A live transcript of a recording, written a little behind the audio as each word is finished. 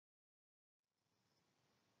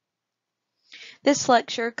This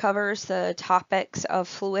lecture covers the topics of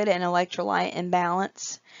fluid and electrolyte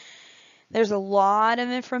imbalance. There's a lot of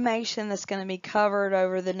information that's going to be covered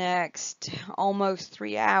over the next almost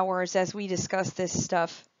 3 hours as we discuss this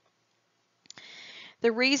stuff.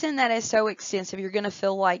 The reason that is so extensive, you're going to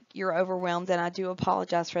feel like you're overwhelmed, and I do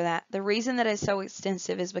apologize for that. The reason that it's so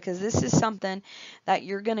extensive is because this is something that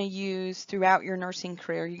you're going to use throughout your nursing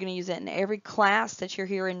career. You're going to use it in every class that you're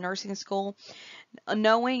here in nursing school.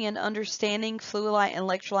 Knowing and understanding fluid and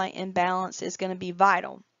electrolyte imbalance is going to be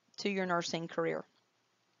vital to your nursing career.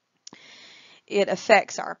 It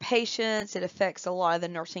affects our patients. It affects a lot of the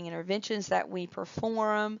nursing interventions that we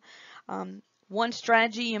perform. One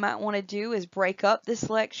strategy you might want to do is break up this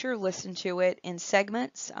lecture, listen to it in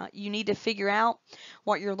segments. You need to figure out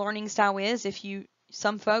what your learning style is.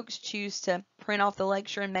 Some folks choose to print off the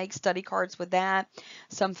lecture and make study cards with that.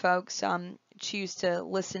 Some folks choose to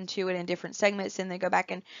listen to it in different segments and then go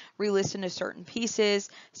back and re-listen to certain pieces.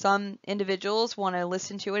 Some individuals want to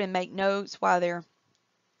listen to it and make notes while they're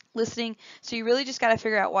listening. So you really just got to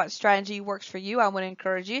figure out what strategy works for you. I would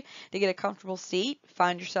encourage you to get a comfortable seat,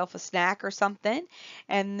 find yourself a snack or something,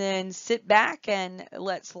 and then sit back and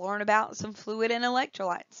let's learn about some fluid and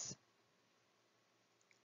electrolytes.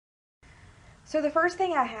 So the first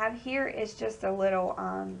thing I have here is just a little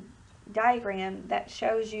diagram that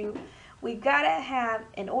shows you we've got to have,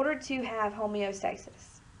 in order to have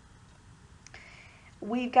homeostasis,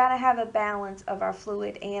 we've got to have a balance of our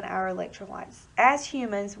fluid and our electrolytes. As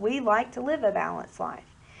humans, we like to live a balanced life.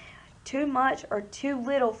 Too much or too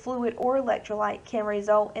little fluid or electrolyte can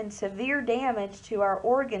result in severe damage to our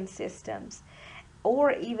organ systems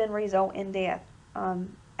or even result in death.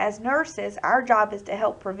 As nurses, our job is to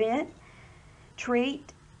help prevent,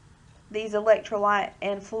 treat these electrolyte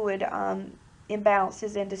and fluid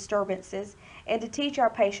imbalances and disturbances, and to teach our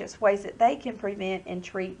patients ways that they can prevent and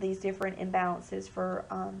treat these different imbalances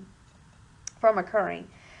from occurring.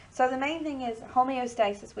 So the main thing is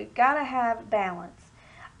homeostasis. We've got to have balance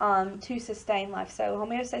to sustain life. So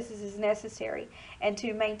homeostasis is necessary. And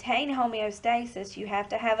to maintain homeostasis, you have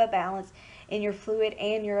to have a balance in your fluid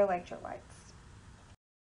and your electrolytes.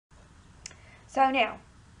 So now,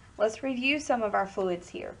 let's review some of our fluids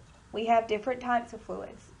here. We have different types of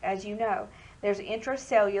fluids. As you know, there's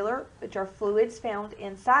intracellular, which are fluids found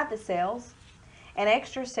inside the cells, and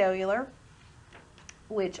extracellular,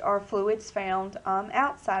 which are fluids found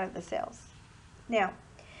outside of the cells. Now,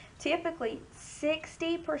 typically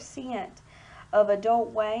 60% of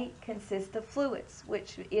adult weight consists of fluids,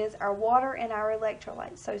 which is our water and our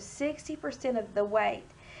electrolytes. So 60% of the weight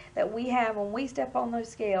that we have when we step on those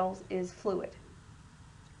scales is fluid.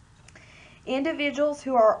 Individuals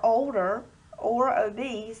who are older or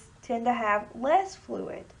obese tend to have less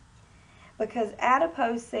fluid because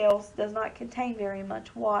adipose cells does not contain very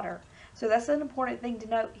much water. So that's an important thing to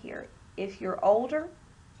note here. If you're older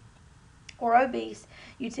or obese,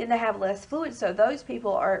 you tend to have less fluid, so those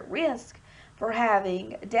people are at risk for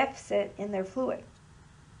having a deficit in their fluid.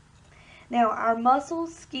 Now, our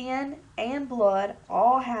muscles, skin, and blood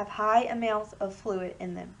all have high amounts of fluid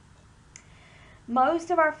in them. Most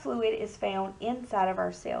of our fluid is found inside of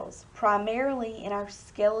our cells, primarily in our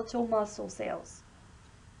skeletal muscle cells.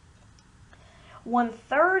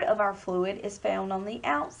 1/3 of our fluid is found on the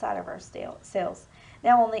outside of our cells.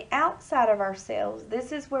 Now, on the outside of our cells,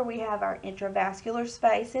 this is where we have our intravascular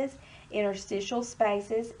spaces, interstitial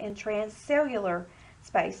spaces, and transcellular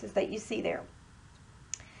spaces that you see there.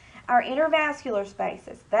 Our intervascular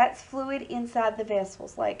spaces, that's fluid inside the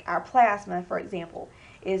vessels, like our plasma, for example,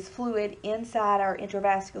 is fluid inside our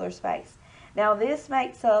intravascular space. Now, this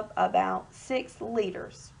makes up about 6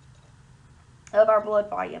 liters of our blood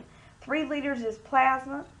volume. 3 liters is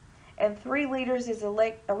plasma, and 3 liters is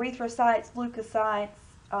erythrocytes, leukocytes,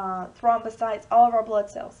 thrombocytes, all of our blood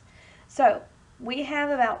cells. So, we have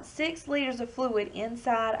about 6 liters of fluid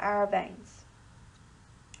inside our veins.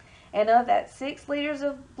 And of that 6 liters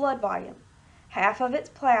of blood volume, half of it's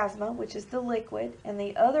plasma, which is the liquid, and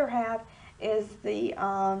the other half is the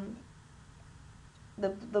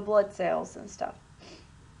blood cells and stuff.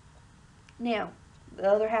 Now, the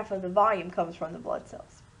other half of the volume comes from the blood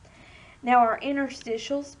cells. Now, our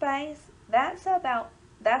interstitial space, that's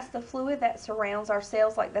the fluid that surrounds our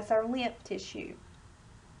cells, like that's our lymph tissue.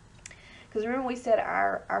 Because remember we said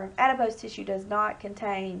our adipose tissue does not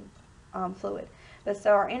contain fluid. But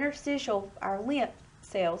so our interstitial, our lymph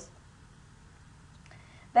cells,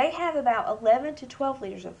 they have about 11 to 12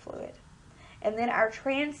 liters of fluid. And then our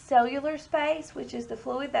transcellular space, which is the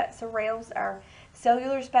fluid that surrounds our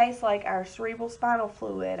cellular space, like our cerebral spinal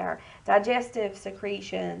fluid, our digestive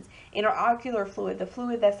secretions, interocular fluid, the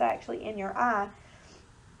fluid that's actually in your eye,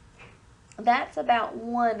 That's about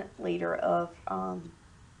 1 liter of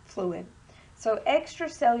fluid. So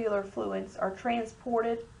extracellular fluids are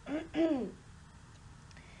transported. They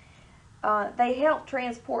help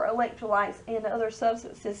transport electrolytes and other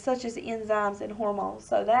substances such as enzymes and hormones.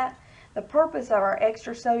 So that the purpose of our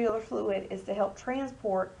extracellular fluid is to help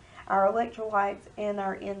transport our electrolytes and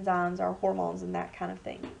our enzymes, our hormones, and that kind of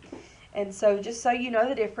thing. And so just so you know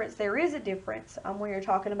the difference, there is a difference when you're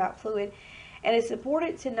talking about fluid. And it's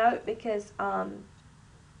important to note because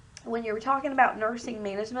when you're talking about nursing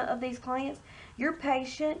management of these clients, your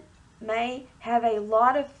patient may have a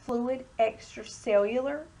lot of fluid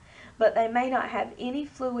extracellular, but they may not have any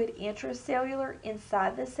fluid intracellular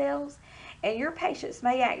inside the cells. And your patients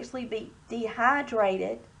may actually be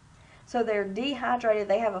dehydrated. So they're dehydrated,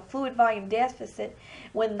 they have a fluid volume deficit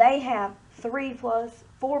when they have 3+,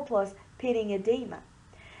 4+ pitting edema.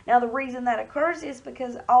 Now the reason that occurs is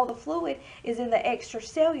because all the fluid is in the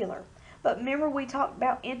extracellular. But remember we talked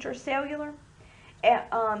about intracellular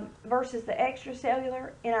versus the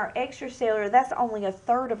extracellular. In our extracellular, that's only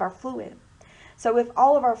 1/3 of our fluid. So if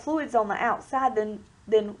all of our fluid's on the outside,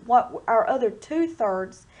 then what our other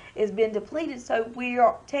 2/3 is been depleted. So we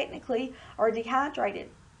are technically dehydrated.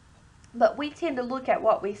 But we tend to look at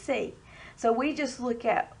what we see. So we just look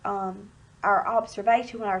at our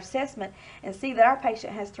observation, our assessment, and see that our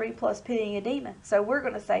patient has 3+ pitting edema. So we're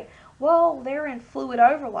going to say, well, they're in fluid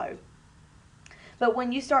overload. But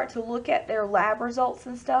when you start to look at their lab results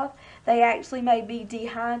and stuff, they actually may be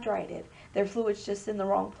dehydrated. Their fluid's just in the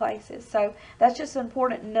wrong places. So that's just an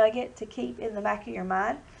important nugget to keep in the back of your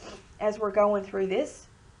mind as we're going through this.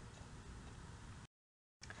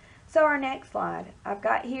 So our next slide, I've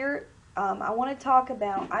got here, I want to talk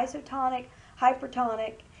about isotonic,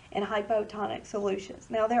 hypertonic, and hypotonic solutions.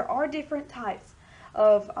 Now there are different types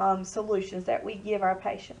of solutions that we give our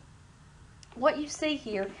patient. What you see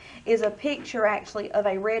here is a picture actually of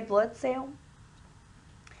a red blood cell.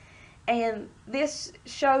 And this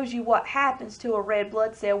shows you what happens to a red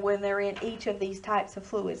blood cell when they're in each of these types of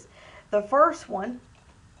fluids. The first one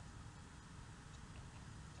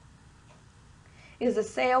is a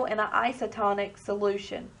cell in an isotonic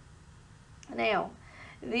solution. Now,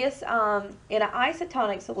 this in an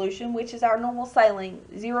isotonic solution, which is our normal saline,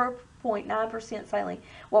 0.9% saline,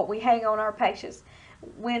 what we hang on our patients.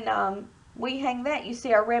 When we hang that, you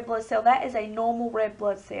see our red blood cell, that is a normal red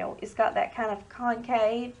blood cell. It's got that kind of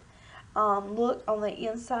concave look on the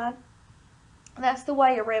inside. That's the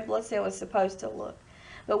way a red blood cell is supposed to look.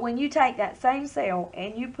 But when you take that same cell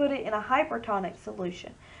and you put it in a hypertonic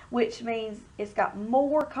solution, which means it's got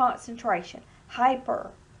more concentration,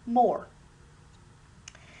 hyper, more,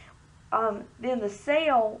 then the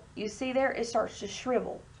cell, you see there, it starts to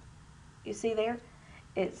shrivel. You see there?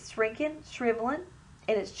 It's shrinking, shriveling,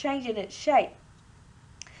 and it's changing its shape.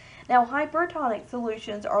 Now, hypertonic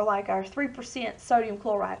solutions are like our 3% sodium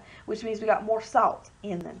chloride, which means we got more salt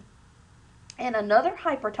in them. And another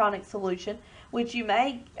hypertonic solution, which you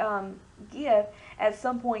may give at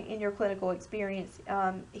some point in your clinical experience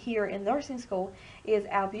here in nursing school, is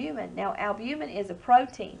albumin. Now, albumin is a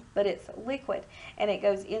protein, but it's liquid, and it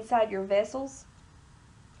goes inside your vessels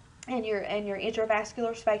and your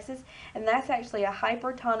intravascular spaces, and that's actually a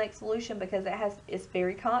hypertonic solution because it's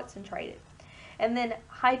very concentrated. And then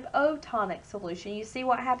hypotonic solution, you see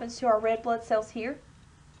what happens to our red blood cells here?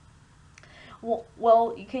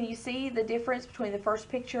 Well, can you see the difference between the first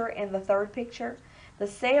picture and the third picture? The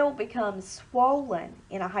cell becomes swollen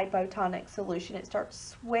in a hypotonic solution. It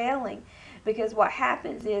starts swelling because what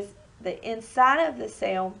happens is the inside of the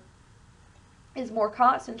cell is more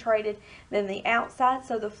concentrated than the outside,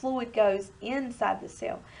 so the fluid goes inside the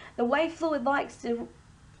cell. The way fluid likes to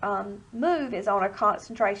move is on a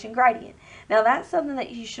concentration gradient. Now that's something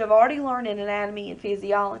that you should have already learned in anatomy and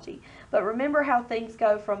physiology, but remember how things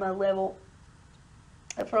go from a level,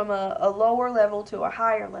 from a lower level to a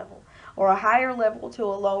higher level, or a higher level to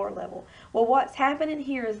a lower level. Well, what's happening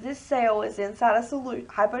here is this cell is inside a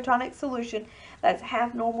hypotonic solution that's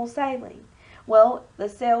half normal saline. Well,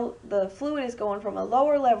 the fluid is going from a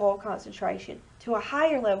lower level of concentration to a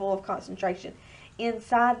higher level of concentration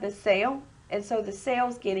inside the cell, and so the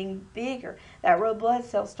cell's getting bigger. That red blood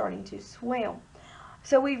cell's starting to swell.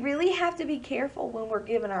 So we really have to be careful when we're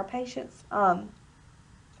giving our patients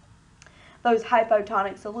those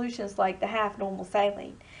hypotonic solutions like the half normal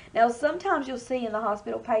saline. Now, sometimes you'll see in the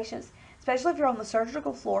hospital patients, especially if you're on the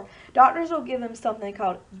surgical floor, doctors will give them something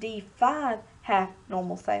called D5 half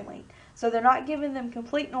normal saline. So they're not giving them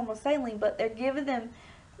complete normal saline, but they're giving them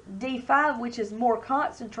D5, which is more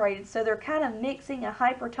concentrated, so they're kind of mixing a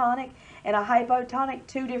hypertonic and a hypotonic,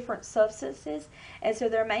 two different substances, and so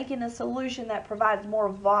they're making a solution that provides more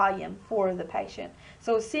volume for the patient.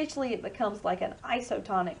 So essentially it becomes like an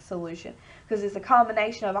isotonic solution because it's a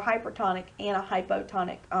combination of a hypertonic and a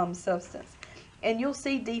hypotonic substance. And you'll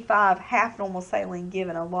see D5, half normal saline,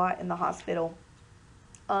 given a lot in the hospital.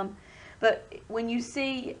 But when you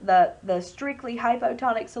see the strictly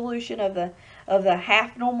hypotonic solution of the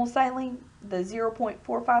half normal saline, the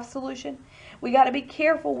 0.45 solution, we got to be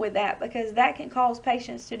careful with that because that can cause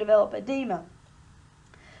patients to develop edema.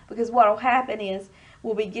 Because what will happen is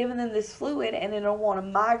we'll be giving them this fluid and it'll want to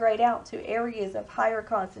migrate out to areas of higher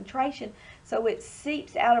concentration, so it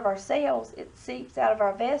seeps out of our cells, it seeps out of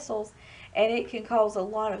our vessels, and it can cause a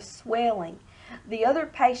lot of swelling. The other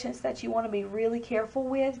patients that you want to be really careful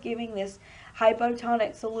with giving this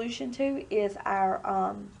hypotonic solution to is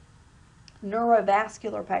our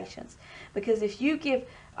neurovascular patients. Because if you give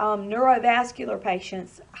neurovascular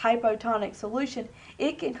patients hypotonic solution,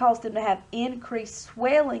 it can cause them to have increased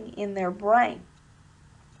swelling in their brain.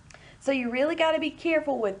 So you really got to be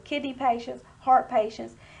careful with kidney patients, heart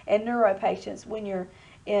patients, and neuro patients when you're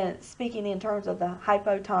speaking in terms of the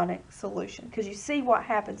hypotonic solution, because you see what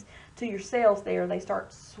happens to your cells there. They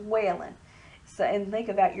start swelling. So, and think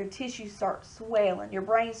about your tissues start swelling, your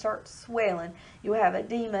brain starts swelling, you have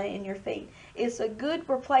edema in your feet. It's a good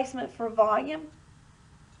replacement for volume,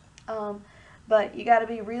 but you got to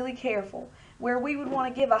be really careful. Where we would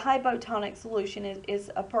want to give a hypotonic solution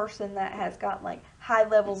is a person that has got like high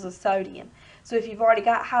levels of sodium. So if you've already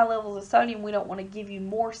got high levels of sodium, we don't want to give you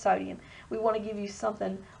more sodium. We want to give you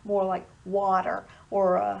something more like water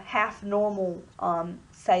or a half normal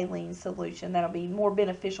saline solution that'll be more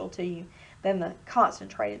beneficial to you than the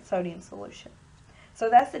concentrated sodium solution. So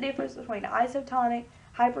that's the difference between isotonic,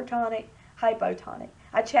 hypertonic, hypotonic.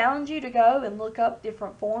 I challenge you to go and look up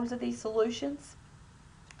different forms of these solutions,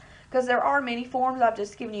 because there are many forms. I've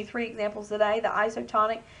just given you 3 examples today. The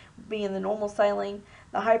isotonic being the normal saline,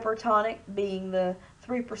 the hypertonic being the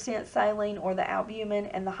 3% saline or the albumin,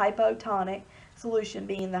 and the hypotonic solution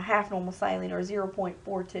being the half normal saline or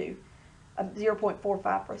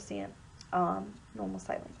 0.45% normal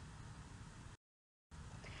saline.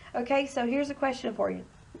 Okay, so here's a question for you.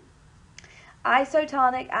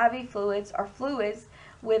 Isotonic IV fluids are fluids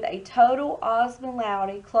with a total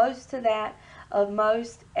osmolality close to that of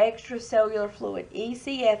most extracellular fluid.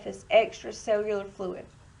 ECF is extracellular fluid.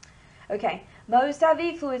 Okay, most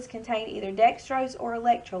IV fluids contain either dextrose or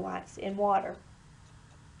electrolytes in water.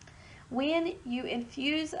 When you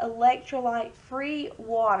infuse electrolyte-free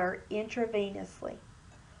water intravenously,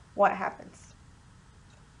 what happens?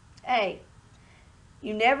 A.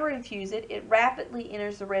 You never infuse it. It rapidly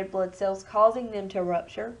enters the red blood cells, causing them to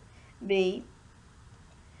rupture. B.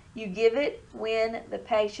 You give it when the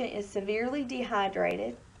patient is severely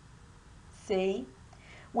dehydrated. C.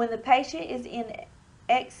 When the patient is in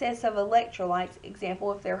excess of electrolytes,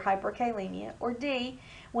 example if they're hyperkalemia. Or D.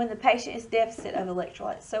 When the patient is deficit of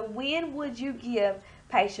electrolytes. So when would you give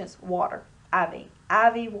patients water? IV.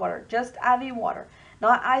 IV water. Just IV water.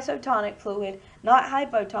 Not isotonic fluid, not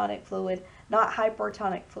hypotonic fluid, not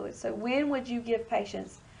hypertonic fluid. So when would you give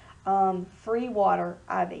patients free water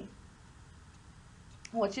IV?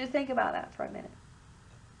 I want you to think about that for a minute.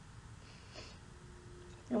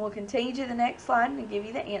 And we'll continue to the next slide and give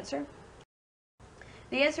you the answer.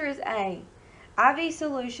 The answer is A. IV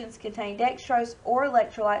solutions contain dextrose or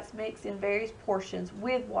electrolytes mixed in various portions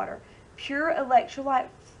with water. Pure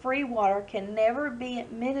electrolyte-free water can never be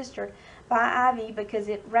administered by IV because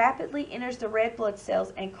it rapidly enters the red blood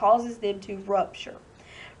cells and causes them to rupture.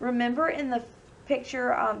 Remember in the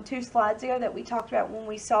picture 2 slides ago that we talked about when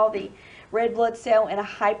we saw the red blood cell in a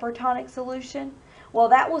hypertonic solution? Well,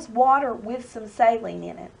 that was water with some saline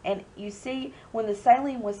in it. And you see when the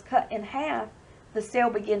saline was cut in half, the cell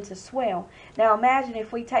began to swell. Now imagine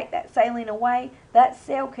if we take that saline away, that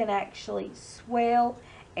cell can actually swell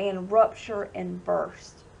and rupture and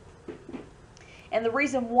burst. And the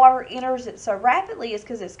reason water enters it so rapidly is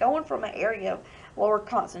because it's going from an area of lower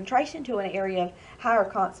concentration to an area of higher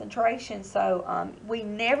concentration. So we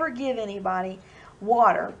never give anybody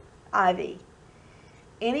water IV.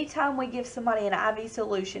 Anytime we give somebody an IV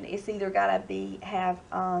solution, it's either got to have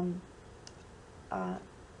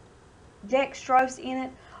dextrose in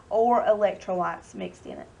it or electrolytes mixed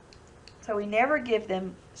in it. So we never give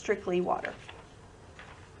them strictly water.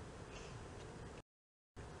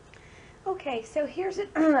 Okay, so here's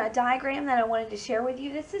a diagram that I wanted to share with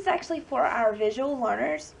you. This is actually for our visual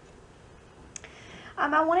learners.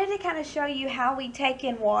 I wanted to kind of show you how we take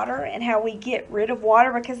in water and how we get rid of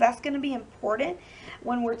water, because that's going to be important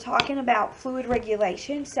when we're talking about fluid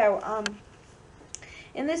regulation. So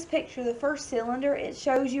in this picture, the first cylinder, it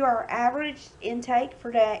shows you our average intake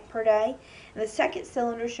per day, and the second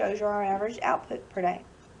cylinder shows you our average output per day.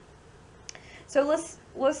 So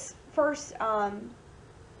let's first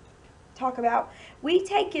talk about, we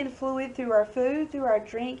take in fluid through our food, through our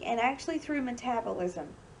drink, and actually through metabolism.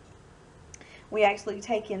 We actually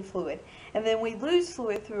take in fluid. And then we lose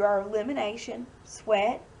fluid through our elimination,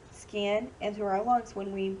 sweat, skin, and through our lungs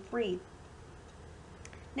when we breathe.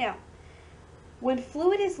 Now, when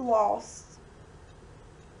fluid is lost,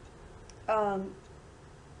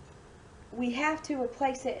 we have to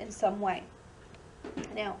replace it in some way.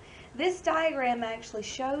 Now, this diagram actually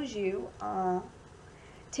shows you,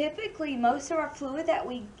 typically most of our fluid that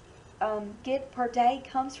we get per day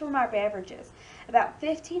comes from our beverages. About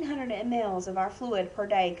 1,500 mLs of our fluid per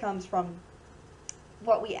day comes from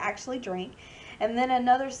what we actually drink, and then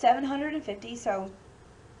another 750, so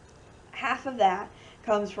half of that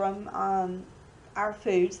comes from our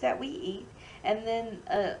foods that we eat, and then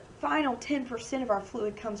a final 10% of our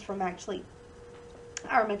fluid comes from actually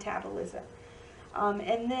our metabolism.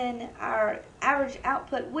 And then our average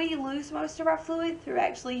output, we lose most of our fluid through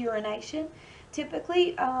actually urination.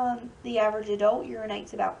 Typically, the average adult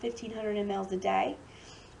urinates about 1,500 mLs a day.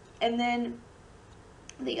 And then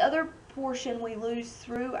the other portion we lose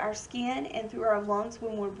through our skin and through our lungs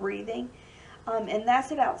when we're breathing. And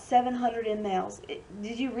that's about 700 mLs.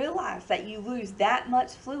 Did you realize that you lose that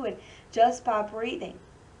much fluid just by breathing?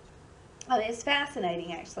 It's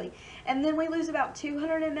fascinating, actually. And then we lose about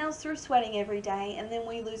 200 mLs through sweating every day, and then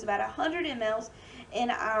we lose about 100 mLs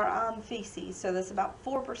in our feces. So that's about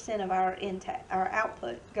 4% of our intake, our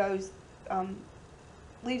output goes,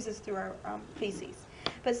 leaves us through our feces.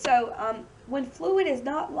 But so when fluid is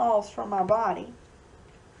not lost from our body,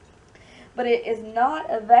 but it is not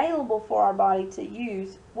available for our body to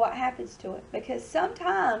use, what happens to it? Because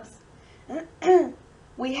sometimes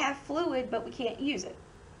we have fluid, but we can't use it.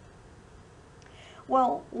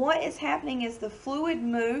 Well, what is happening is the fluid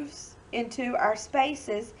moves into our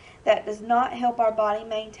spaces that does not help our body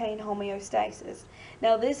maintain homeostasis.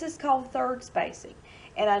 Now, this is called third spacing.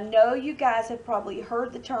 And I know you guys have probably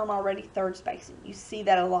heard the term already, third spacing. You see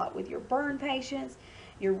that a lot with your burn patients,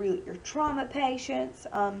 your trauma patients,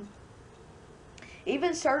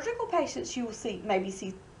 even surgical patients you will maybe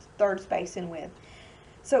see third spacing with.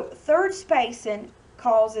 So third spacing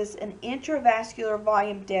causes an intravascular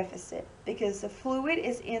volume deficit because the fluid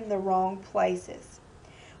is in the wrong places.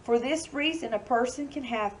 For this reason, a person can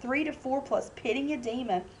have 3 to 4 plus pitting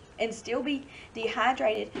edema and still be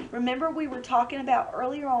dehydrated. Remember, we were talking about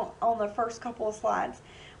earlier on the first couple of slides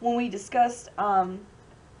when we discussed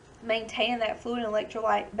maintaining that fluid and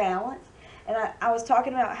electrolyte balance. And I was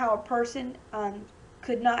talking about how a person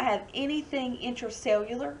could not have anything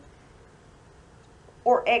intracellular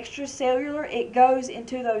or extracellular. It goes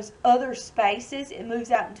into those other spaces. It moves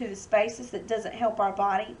out into the spaces that doesn't help our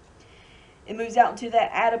body. It moves out into that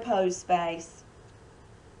adipose space.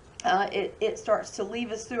 It starts to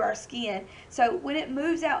leave us through our skin. So when it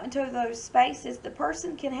moves out into those spaces, the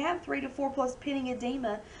person can have 3 to 4 plus pitting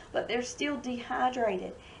edema, but they're still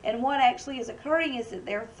dehydrated. And what actually is occurring is that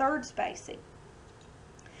they're third spacing.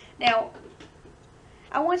 Now,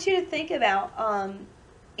 I want you to think about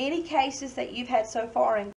any cases that you've had so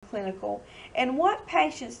far in clinical, and what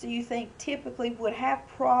patients do you think typically would have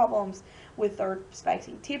problems with third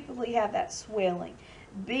spacing, typically have that swelling,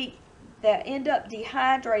 that end up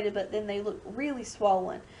dehydrated, but then they look really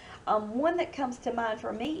swollen. One that comes to mind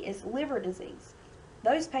for me is liver disease.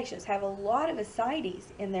 Those patients have a lot of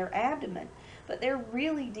ascites in their abdomen, but they're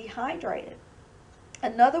really dehydrated.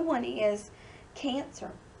 Another one is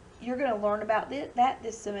cancer. You're going to learn about that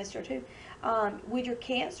this semester too. With your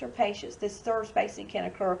cancer patients, this third spacing can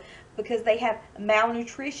occur because they have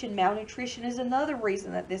malnutrition. Malnutrition is another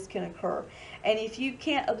reason that this can occur. And if you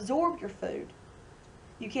can't absorb your food,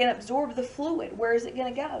 you can't absorb the fluid, where is it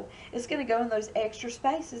going to go? It's going to go in those extra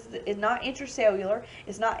spaces. It's not intracellular,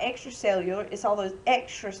 it's not extracellular, it's all those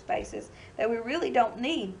extra spaces that we really don't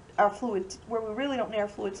need our fluid, where we really don't need our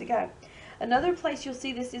fluid to go. Another place you'll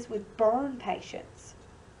see this is with burn patients.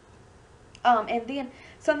 And then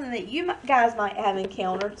something that you guys might have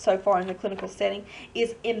encountered so far in the clinical setting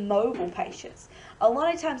is immobile patients. A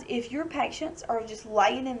lot of times if your patients are just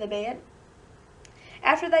laying in the bed,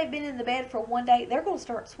 after they've been in the bed for one day, they're going to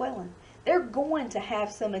start swelling. They're going to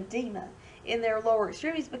have some edema in their lower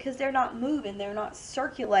extremities because they're not moving, they're not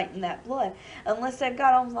circulating that blood. Unless they've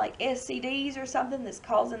got on like SCDs or something that's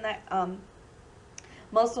causing that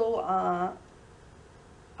muscle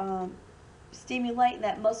stimulating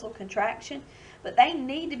that muscle contraction, but they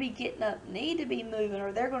need to be getting up, need to be moving,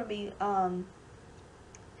 or they're going to be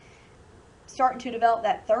starting to develop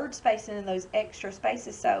that third spacing in those extra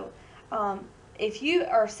spaces. So if you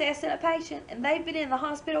are assessing a patient and they've been in the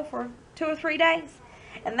hospital for 2 or 3 days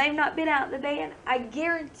and they've not been out of the bed, I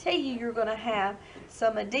guarantee you're going to have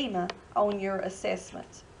some edema on your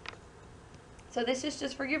assessment. So this is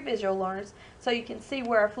just for your visual learners, so you can see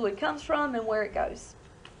where our fluid comes from and where it goes.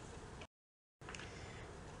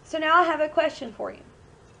 So now I have a question for you.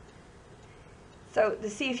 So to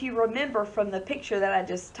see if you remember from the picture that I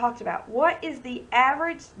just talked about, what is the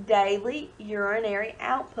average daily urinary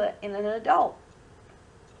output in an adult?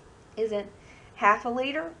 Is it half a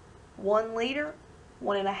liter, 1 liter,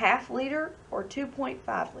 1.5 liter, or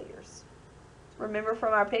 2.5 liters? Remember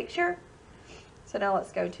from our picture? So now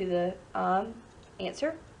let's go to the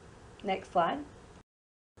answer. Next slide.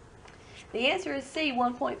 The answer is C,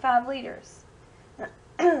 1.5 liters.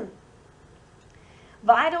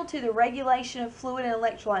 Vital to the regulation of fluid and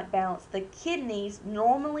electrolyte balance, the kidneys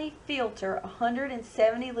normally filter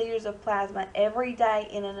 170 liters of plasma every day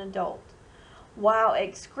in an adult, while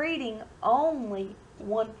excreting only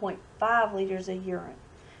 1.5 liters of urine.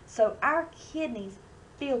 So our kidneys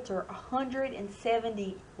filter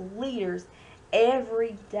 170 liters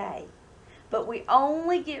every day, but we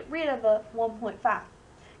only get rid of a 1.5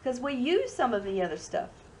 because we use some of the other stuff.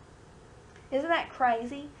 Isn't that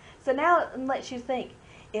crazy? So now it lets you think,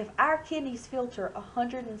 if our kidneys filter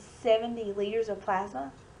 170 liters of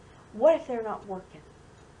plasma, what if they're not working?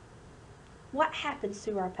 What happens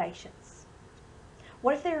to our patients?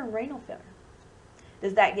 What if they're in renal failure?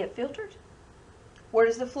 Does that get filtered? Where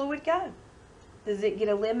does the fluid go? Does it get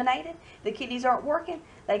eliminated? The kidneys aren't working.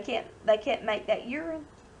 They can't make that urine,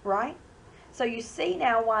 right? So you see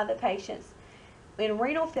now why the patients in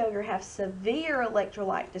renal failure have severe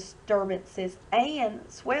electrolyte disturbances and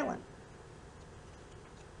swelling.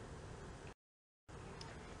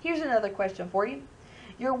 Here's another question for you.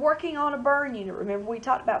 You're working on a burn unit. Remember we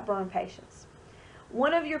talked about burn patients.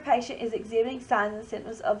 One of your patients is exhibiting signs and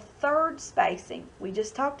symptoms of third spacing. We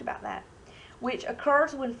just talked about that, which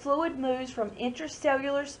occurs when fluid moves from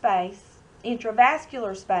intravascular space,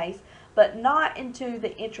 but not into the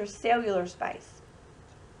intracellular space.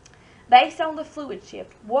 Based on the fluid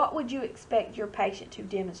shift, what would you expect your patient to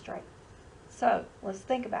demonstrate? So, let's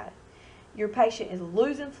think about it. Your patient is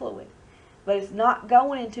losing fluid, but it's not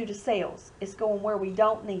going into the cells. It's going where we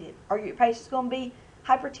don't need it. Are your patients going to be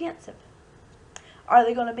hypertensive? Are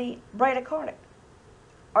they going to be bradycardic?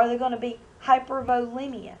 Are they going to be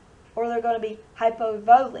hypervolemia? Or they're going to be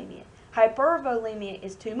hypovolemia? Hypervolemia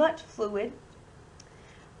is too much fluid.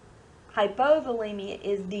 Hypovolemia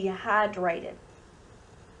is dehydrated.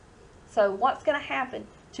 So what's going to happen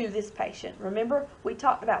to this patient? Remember, we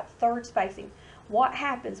talked about third spacing. What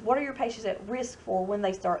happens? What are your patients at risk for when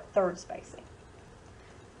they start third spacing?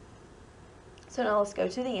 So now let's go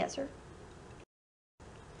to the answer.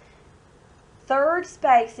 Third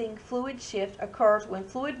spacing fluid shift occurs when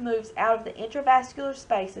fluid moves out of the intravascular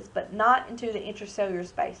spaces but not into the intracellular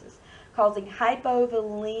spaces, causing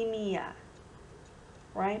hypovolemia.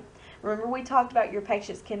 Right? Remember we talked about your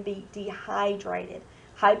patients can be dehydrated.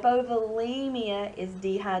 Hypovolemia is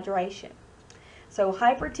dehydration. So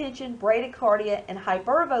hypertension, bradycardia, and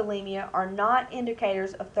hypervolemia are not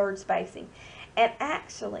indicators of third spacing. And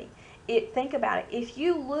actually, think about it. If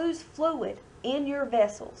you lose fluid in your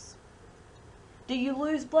vessels, do you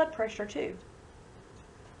lose blood pressure too?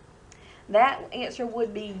 That answer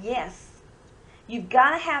would be yes. You've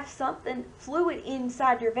got to have something fluid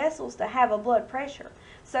inside your vessels to have a blood pressure.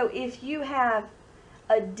 So if you have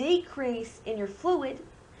a decrease in your fluid,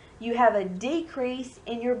 you have a decrease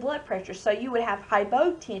in your blood pressure. So you would have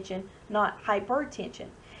hypotension, not hypertension.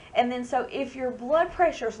 And then so if your blood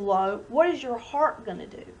pressure's low, what is your heart going to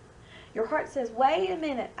do? Your heart says, wait a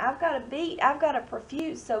minute, I've got to beat, I've got to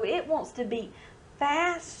perfuse. So it wants to beat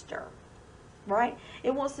faster, right?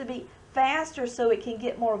 It wants to beat faster so it can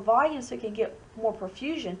get more volume, so it can get more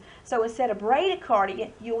perfusion. So instead of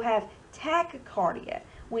bradycardia, you'll have tachycardia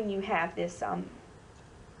when you have this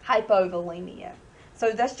hypovolemia.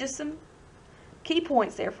 So that's just some key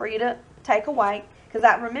points there for you to take away. Because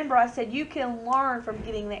remember I said you can learn from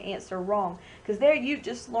getting the answer wrong. Because there you've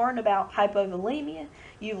just learned about hypovolemia.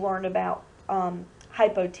 You've learned about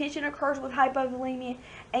hypotension occurs with hypovolemia.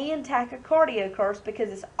 And tachycardia occurs because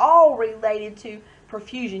it's all related to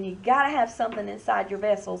perfusion. You've got to have something inside your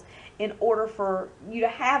vessels in order for you to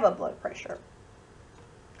have a blood pressure.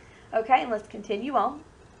 Okay, let's continue on.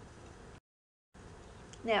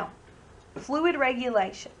 Now, fluid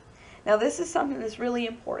regulation. Now this is something that's really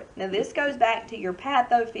important. Now this goes back to your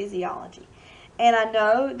pathophysiology. And I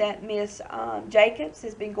know that Miss Jacobs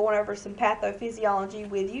has been going over some pathophysiology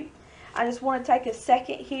with you. I just want to take a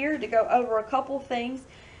second here to go over a couple things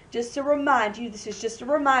just to remind you. This is just a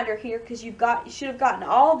reminder here because you should have gotten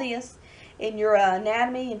all this in your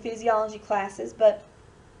anatomy and physiology classes. But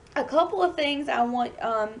a couple of things I want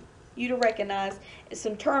you to recognize,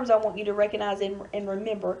 some terms I want you to recognize and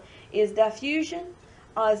remember, is diffusion,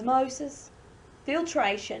 osmosis,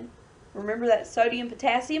 filtration, remember that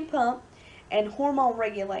sodium-potassium pump, and hormone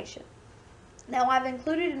regulation. Now I've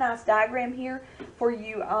included a nice diagram here for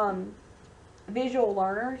you visual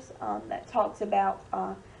learners that talks about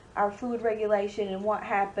our fluid regulation and what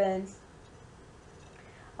happens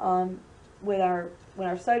when our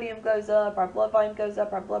sodium goes up, our blood volume goes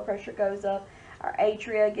up, our blood pressure goes up, our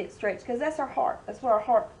atria gets stretched, because that's our heart. That's where our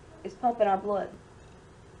heart is pumping our blood.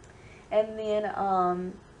 And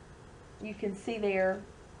then you can see there,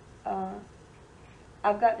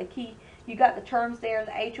 I've got the key. You got the terms there: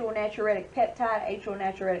 the atrial natriuretic peptide, atrial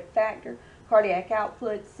natriuretic factor, cardiac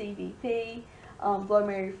output, CVP,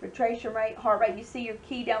 glomerular filtration rate, heart rate. You see your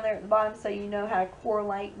key down there at the bottom, so you know how to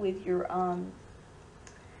correlate with your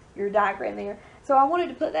diagram there. So I wanted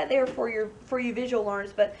to put that there for you visual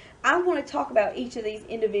learners, but I want to talk about each of these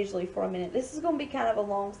individually for a minute. This is going to be kind of a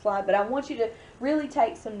long slide, but I want you to really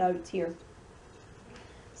take some notes here.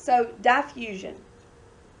 So diffusion.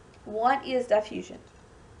 What is diffusion?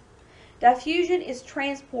 Diffusion is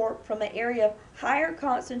transport from an area of higher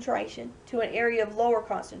concentration to an area of lower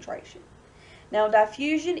concentration. Now,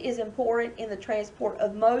 diffusion is important in the transport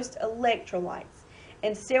of most electrolytes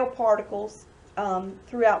and cell particles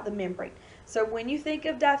throughout the membrane. So when you think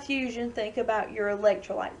of diffusion, think about your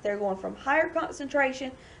electrolytes. They're going from higher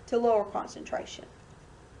concentration to lower concentration.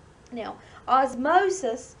 Now,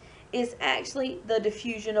 osmosis is actually the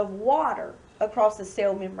diffusion of water across the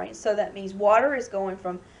cell membrane. So that means water is going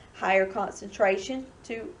from higher concentration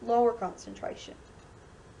to lower concentration.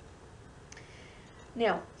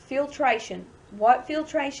 Now, filtration. What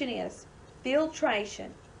filtration is?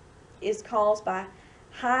 Filtration is caused by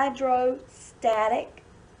hydrostatic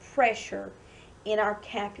pressure in our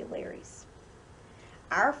capillaries.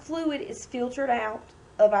 Our fluid is filtered out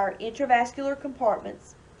of our intravascular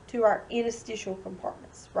compartments to our interstitial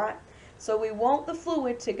compartments, right? So we want the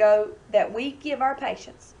fluid to go that we give our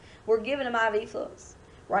patients. We're giving them IV fluids,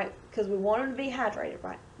 right? Because we want them to be hydrated,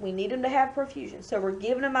 right? We need them to have perfusion. So we're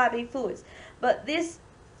giving them IV fluids. But this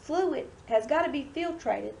fluid has got to be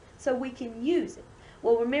filtrated so we can use it.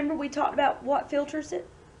 Well, remember we talked about what filters it?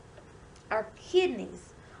 Our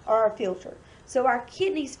kidneys are our filter. So our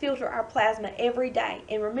kidneys filter our plasma every day.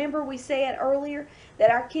 And remember we said earlier that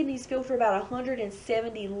our kidneys filter about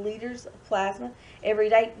 170 liters of plasma every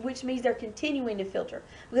day, which means they're continuing to filter.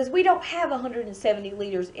 Because we don't have 170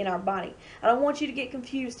 liters in our body. I don't want you to get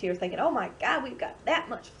confused here thinking, oh my God, we've got that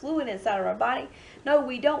much fluid inside of our body. No,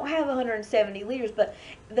 we don't have 170 liters, but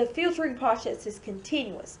the filtering process is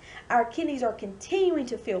continuous. Our kidneys are continuing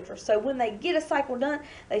to filter. So when they get a cycle done,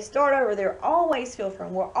 they start over. They're always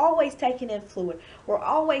filtering. We're always taking in fluid. We're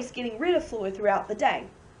always getting rid of fluid throughout the day.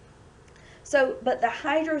 So, but the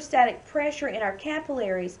hydrostatic pressure in our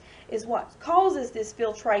capillaries is what causes this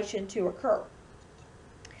filtration to occur.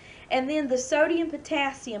 And then the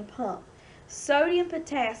sodium-potassium pump.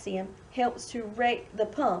 Sodium-potassium helps to regulate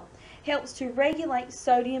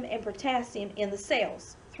sodium and potassium in the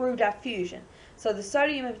cells through diffusion. So the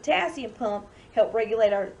sodium and potassium pump help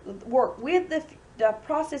work with the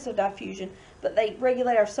process of diffusion, but they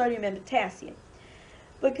regulate our sodium and potassium.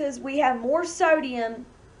 Because we have more sodium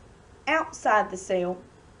outside the cell,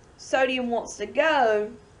 sodium wants to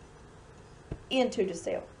go into the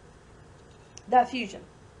cell. Diffusion.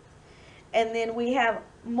 And then we have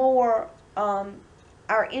more, our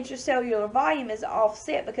intracellular volume is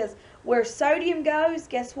offset because where sodium goes,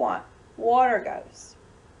 guess what? Water goes.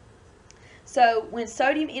 So when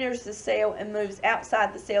sodium enters the cell and moves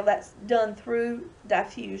outside the cell, that's done through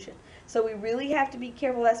diffusion. So we really have to be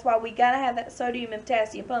careful. That's why we got to have that sodium and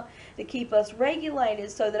potassium pump to keep us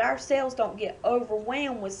regulated so that our cells don't get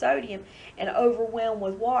overwhelmed with sodium and overwhelmed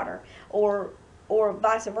with water, or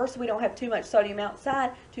vice versa. We don't have too much sodium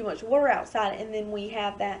outside, too much water outside, and then we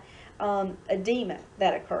have that edema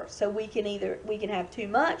that occurs. So we can have too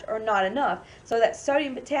much or not enough. So that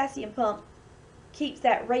sodium potassium pump keeps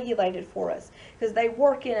that regulated for us because they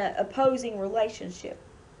work in an opposing relationship.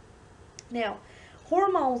 Now,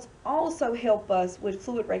 hormones also help us with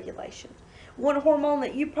fluid regulation. One hormone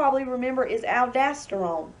that you probably remember is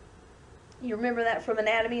aldosterone. You remember that from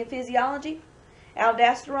anatomy and physiology?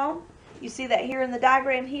 Aldosterone. You see that here in the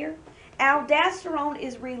diagram here. Aldosterone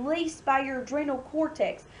is released by your adrenal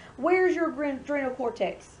cortex. Where's your adrenal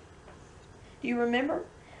cortex? Do you remember?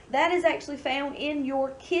 That is actually found in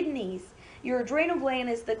your kidneys. Your adrenal gland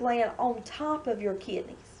is the gland on top of your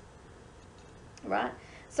kidneys. Right?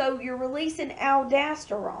 So you're releasing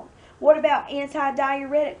aldosterone. What about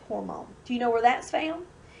antidiuretic hormone? Do you know where that's found?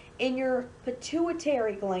 In your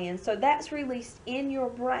pituitary gland. So that's released in your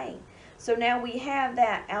brain. So now we have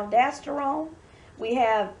that aldosterone. We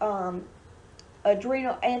have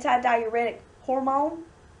adrenal antidiuretic hormone.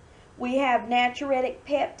 We have natriuretic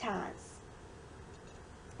peptides.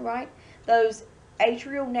 Right? Those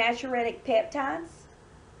atrial natriuretic peptides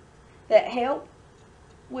that help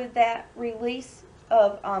with that release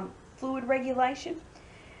of fluid regulation.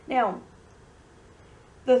 Now,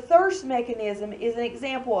 the thirst mechanism is an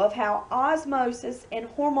example of how osmosis and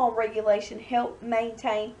hormone regulation help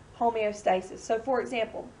maintain homeostasis. So, for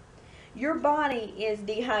example, your body is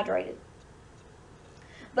dehydrated.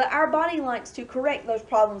 But our body likes to correct those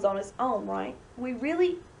problems on its own, right? We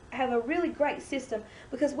really have a really great system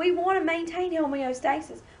because we want to maintain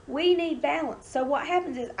homeostasis. We need balance. So what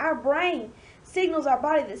happens is our brain signals our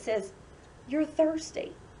body that says, you're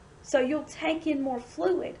thirsty. So you'll take in more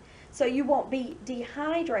fluid. So you won't be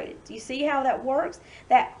dehydrated. Do you see how that works?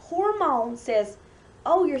 That hormone says,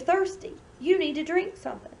 oh, you're thirsty. You need to drink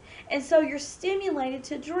something. And so you're stimulated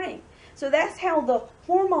to drink. So that's how the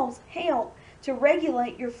hormones help to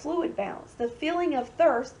regulate your fluid balance. The feeling of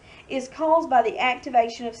thirst is caused by the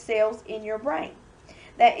activation of cells in your brain.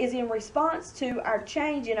 That is in response to our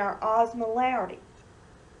change in our osmolarity.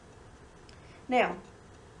 Now,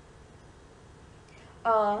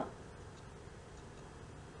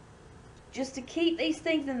 just to keep these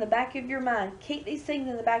things in the back of your mind,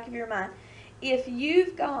 if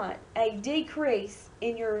you've got a decrease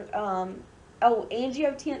in your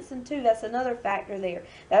angiotensin II, that's another factor there.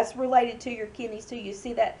 That's related to your kidneys too. You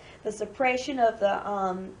see that the suppression of the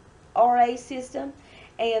RA system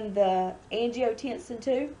and the angiotensin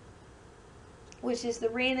II, which is the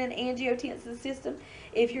renin-angiotensin system.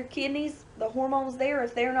 If your kidneys, the hormones there,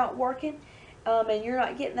 if they're not working, and you're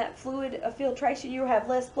not getting that fluid filtration, you'll have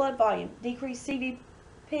less blood volume, decreased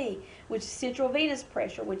CVP, which is central venous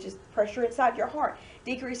pressure, which is pressure inside your heart,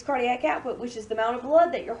 decreased cardiac output, which is the amount of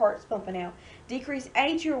blood that your heart's pumping out, decreased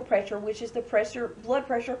atrial pressure, which is the blood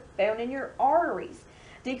pressure found in your arteries,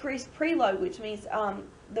 decreased preload, which means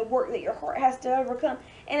the work that your heart has to overcome,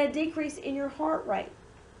 and a decrease in your heart rate.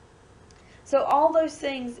 So all those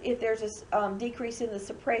things, if there's a decrease in the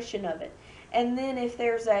suppression of it, and then if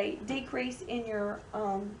there's a decrease in your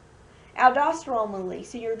aldosterone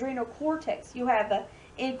release in your adrenal cortex, you have an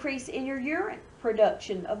increase in your urine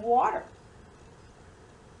production of water.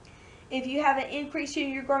 If you have an increase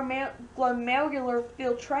in your glomerular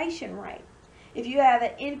filtration rate, if you have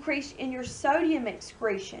an increase in your sodium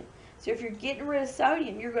excretion, so if you're getting rid of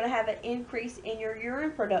sodium, you're going to have an increase in your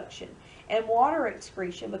urine production and water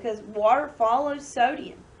excretion because water follows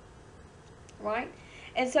sodium, right?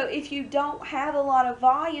 And so if you don't have a lot of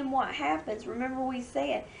volume, what happens? Remember we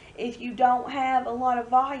said, if you don't have a lot of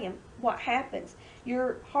volume, what happens?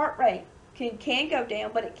 Your heart rate can go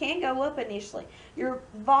down, but it can go up initially. Your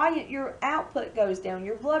volume, your output goes down.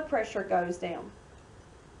 Your blood pressure goes down.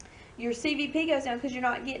 Your CVP goes down because you're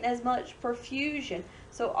not getting as much perfusion.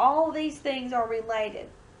 So all these things are related.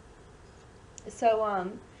 So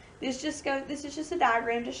this is just a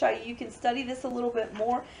diagram to show you. You can study this a little bit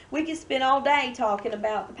more. We could spend all day talking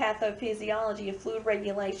about the pathophysiology of fluid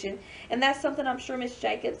regulation, and that's something I'm sure Ms.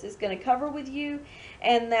 Jacobs is going to cover with you,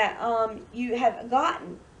 and that you have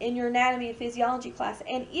gotten in your anatomy and physiology class.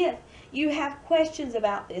 And if you have questions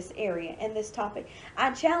about this area and this topic, I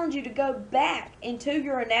challenge you to go back into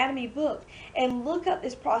your anatomy book and look up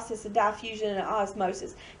this process of diffusion and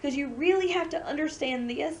osmosis, because you really have to understand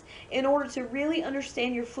this in order to really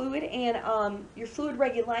understand your fluid and your fluid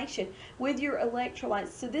regulation with your electrolytes.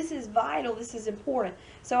 So this is vital, this is important.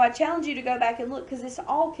 So I challenge you to go back and look, because it's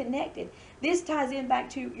all connected. This ties in back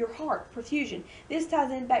to your heart, perfusion. This ties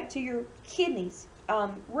in back to your kidneys,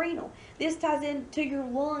 renal. This ties into your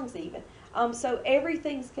lungs even. So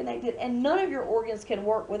everything's connected, and none of your organs can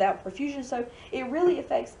work without perfusion. So it really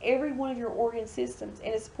affects every one of your organ systems,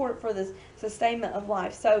 and it's important for the sustainment of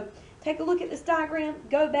life. So take a look at this diagram.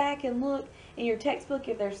 Go back and look in your textbook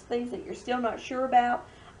if there's things that you're still not sure about.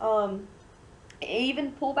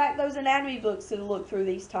 Even pull back those anatomy books to look through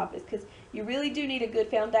these topics, because you really do need a good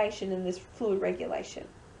foundation in this fluid regulation.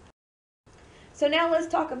 So now let's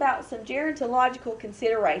talk about some gerontological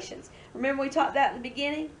considerations. Remember we talked about in the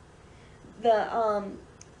beginning? The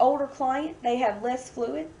older client, they have less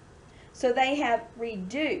fluid, so they have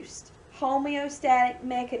reduced homeostatic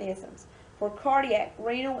mechanisms for cardiac,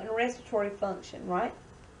 renal, and respiratory function, right?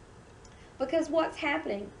 Because what's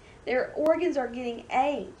happening, their organs are getting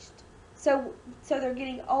aged. So they're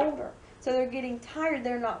getting older. So they're getting tired.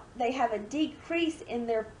 They have a decrease in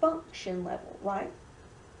their function level, right?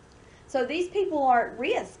 So these people are at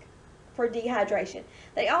risk for dehydration.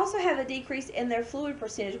 They also have a decrease in their fluid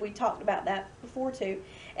percentage. We talked about that before too.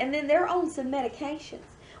 And then they're on some medications.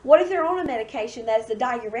 What if they're on a medication that's a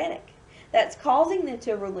diuretic that's causing them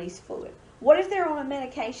to release fluid? What if they're on a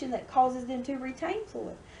medication that causes them to retain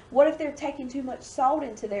fluid? What if they're taking too much salt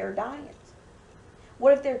into their diet?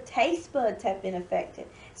 What if their taste buds have been affected?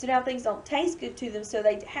 So now things don't taste good to them, so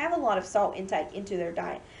they have a lot of salt intake into their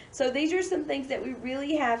diet. So these are some things that we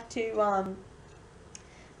really have to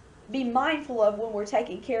be mindful of when we're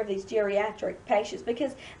taking care of these geriatric patients,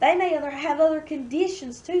 because they may have other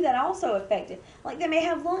conditions too that also affect it. Like they may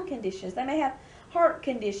have lung conditions, they may have heart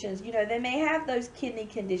conditions, they may have those kidney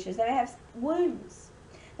conditions, they may have wounds,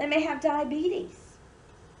 they may have diabetes.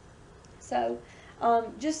 So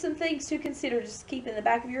just some things to consider, just keep in the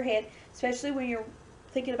back of your head, especially when you're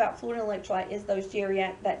thinking about fluid and electrolyte, is those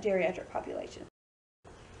that geriatric population.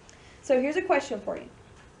 So here's a question for you.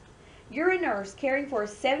 You're a nurse caring for a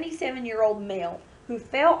 77-year-old male who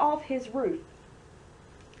fell off his roof.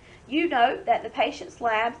 You know that the patient's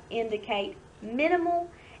labs indicate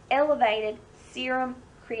minimal elevated serum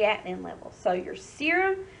creatinine levels. So your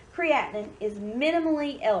serum creatinine is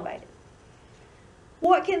minimally elevated.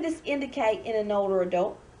 What can this indicate in an older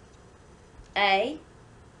adult? A,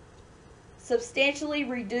 substantially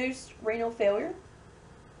reduced renal failure.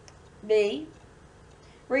 B,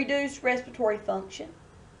 reduced respiratory function.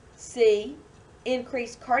 C,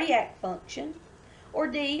 increased cardiac function. Or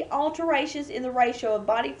D, alterations in the ratio of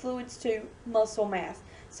body fluids to muscle mass.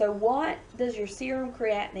 So what does your serum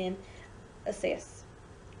creatinine assess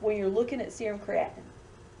when you're looking at serum creatinine?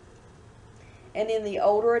 And in the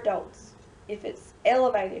older adults, if it's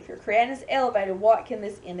elevated, if your creatinine is elevated, what can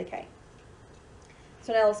this indicate?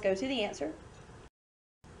 So now let's go to the answer.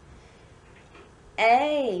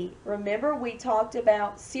 A, remember we talked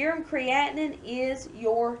about serum creatinine is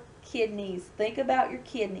your kidneys. Think about your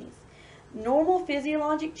kidneys. Normal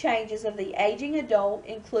physiologic changes of the aging adult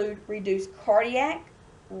include reduced cardiac,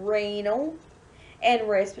 renal, and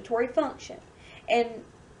respiratory function, and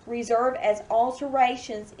reserve as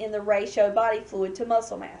alterations in the ratio of body fluid to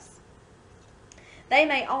muscle mass. They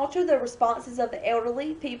may alter the responses of the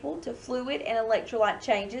elderly people to fluid and electrolyte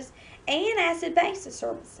changes and acid-base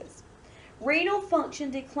disturbances. Renal function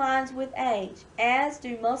declines with age, as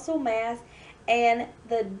do muscle mass and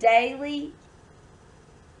the daily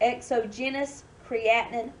exogenous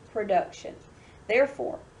creatinine production.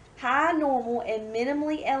 Therefore, high normal and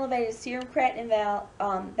minimally elevated serum creatinine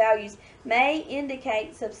values may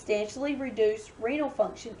indicate substantially reduced renal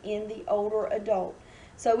function in the older adult.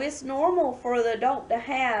 So it's normal for the adult to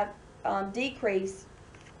have decrease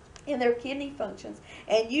in their kidney functions,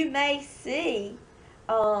 and you may see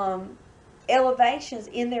elevations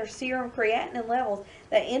in their serum creatinine levels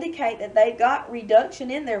that indicate that they've got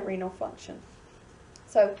reduction in their renal function.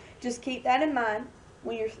 So just keep that in mind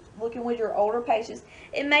when you're looking with your older patients.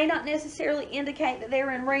 It may not necessarily indicate that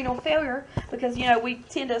they're in renal failure, because we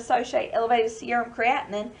tend to associate elevated serum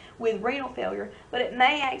creatinine with renal failure, but it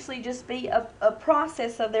may actually just be a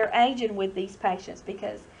process of their aging with these patients,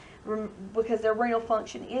 because their renal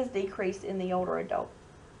function is decreased in the older adult.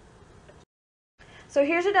 So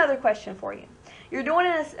here's another question for you. You're doing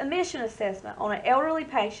an admission assessment on an elderly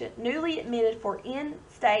patient newly admitted for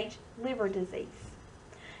end-stage liver disease.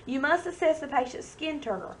 You must assess the patient's skin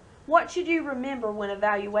turgor. What should you remember when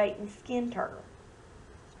evaluating skin turgor?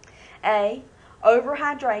 A,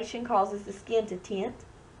 overhydration causes the skin to tint.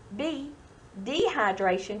 B,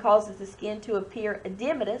 dehydration causes the skin to appear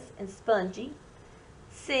edematous and spongy.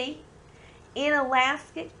 C,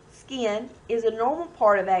 inelastic skin is a normal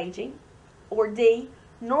part of aging. Or D,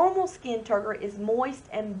 normal skin turgor is moist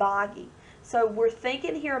and boggy. So we're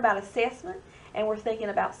thinking here about assessment, and we're thinking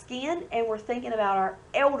about skin, and we're thinking about our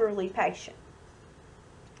elderly patient.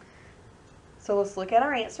 So let's look at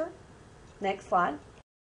our answer. Next slide.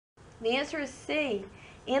 The answer is C.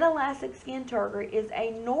 Inelastic skin turgor is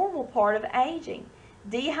a normal part of aging.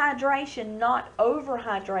 Dehydration, not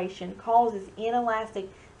overhydration, causes inelastic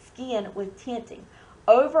skin with tinting.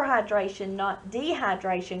 Overhydration, not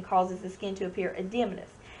dehydration, causes the skin to appear edematous.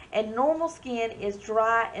 And normal skin is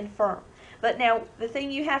dry and firm. But now, the thing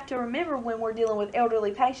you have to remember when we're dealing with elderly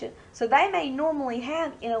patients, so they may normally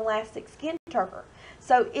have inelastic skin turgor.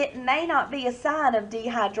 So it may not be a sign of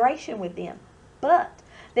dehydration with them, but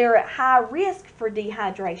they're at high risk for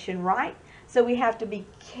dehydration, right? So we have to be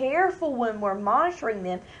careful when we're monitoring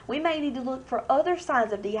them. We may need to look for other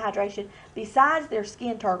signs of dehydration besides their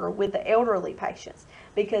skin turgor with the elderly patients,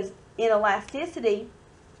 because inelasticity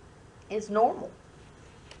is normal.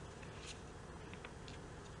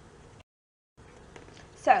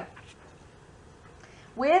 So,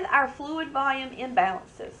 with our fluid volume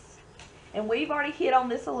imbalances, and we've already hit on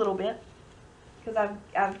this a little bit because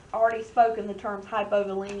I've already spoken the terms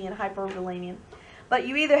hypovolemia and hypervolemia, but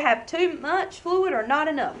you either have too much fluid or not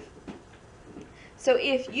enough. So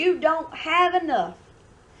if you don't have enough,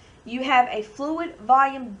 you have a fluid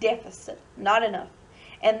volume deficit, not enough,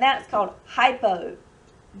 and that's called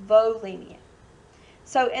hypovolemia.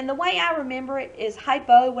 So, and the way I remember it is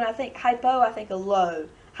hypo. When I think hypo, I think of low.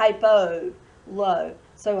 Hypo, low.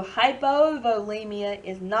 So hypovolemia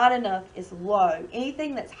is not enough, it's low.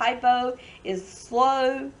 Anything that's hypo is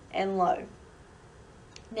slow and low.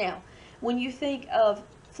 Now, when you think of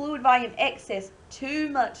fluid volume excess, too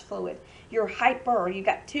much fluid, you're hyper, you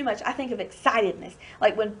got too much. I think of excitedness.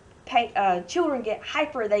 Like when children get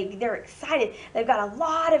hyper, they're excited. They've got a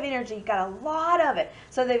lot of energy, got a lot of it.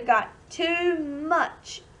 So they've got too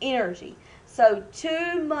much energy. So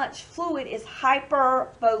too much fluid is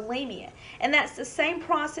hypervolemia. And that's the same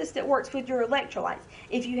process that works with your electrolytes.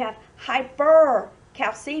 If you have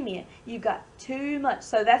hypercalcemia, you've got too much.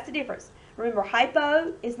 So that's the difference. Remember,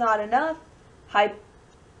 hypo is not enough. Hyper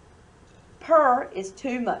is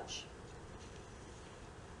too much.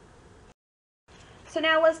 So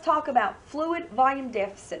now let's talk about fluid volume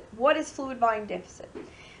deficit. What is fluid volume deficit?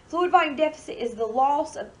 Fluid volume deficit is the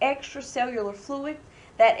loss of extracellular fluid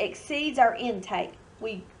that exceeds our intake.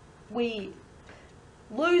 We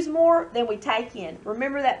lose more than we take in.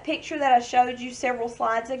 Remember that picture that I showed you several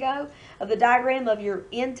slides ago of the diagram of your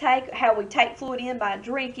intake, how we take fluid in by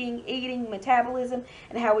drinking, eating, metabolism,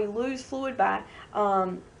 and how we lose fluid by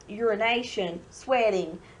urination,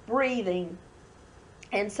 sweating, breathing,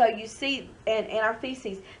 and so you see, and our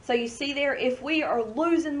feces. So you see there, if we are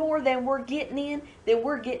losing more than we're getting in, then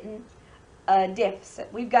we're getting a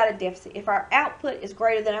deficit. We've got a deficit if our output is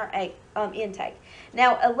greater than our intake.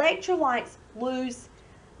 Now, electrolytes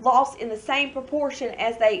loss in the same proportion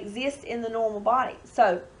as they exist in the normal body.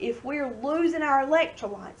 So if we're losing our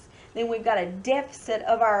electrolytes, then we've got a deficit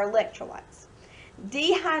of our electrolytes.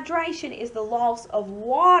 Dehydration is the loss of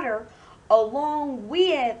water along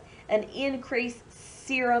with an increased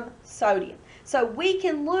serum sodium. So we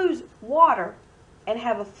can lose water and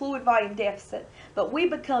have a fluid volume deficit, but we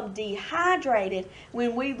become dehydrated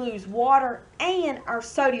when we lose water and our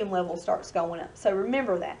sodium level starts going up. So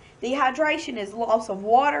remember that. Dehydration is loss of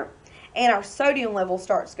water and our sodium level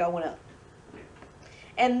starts going up.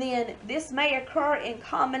 And then this may occur in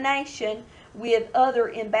combination with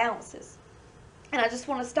other imbalances. And I just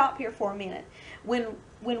want to stop here for a minute. When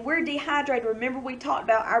we're dehydrated, remember we talked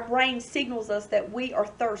about our brain signals us that we are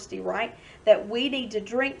thirsty, right? That we need to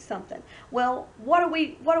drink something. Well, what do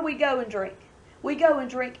we go and drink? We go and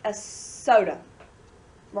drink a soda,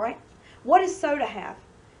 right? What does soda have?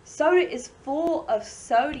 Soda is full of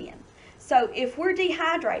sodium. So if we're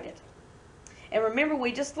dehydrated, and remember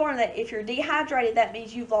we just learned that if you're dehydrated, that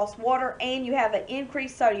means you've lost water and you have an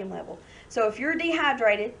increased sodium level. So if you're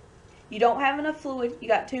dehydrated, you don't have enough fluid, you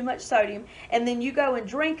got too much sodium, and then you go and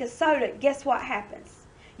drink a soda, guess what happens?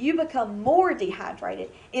 You become more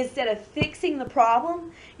dehydrated. Instead of fixing the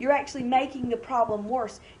problem, you're actually making the problem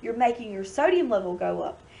worse. You're making your sodium level go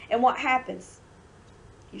up. And what happens?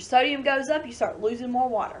 Your sodium goes up, you start losing more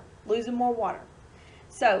water,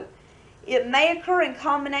 So it may occur in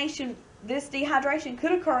combination, this dehydration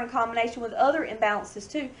could occur in combination with other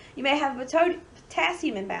imbalances too. You may have a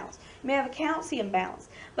potassium imbalance. You may have a calcium imbalance.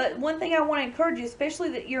 But one thing I want to encourage you, especially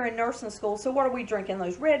that you're in nursing school, so what are we drinking?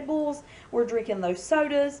 Those Red Bulls, we're drinking those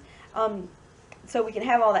sodas, so we can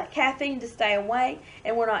have all that caffeine to stay away,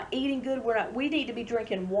 and we're not eating good. We need to be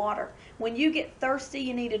drinking water. When you get thirsty,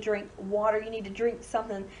 you need to drink water. You need to drink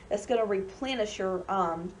something that's going to replenish your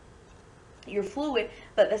fluid,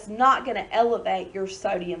 but that's not going to elevate your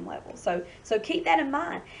sodium level. So keep that in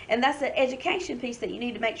mind. And that's the education piece that you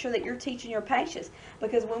need to make sure that you're teaching your patients.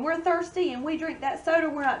 Because when we're thirsty and we drink that soda,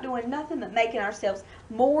 we're not doing nothing but making ourselves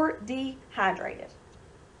more dehydrated.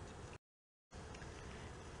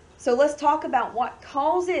 So let's talk about what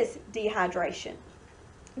causes dehydration.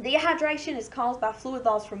 Dehydration is caused by fluid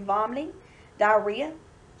loss from vomiting, diarrhea,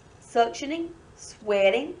 suctioning,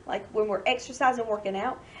 sweating, like when we're exercising, working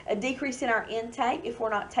out, a decrease in our intake if we're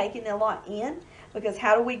not taking a lot in, because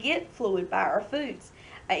how do we get fluid? By our foods.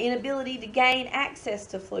 Inability to gain access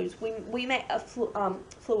to fluids. We may have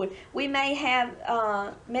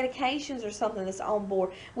medications or something that's on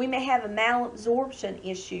board. We may have a malabsorption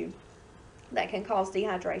issue. that can cause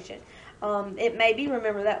dehydration. It may be,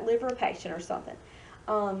 remember, that liver patient or something.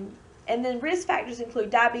 And then risk factors include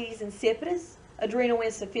diabetes insipidus, adrenal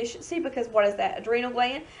insufficiency, because what is that? Adrenal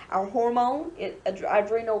gland, our hormone,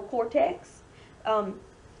 adrenal cortex,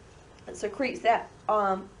 it secretes that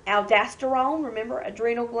aldosterone, remember,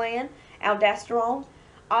 adrenal gland, aldosterone,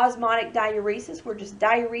 osmotic diuresis, we're just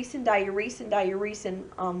diuresing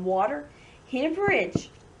water, hemorrhage,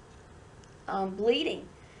 bleeding,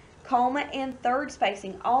 coma, and third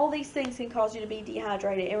spacing. All these things can cause you to be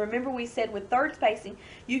dehydrated. And remember, we said with third spacing,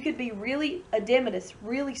 you could be really edematous,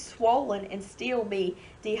 really swollen, and still be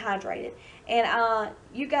dehydrated. And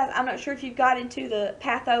you guys, I'm not sure if you've got into the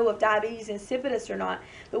patho of diabetes insipidus or not,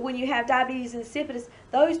 but when you have diabetes insipidus,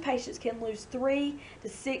 those patients can lose 3 to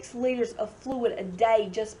 6 liters of fluid a day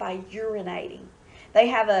just by urinating. They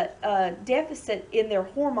have a deficit in their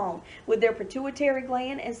hormone with their pituitary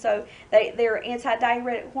gland, and so their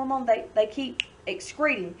antidiuretic hormone, they keep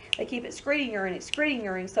excreting. They keep excreting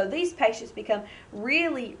urine. So these patients become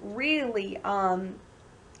really, really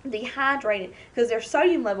dehydrated because their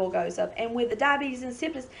sodium level goes up. And with the diabetes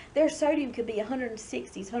insipidus, their sodium could be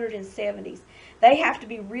 160s, 170s. They have to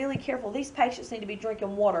be really careful. These patients need to be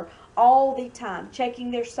drinking water all the time,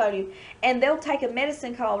 checking their sodium. And they'll take a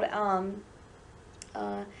medicine called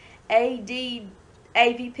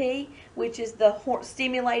AVP, which is the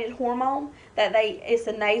stimulated hormone it's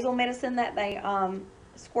a nasal medicine that they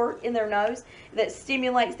squirt in their nose that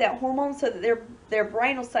stimulates that hormone, so that their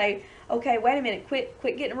brain will say, okay, wait a minute, quit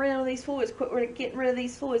getting rid of these fluids,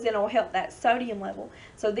 and it'll help that sodium level.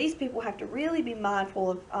 So these people have to really be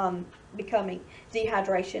mindful of becoming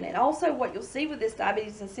dehydration. And also what you'll see with this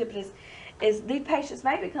diabetes insipidus is these patients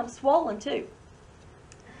may become swollen too,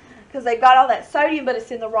 because they've got all that sodium, but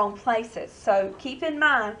it's in the wrong places. So keep in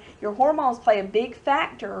mind, your hormones play a big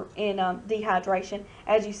factor in dehydration,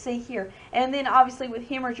 as you see here. And then obviously with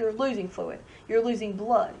hemorrhage, you're losing fluid. You're losing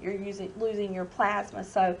blood. You're losing your plasma.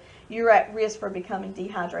 So you're at risk for becoming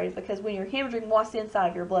dehydrated, because when you're hemorrhaging, what's inside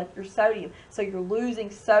of your blood? Your sodium. So you're losing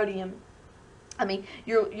sodium. I mean,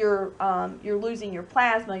 you're losing your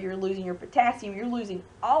plasma, you're losing your potassium, you're losing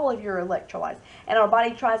all of your electrolytes. And our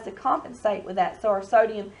body tries to compensate with that. So our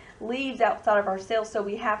sodium leaves outside of our cells, so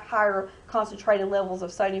we have higher concentrated levels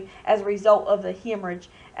of sodium as a result of the hemorrhage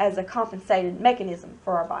as a compensated mechanism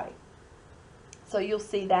for our body. So you'll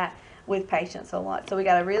see that with patients a lot. So we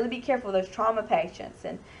got to really be careful with those trauma patients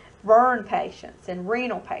and burn patients and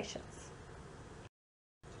renal patients.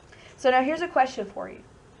 So now here's a question for you.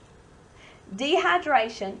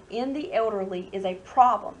 Dehydration in the elderly is a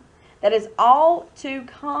problem that is all too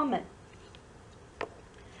common.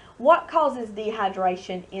 What causes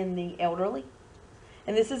dehydration in the elderly?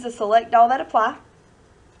 And this is a select all that apply.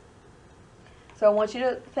 So I want you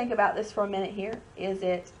to think about this for a minute here. Is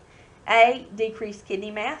it A, decreased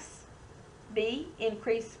kidney mass, B,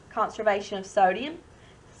 increased conservation of sodium?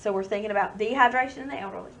 So we're thinking about dehydration in the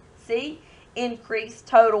elderly. C, increased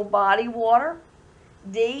total body water.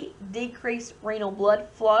 D, decreased renal blood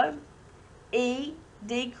flow. E,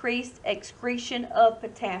 decreased excretion of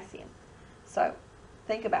potassium. So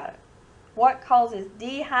think about it. What causes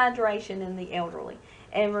dehydration in the elderly?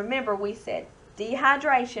 And remember, we said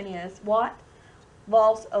dehydration is what?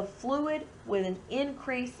 Loss of fluid with an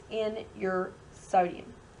increase in your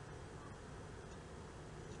sodium.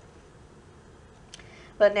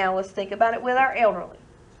 But now let's think about it with our elderly.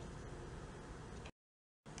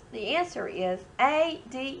 The answer is A,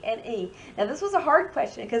 D, and E. Now this was a hard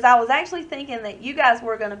question because I was actually thinking that you guys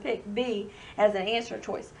were going to pick B as an answer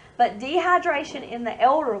choice. But dehydration in the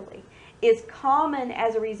elderly is common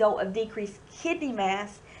as a result of decreased kidney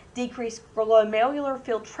mass, decreased glomerular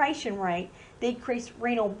filtration rate, decreased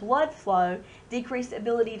renal blood flow, decreased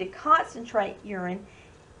ability to concentrate urine,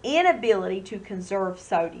 inability to conserve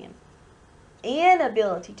sodium.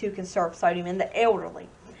 Inability to conserve sodium in the elderly.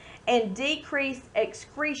 And decreased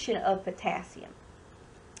excretion of potassium.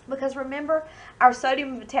 Because remember, our sodium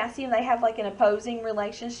and potassium, they have like an opposing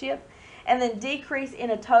relationship. And then decrease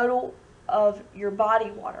in a total of your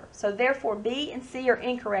body water. So therefore, B and C are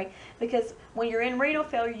incorrect, because when you're in renal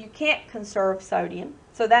failure, you can't conserve sodium.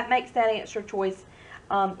 So that makes that answer choice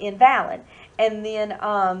invalid. And then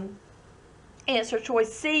answer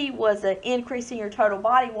choice C was an increase in your total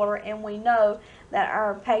body water. And we know that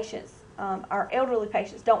our patients, our elderly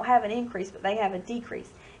patients, don't have an increase, but they have a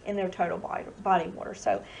decrease in their total body water.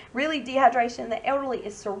 So really, dehydration in the elderly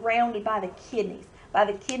is surrounded by the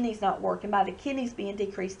kidneys not working, by the kidneys being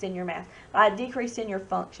decreased in your mass, by a decrease in your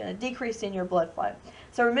function, a decrease in your blood flow.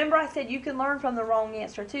 So remember, I said you can learn from the wrong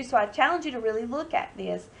answer too. So I challenge you to really look at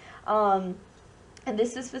this And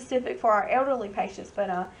this is specific for our elderly patients, but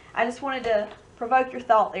I just wanted to provoke your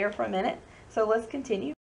thought there for a minute. So let's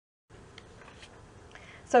continue.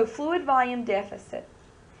 So fluid volume deficit.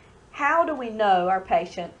 How do we know our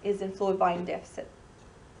patient is in fluid volume deficit?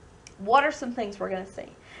 What are some things we're going to see?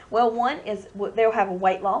 Well, one is they'll have a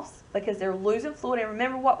weight loss because they're losing fluid. And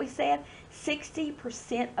remember what we said?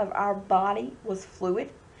 60% of our body was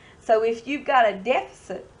fluid. So if you've got a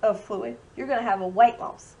deficit of fluid, you're going to have a weight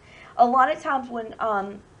loss. A lot of times when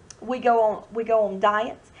we go on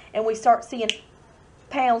diets and we start seeing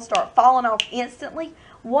pounds start falling off instantly,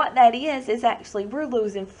 what that is actually we're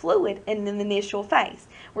losing fluid in the initial phase.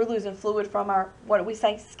 We're losing fluid from our, what do we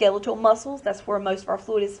say, skeletal muscles. That's where most of our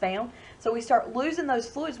fluid is found. So we start losing those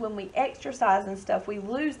fluids when we exercise and stuff. We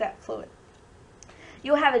lose that fluid.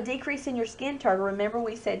 You'll have a decrease in your skin turgor. Remember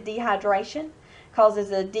we said dehydration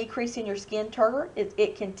causes a decrease in your skin turgor.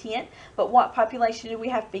 It can tint. But what population do we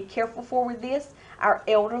have to be careful for with this? Our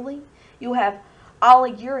elderly. You'll have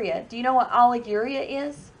oliguria. Do you know what oliguria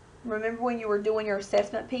is? Remember when you were doing your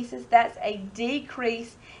assessment pieces? That's a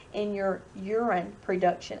decrease in your urine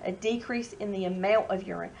production, a decrease in the amount of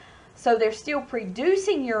urine. So they're still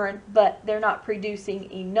producing urine, but they're not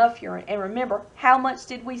producing enough urine. And remember, how much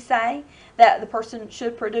did we say that the person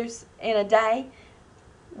should produce in a day?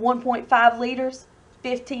 1.5 liters,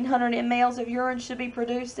 1,500 mLs of urine should be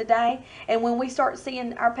produced a day. And when we start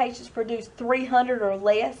seeing our patients produce 300 or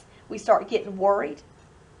less, we start getting worried.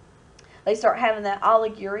 They start having that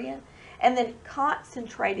oliguria. And then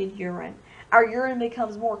concentrated urine. Our urine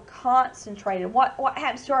becomes more concentrated. What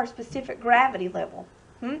happens to our specific gravity level?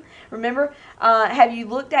 Remember, have you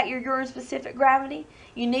looked at your urine specific gravity?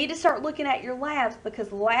 You need to start looking at your labs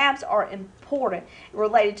because labs are important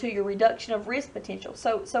related to your reduction of risk potential.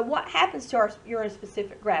 So what happens to our urine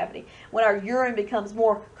specific gravity when our urine becomes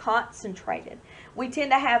more concentrated? We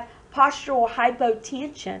tend to have postural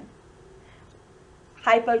hypotension.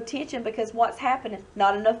 Hypotension because what's happening?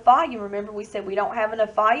 Not enough volume. Remember we said we don't have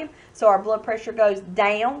enough volume, so our blood pressure goes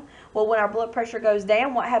down. Well, when our blood pressure goes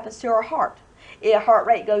down, what happens to our heart? Our heart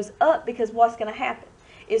rate goes up because what's going to happen?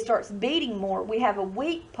 It starts beating more. We have a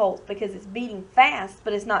weak pulse because it's beating fast,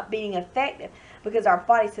 but it's not beating effective because our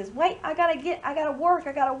body says, wait, I gotta work.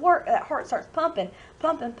 That heart starts pumping,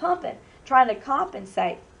 trying to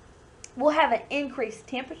compensate. We'll have an increased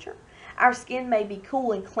temperature. Our skin may be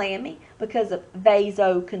cool and clammy because of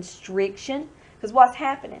vasoconstriction. Because what's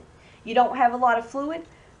happening? You don't have a lot of fluid,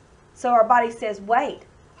 so our body says, wait,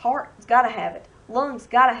 heart's got to have it. Lungs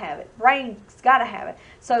got to have it. Brain's got to have it.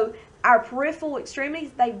 So our peripheral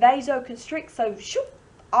extremities, they vasoconstrict. So shoop,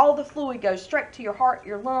 all the fluid goes straight to your heart,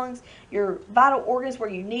 your lungs, your vital organs where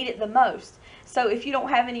you need it the most. So if you don't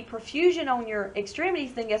have any perfusion on your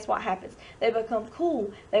extremities, then guess what happens? They become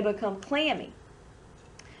cool. They become clammy.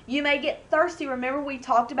 You may get thirsty. Remember we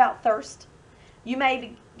talked about thirst. You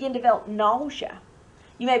may begin to develop nausea.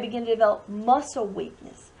 You may begin to develop muscle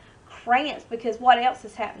weakness, cramps, because what else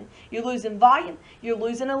is happening? You're losing volume. You're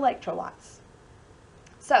losing electrolytes.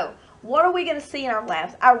 So what are we going to see in our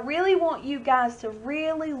labs? I really want you guys to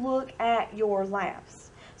really look at your labs.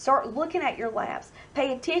 Start looking at your labs.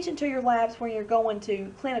 Pay attention to your labs when you're going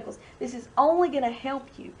to clinicals. This is only going to help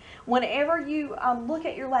you. Whenever you look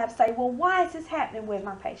at your labs, say, well, why is this happening with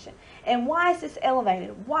my patient? And why is this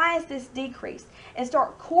elevated? Why is this decreased? And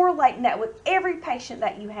start correlating that with every patient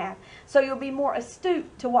that you have. So you'll be more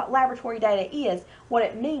astute to what laboratory data is, what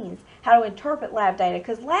it means, how to interpret lab data,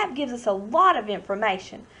 because lab gives us a lot of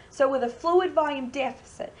information. So with a fluid volume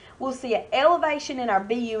deficit, we'll see an elevation in our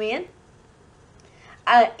BUN,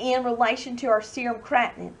 in relation to our serum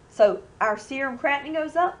creatinine. So our serum creatinine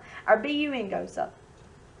goes up, our BUN goes up.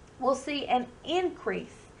 We'll see an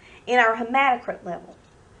increase in our hematocrit level.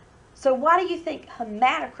 So why do you think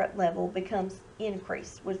hematocrit level becomes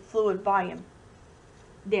increased with fluid volume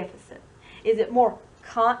deficit? Is it more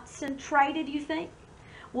concentrated, you think?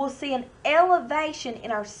 We'll see an elevation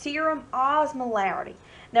in our serum osmolarity.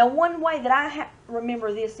 Now, one way that I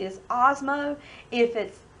remember this is osmo, if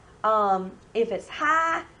it's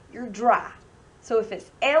high, you're dry. So if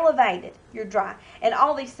it's elevated, you're dry. And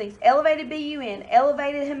all these things, elevated BUN,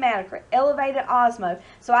 elevated hematocrit, elevated osmo.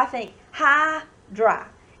 So I think high, dry.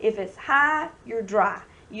 If it's high, you're dry.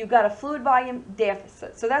 You've got a fluid volume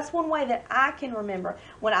deficit. So that's one way that I can remember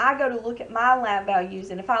when I go to look at my lab values,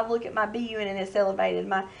 and if I look at my BUN and it's elevated,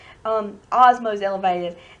 my osmo is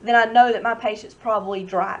elevated, then I know that my patient's probably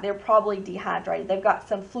dry. They're probably dehydrated. They've got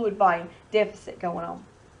some fluid volume deficit going on.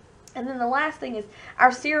 And then the last thing is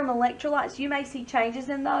our serum electrolytes. You may see changes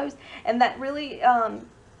in those, and that really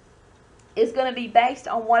is going to be based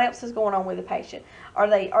on what else is going on with the patient. Are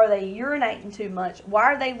they urinating too much? Why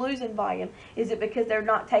are they losing volume? Is it because they're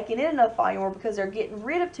not taking in enough volume, or because they're getting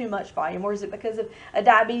rid of too much volume, or is it because of a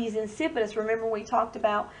diabetes insipidus? Remember we talked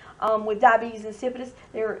about with diabetes insipidus,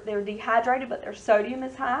 they're dehydrated, but their sodium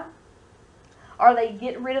is high. Are they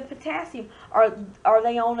getting rid of potassium? Are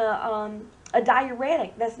they on a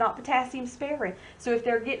diuretic that's not potassium sparing? So if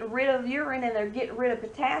they're getting rid of urine and they're getting rid of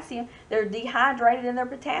potassium, they're dehydrated and their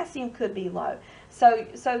potassium could be low. So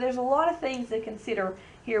there's a lot of things to consider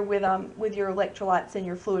here with your electrolytes and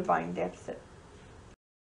your fluid volume deficit.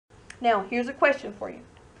 Now here's a question for you.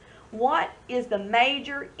 What is the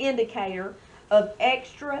major indicator of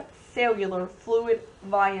extracellular fluid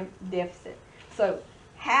volume deficit? So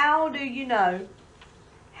how do you know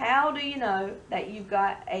that you've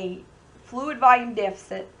got a fluid volume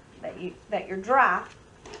deficit, that you're dry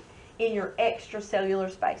in your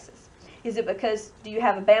extracellular spaces? Is it because, do you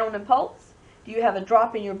have a bounding pulse? Do you have a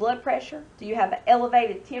drop in your blood pressure? Do you have an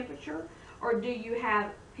elevated temperature? Or do you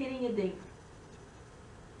have pitting edema?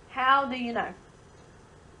 How do you know?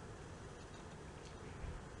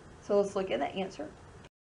 So let's look at the answer.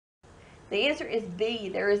 The answer is B.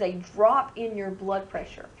 There is a drop in your blood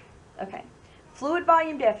pressure. Okay. Fluid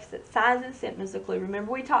volume deficit, signs and symptoms include,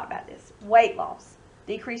 remember we talked about this, weight loss,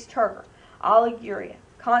 decreased turgor, oliguria,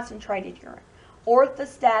 concentrated urine,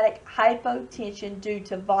 orthostatic hypotension due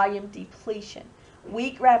to volume depletion,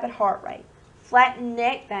 weak rapid heart rate, flattened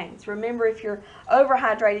neck veins. Remember, if you're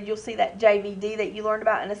overhydrated, you'll see that JVD that you learned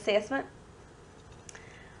about in assessment.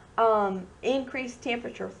 Increased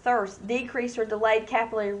temperature, thirst, decreased or delayed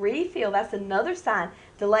capillary refill. That's another sign.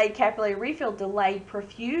 Delayed capillary refill, delayed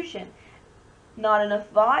perfusion, not enough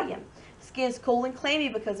volume. Skin's cool and clammy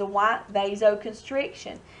because of what?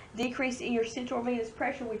 Vasoconstriction. Decrease in your central venous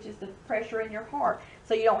pressure, which is the pressure in your heart.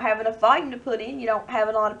 So you don't have enough volume to put in. You don't have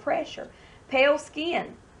a lot of pressure. Pale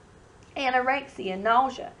skin, anorexia,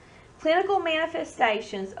 nausea. Clinical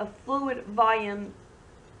manifestations of fluid volume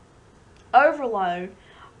overload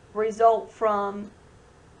result from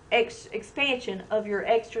expansion of your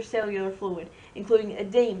extracellular fluid, including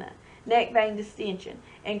edema, neck vein distension,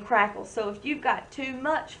 and crackles. So if you've got too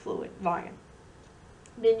much fluid volume,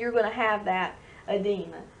 then you're going to have that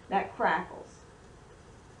edema, that crackles.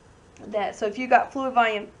 So if you've got fluid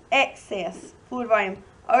volume excess, fluid volume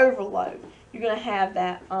overload, you're going to have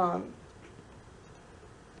that,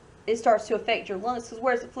 it starts to affect your lungs, because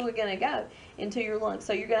where's the fluid going to go? Into your lungs.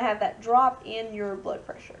 So you're going to have that drop in your blood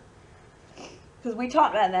pressure. Because we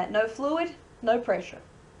talked about that. No fluid, no pressure.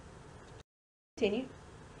 Continue.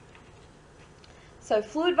 So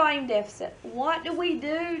fluid volume deficit. What do we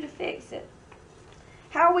do to fix it?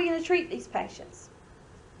 How are we going to treat these patients?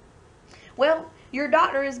 Well, your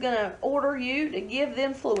doctor is going to order you to give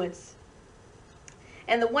them fluids.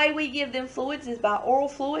 And the way we give them fluids is by oral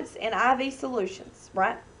fluids and IV solutions,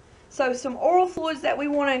 right? So some oral fluids that we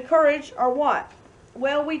want to encourage are what?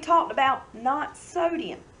 Well, we talked about not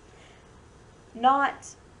sodium, not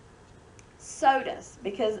sodas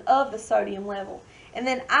because of the sodium level. And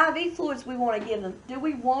then IV fluids we want to give them. Do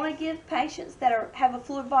we want to give patients that have a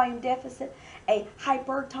fluid volume deficit a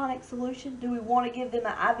hypertonic solution? Do we want to give them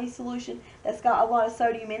an IV solution that's got a lot of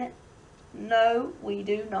sodium in it? No, we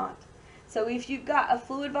do not. So if you've got a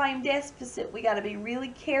fluid volume deficit, we got to be really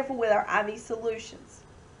careful with our IV solutions.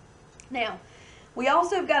 Now, we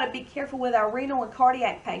also have got to be careful with our renal and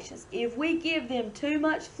cardiac patients. If we give them too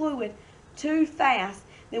much fluid too fast,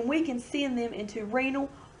 then we can send them into renal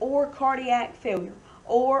or cardiac failure,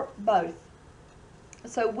 or both.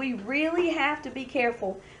 So we really have to be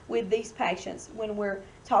careful with these patients when we're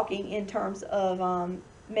talking in terms of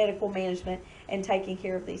medical management and taking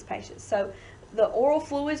care of these patients. So the oral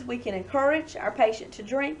fluids we can encourage our patient to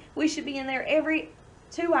drink. We should be in there every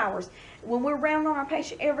 2 hours. When we're rounding on our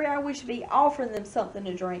patient every hour, we should be offering them something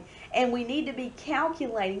to drink. And we need to be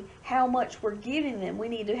calculating how much we're giving them. We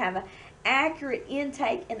need to have an accurate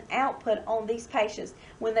intake and output on these patients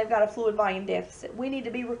when they've got a fluid volume deficit. We need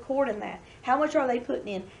to be recording that. How much are they putting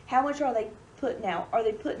in? How much are they putting out? Are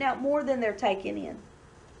they putting out more than they're taking in?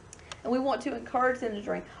 And we want to encourage them to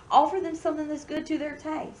drink. Offer them something that's good to their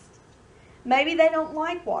taste. Maybe they don't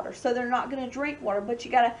like water, so they're not going to drink water, but you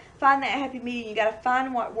got to find that happy medium. You got to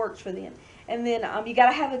find what works for them. And then you got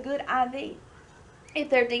to have a good IV. If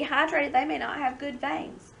they're dehydrated, they may not have good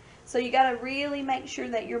veins. So you got to really make sure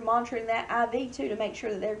that you're monitoring that IV too, to make sure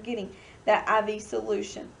that they're getting that IV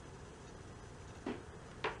solution.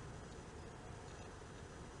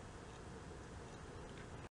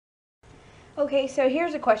 Okay, so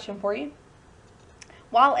here's a question for you.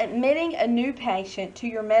 While admitting a new patient to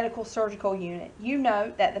your medical surgical unit, you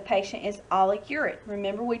know that the patient is oliguric.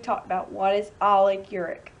 Remember, we talked about what is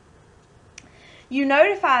oliguric. You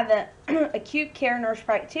notify the acute care nurse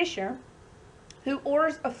practitioner who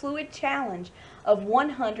orders a fluid challenge of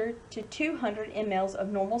 100 to 200 mL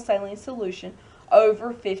of normal saline solution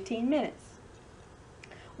over 15 minutes.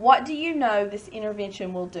 What do you know this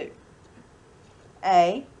intervention will do?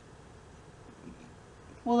 A.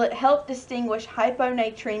 Will it help distinguish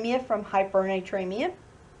hyponatremia from hypernatremia?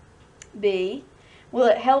 B. Will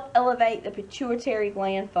it help elevate the pituitary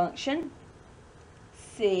gland function?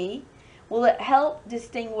 C. Will it help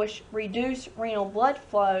distinguish reduced renal blood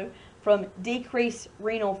flow from decreased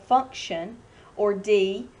renal function? Or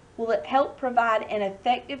D. Will it help provide an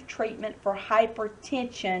effective treatment for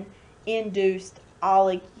hypertension-induced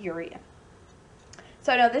oliguria?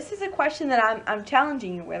 So now this is a question that I'm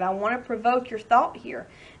challenging you with. I want to provoke your thought here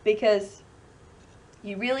because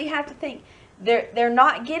you really have to think. They're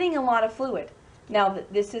not getting a lot of fluid. Now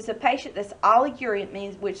this is a patient that's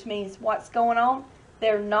oliguria, which means what's going on?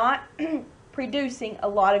 They're not producing a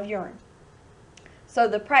lot of urine. So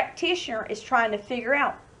the practitioner is trying to figure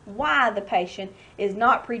out why the patient is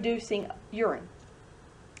not producing urine.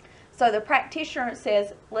 So the practitioner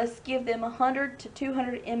says, let's give them 100 to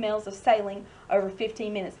 200 mL of saline over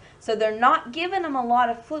 15 minutes. So they're not giving them a lot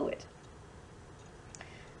of fluid.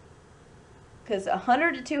 Because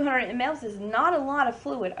 100 to 200 mL is not a lot of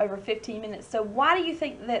fluid over 15 minutes. So why do you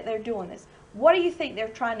think that they're doing this? What do you think they're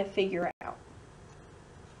trying to figure out?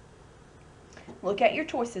 Look at your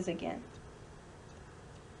choices again.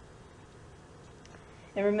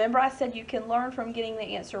 And remember, I said you can learn from getting the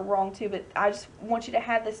answer wrong too, but I just want you to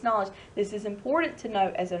have this knowledge. This is important to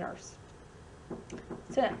know as a nurse.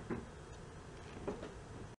 So now.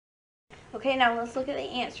 Okay, now let's look at the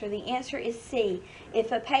answer. The answer is C.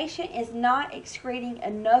 If a patient is not excreting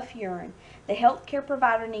enough urine, the healthcare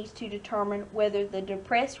provider needs to determine whether the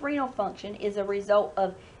depressed renal function is a result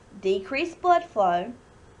of decreased blood flow,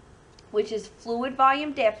 which is fluid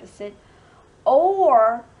volume deficit,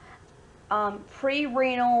 or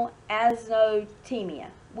pre-renal azotemia,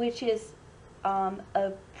 which is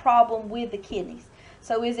a problem with the kidneys.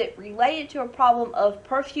 So is it related to a problem of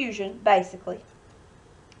perfusion, basically?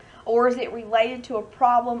 Or is it related to a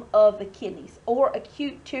problem of the kidneys? Or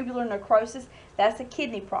acute tubular necrosis, that's a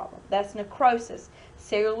kidney problem. That's necrosis,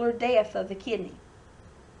 cellular death of the kidney.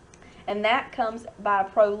 And that comes by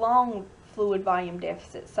prolonged fluid volume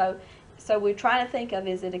deficit. So we're trying to think of,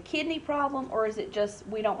 is it a kidney problem or is it just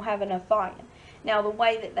we don't have enough volume? Now the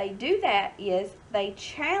way that they do that is they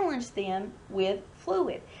challenge them with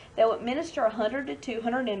fluid. They'll administer 100 to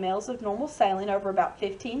 200 mL of normal saline over about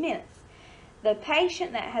 15 minutes. The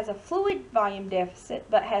patient that has a fluid volume deficit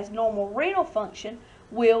but has normal renal function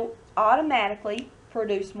will automatically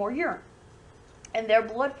produce more urine, and their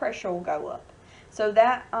blood pressure will go up. So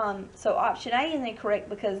so option A is incorrect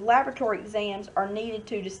because laboratory exams are needed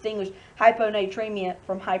to distinguish hyponatremia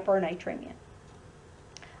from hypernatremia.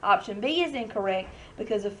 Option B is incorrect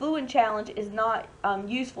because a fluid challenge is not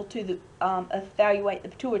useful to evaluate the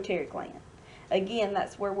pituitary gland. Again,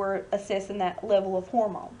 that's where we're assessing that level of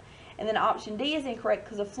hormone. And then option D is incorrect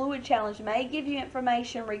because a fluid challenge may give you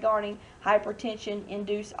information regarding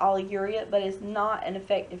hypertension-induced oliguria, but it's not an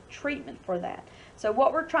effective treatment for that. So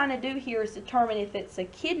what we're trying to do here is determine if it's a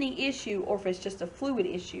kidney issue or if it's just a fluid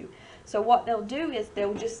issue. So what they'll do is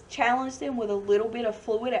they'll just challenge them with a little bit of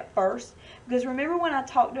fluid at first. Because remember when I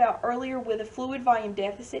talked about earlier with a fluid volume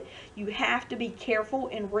deficit, you have to be careful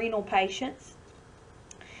in renal patients.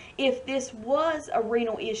 If this was a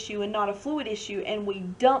renal issue and not a fluid issue and we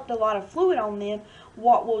dumped a lot of fluid on them,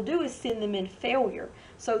 what we'll do is send them in failure.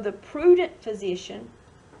 So the prudent physician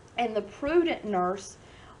and the prudent nurse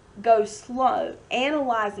goes slow,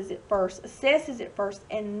 analyzes it first, assesses it first,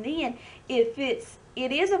 and then if it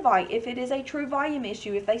is a true volume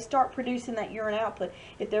issue, if they start producing that urine output,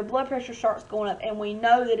 if their blood pressure starts going up and we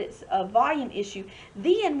know that it's a volume issue,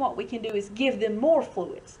 then what we can do is give them more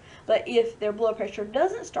fluids. But if their blood pressure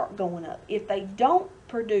doesn't start going up, if they don't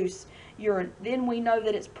produce urine, then we know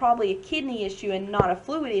that it's probably a kidney issue and not a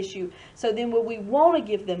fluid issue. So then we want to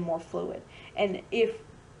give them more fluid. And if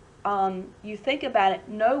you think about it,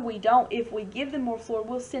 no, we don't. If we give them more fluid,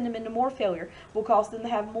 we'll send them into more failure. We'll cause them to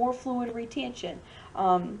have more fluid retention.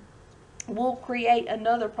 We'll create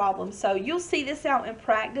another problem. So you'll see this out in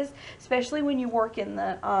practice, especially when you work in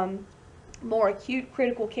the more acute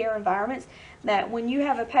critical care environments, that when you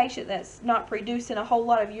have a patient that's not producing a whole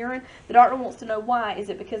lot of urine, the doctor wants to know why. Is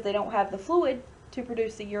it because they don't have the fluid to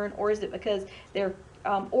produce the urine, or is it because their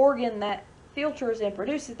organ that filters and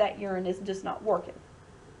produces that urine is just not working?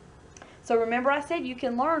 So So remember I said you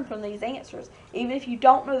can learn from these answers. Even if you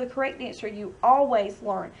don't know the correct answer, you always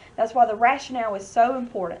learn. That's why the rationale is so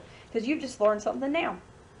important, because you've just learned something now.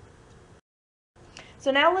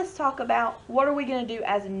 So now let's talk about what are we going to do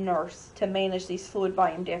as a nurse to manage these fluid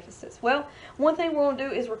volume deficits. Well, one thing we're going to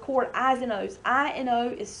do is record I's and O's. I and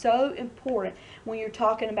O is so important when you're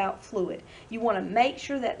talking about fluid. You want to make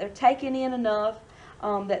sure that they're taking in enough,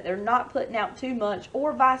 that they're not putting out too much,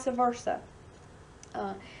 or vice versa.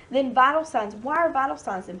 Then vital signs. Why are vital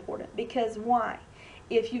signs important? Because why?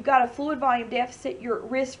 If you've got a fluid volume deficit, you're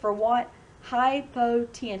at risk for what?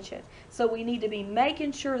 Hypotension. So we need to be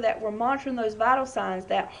making sure that we're monitoring those vital signs,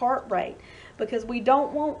 that heart rate, because we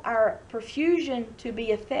don't want our perfusion to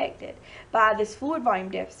be affected by this fluid volume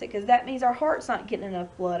deficit, because that means our heart's not getting enough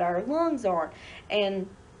blood, our lungs aren't, and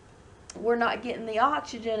we're not getting the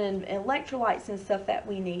oxygen and electrolytes and stuff that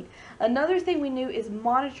we need. Another thing we knew is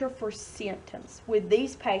monitor for symptoms. With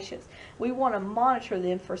these patients, we want to monitor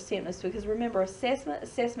them for symptoms, because remember,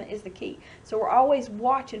 assessment is the key. So we're always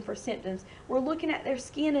watching for symptoms. We're looking at their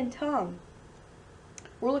skin and tongue.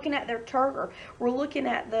 We're looking at their turgor. We're looking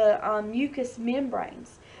at the mucous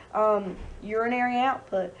membranes, urinary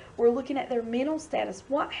output. We're looking at their mental status.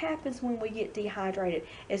 What happens when we get dehydrated,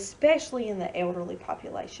 especially in the elderly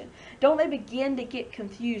population? Don't they begin to get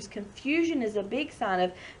confused? Confusion is a big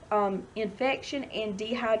sign of infection and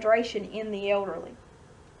dehydration in the elderly.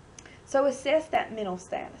 So assess that mental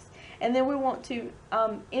status. And then we want to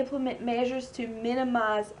implement measures to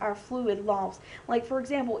minimize our fluid loss. Like, for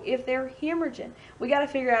example, if they're hemorrhaging, we got to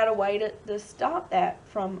figure out a way to stop that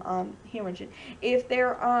from hemorrhaging. If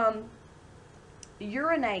they're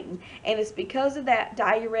urinating and it's because of that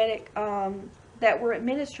diuretic that we're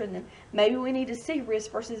administering them, maybe we need to see risk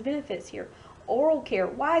versus benefits here. Oral care.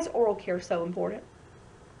 Why is oral care so important?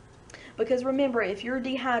 Because remember, if you're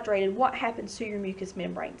dehydrated, what happens to your mucous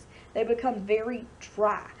membranes? They become very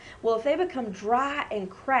dry. Well, if they become dry and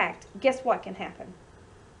cracked, guess what can happen?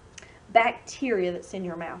 Bacteria that's in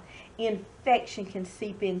your mouth, infection can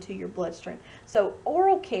seep into your bloodstream. So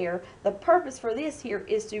oral care, the purpose for this here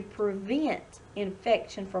is to prevent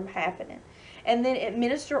infection from happening. And then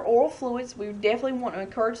administer oral fluids. We definitely want to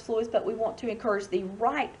encourage fluids, but we want to encourage the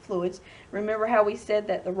right fluids. Remember how we said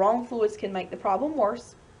that the wrong fluids can make the problem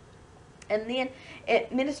worse. And then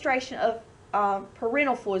administration of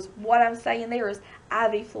parenteral fluids. What I'm saying there is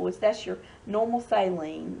IV fluids. That's your normal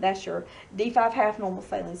saline. That's your D5 half normal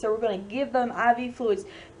saline. So we're going to give them IV fluids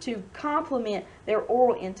to complement their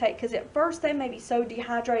oral intake, because at first they may be so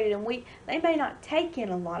dehydrated and weak, they may not take in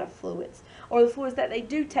a lot of fluids, or the fluids that they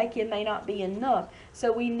do take in may not be enough.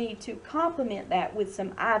 So we need to complement that with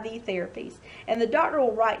some IV therapies. And the doctor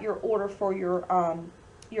will write your order for your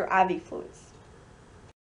IV fluids.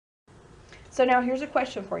 So now here's a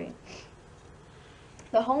question for you.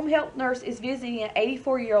 The home health nurse is visiting an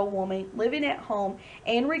 84-year-old woman living at home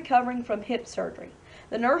and recovering from hip surgery.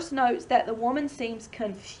 The nurse notes that the woman seems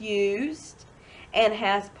confused and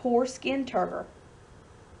has poor skin turgor.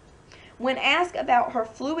 When asked about her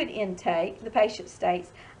fluid intake, the patient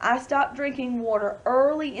states, "I stopped drinking water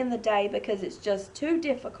early in the day because it's just too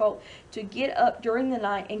difficult to get up during the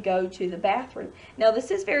night and go to the bathroom." Now,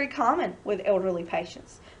 this is very common with elderly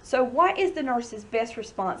patients. So what is the nurse's best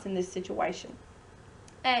response in this situation?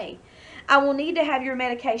 A, I will need to have your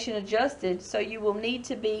medication adjusted, so you will need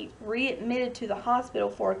to be readmitted to the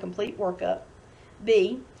hospital for a complete workup.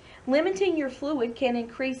 B, limiting your fluid can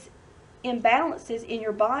increase imbalances in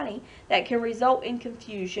your body that can result in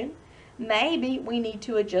confusion. Maybe we need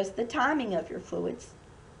to adjust the timing of your fluids.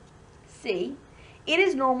 C, it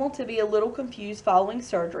is normal to be a little confused following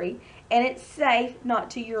surgery, and it's safe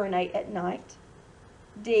not to urinate at night.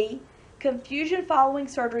 D, confusion following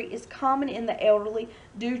surgery is common in the elderly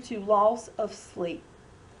due to loss of sleep.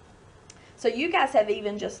 So you guys have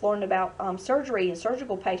even just learned about surgery and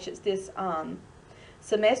surgical patients this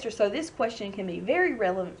semester, so this question can be very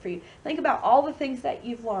relevant for you. Think about all the things that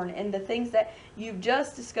you've learned and the things that you've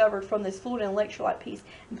just discovered from this fluid and electrolyte piece,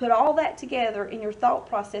 and put all that together in your thought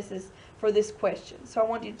processes for this question. So I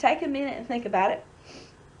want you to take a minute and think about it,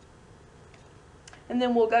 and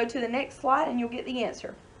then we'll go to the next slide and you'll get the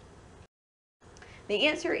answer. The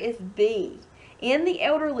answer is B. In the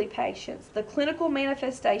elderly patients, the clinical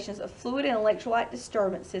manifestations of fluid and electrolyte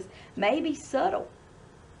disturbances may be subtle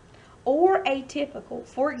or atypical.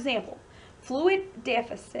 For example, fluid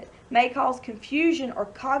deficit may cause confusion or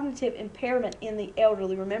cognitive impairment in the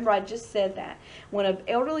elderly. Remember, I just said that. When an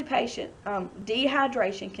elderly patient,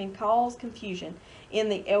 dehydration can cause confusion in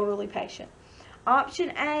the elderly patient.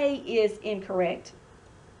 Option A is incorrect.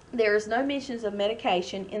 There is no mentions of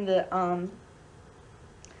medication in the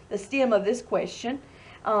stem of this question.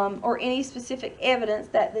 or any specific evidence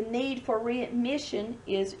that the need for readmission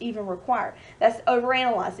is even required. That's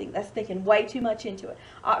overanalyzing. That's thinking way too much into it.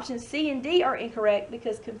 Options C and D are incorrect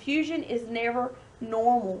because confusion is never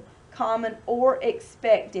normal, common, or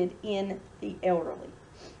expected in the elderly.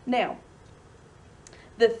 Now,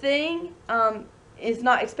 the thing is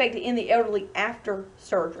not expected in the elderly after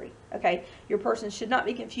surgery. Okay, your person should not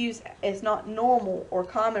be confused. It's not normal or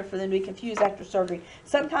common for them to be confused after surgery.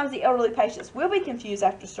 Sometimes the elderly patients will be confused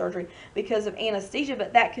after surgery because of anesthesia,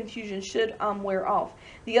 but that confusion should wear off.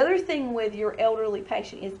 The other thing with your elderly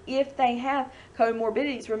patient is if they have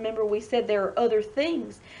comorbidities. Remember, we said there are other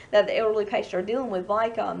things that the elderly patient are dealing with,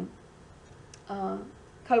 like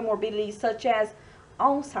comorbidities such as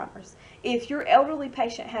Alzheimer's. If your elderly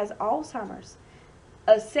patient has Alzheimer's,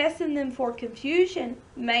 assessing them for confusion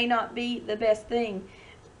may not be the best thing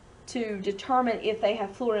to determine if they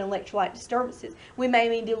have fluid and electrolyte disturbances. We may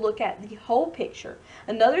need to look at the whole picture.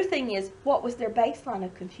 Another thing is, what was their baseline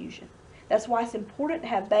of confusion? That's why it's important to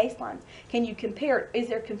have baselines. Can you compare, is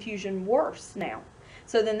their confusion worse now?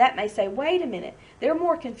 So then that may say, wait a minute, they're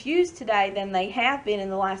more confused today than they have been in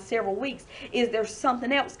the last several weeks. Is there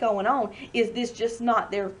something else going on? Is this just not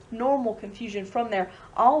their normal confusion from their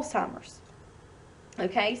Alzheimer's?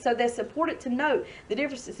 Okay, so that's important to note the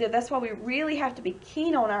differences there. That's why we really have to be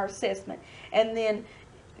keen on our assessment. And then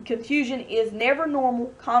confusion is never normal,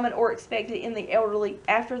 common, or expected in the elderly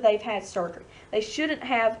after they've had surgery. They shouldn't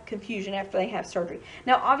have confusion after they have surgery.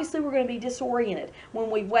 Now, obviously, we're going to be disoriented when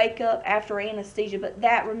we wake up after anesthesia, but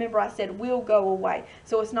that, remember I said, will go away.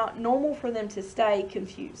 So it's not normal for them to stay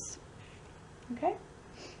confused. Okay?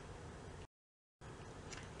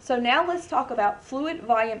 So now let's talk about fluid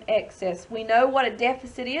volume excess. We know what a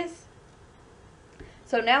deficit is.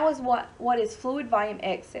 So now is what is fluid volume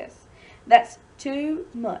excess. That's too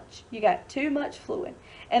much. You got too much fluid.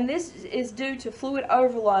 And this is due to fluid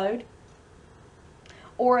overload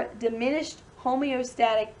or diminished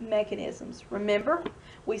homeostatic mechanisms. Remember,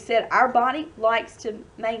 we said our body likes to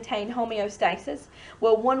maintain homeostasis.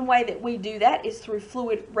 Well, one way that we do that is through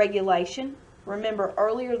fluid regulation. Remember,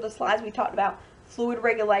 earlier in the slides we talked about fluid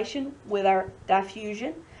regulation with our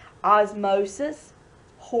diffusion, osmosis,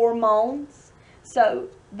 hormones. So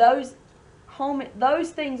those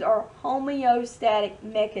things are homeostatic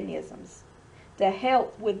mechanisms to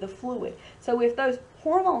help with the fluid. So if those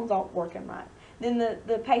hormones aren't working right, then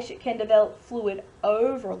the patient can develop fluid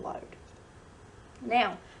overload.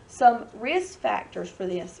 Now, some risk factors for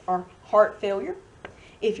this are heart failure.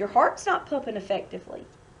 If your heart's not pumping effectively,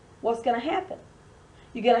 what's going to happen?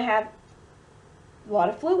 You're going to have a lot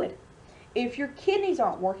of fluid. If your kidneys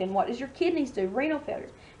aren't working, what does your kidneys do? Renal failure.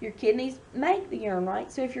 Your kidneys make the urine,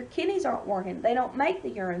 right? So if your kidneys aren't working, they don't make the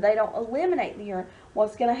urine, they don't eliminate the urine,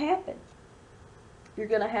 what's going to happen? You're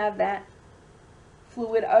going to have that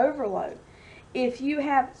fluid overload. If you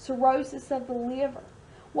have cirrhosis of the liver,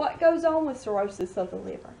 what goes on with cirrhosis of the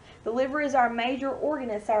liver? The liver is our major organ.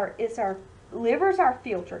 Liver's our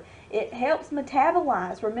filter. It helps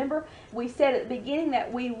metabolize. Remember, we said at the beginning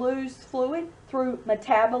that we lose fluid through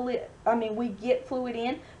metabolism. We get fluid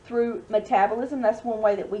in through metabolism. That's one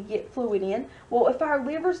way that we get fluid in. Well, if our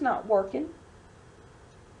liver's not working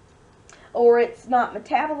or it's not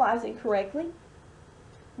metabolizing correctly,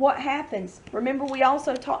 what happens? Remember, we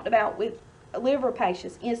also talked about with liver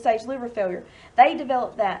patients, end-stage liver failure, they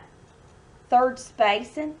develop that third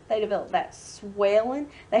spacing, they develop that swelling,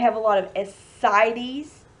 they have a lot of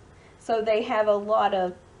ascites, so they have a lot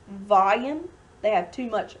of volume, they have too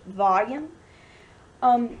much volume.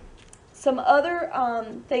 Some other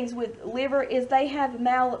things with liver is they have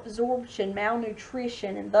malabsorption,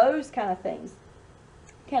 malnutrition, and those kind of things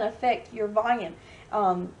can affect your volume.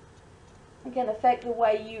 It can affect the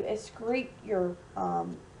way you excrete your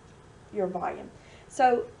volume.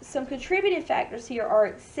 So some contributing factors here are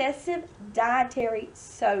excessive dietary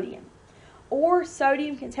sodium or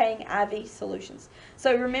sodium containing IV solutions.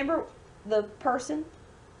 So remember, the person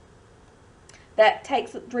that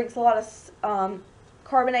drinks a lot of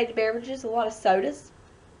carbonated beverages, a lot of sodas,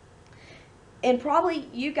 and probably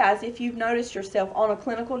you guys, if you've noticed yourself on a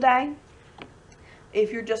clinical day,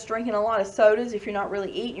 if you're just drinking a lot of sodas, if you're not really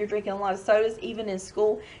eating, you're drinking a lot of sodas, even in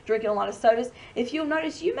school, drinking a lot of sodas, if you'll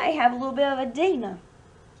notice, you may have a little bit of edema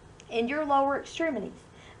in your lower extremities.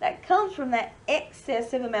 That comes from that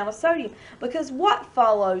excessive amount of sodium. Because what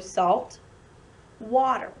follows salt?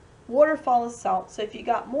 Water. Water follows salt. So if you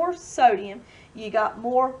got more sodium, you got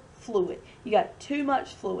more fluid. You got too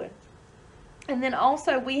much fluid. And then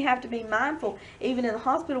also we have to be mindful, even in the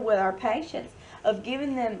hospital with our patients, of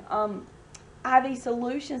giving them IV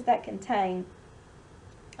solutions that contain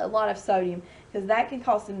a lot of sodium, because that can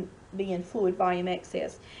cause them to be in fluid volume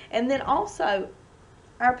excess. And then also,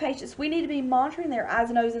 our patients, we need to be monitoring their eyes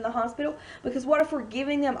and nose in the hospital, because what if we're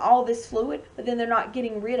giving them all this fluid, but then they're not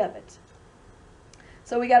getting rid of it?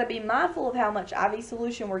 So we got to be mindful of how much IV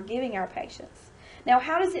solution we're giving our patients. Now,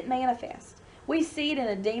 how does it manifest? We see it in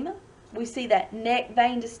edema. We see that neck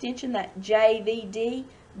vein distension, that JVD,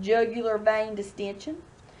 jugular vein distension.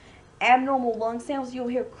 Abnormal lung sounds, you'll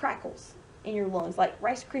hear crackles in your lungs, like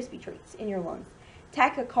Rice Krispie treats in your lungs.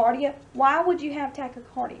 Tachycardia, why would you have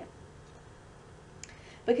tachycardia?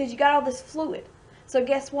 Because you got all this fluid. So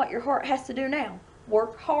guess what your heart has to do now?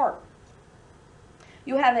 Work hard.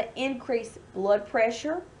 You have an increased blood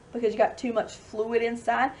pressure because you got too much fluid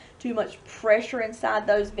inside, too much pressure inside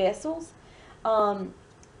those vessels.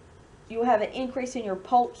 You'll have an increase in your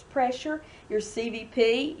pulse pressure, your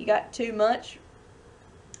CVP, you got too much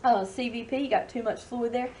CVP, you got too much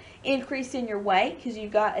fluid there. Increase in your weight because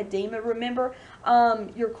you've got edema. Remember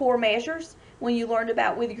your core measures when you learned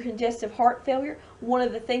about with your congestive heart failure, one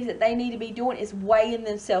of the things that they need to be doing is weighing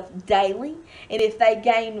themselves daily. And if they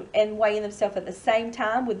gain and weighing themselves at the same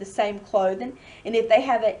time with the same clothing, and if they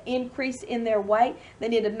have an increase in their weight, they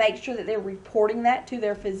need to make sure that they're reporting that to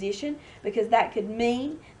their physician, because that could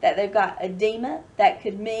mean that they've got edema, that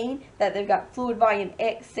could mean that they've got fluid volume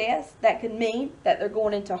excess, that could mean that they're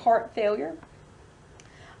going into heart failure.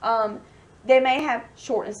 They may have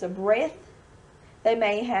shortness of breath. They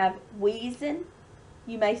may have wheezing.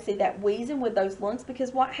 You may see that wheezing with those lungs,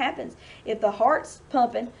 because what happens if the heart's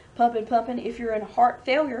pumping, if you're in heart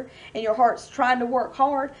failure and your heart's trying to work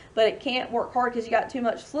hard, but it can't work hard because you got too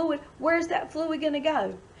much fluid, where's that fluid going to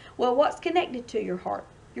go? Well, what's connected to your heart?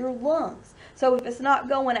 Your lungs. So if it's not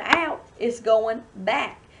going out, it's going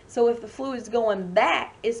back. So if the fluid's going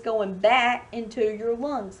back, it's going back into your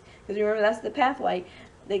lungs. Because remember, that's the pathway.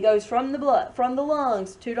 It goes from the blood, from the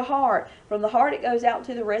lungs to the heart. From the heart, it goes out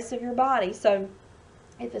to the rest of your body. So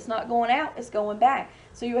if it's not going out, it's going back.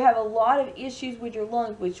 So you have a lot of issues with your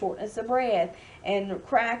lungs, with shortness of breath and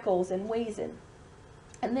crackles and wheezing.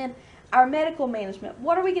 And then our medical management.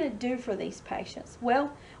 What are we going to do for these patients?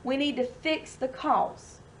 Well, we need to fix the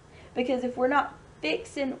cause. Because if we're not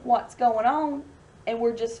fixing what's going on and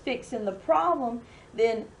we're just fixing the problem,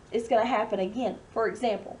 then it's going to happen again. For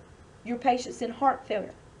example, your patient's in heart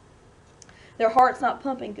failure. Their heart's not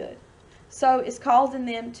pumping good. So it's causing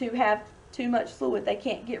them to have too much fluid. They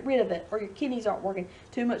can't get rid of it. Or your kidneys aren't working.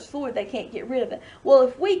 Too much fluid. They can't get rid of it. Well,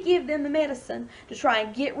 if we give them the medicine to try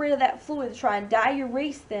and get rid of that fluid, to try and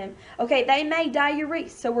diurese them, okay, they may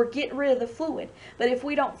diurese. So we're getting rid of the fluid. But if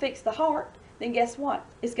we don't fix the heart, then guess what?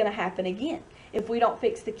 It's going to happen again. If we don't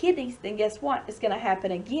fix the kidneys, then guess what? It's going to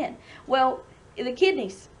happen again. Well, the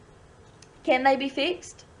kidneys, can they be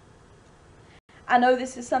fixed? I know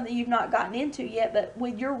this is something you've not gotten into yet, but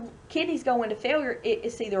when your kidneys go into failure,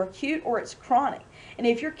 it's either acute or it's chronic. And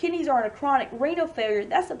if your kidneys are in a chronic renal failure,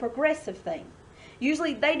 that's a progressive thing.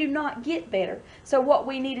 Usually they do not get better. So what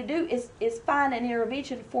we need to do is find an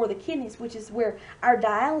intervention for the kidneys, which is where our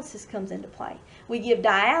dialysis comes into play. We give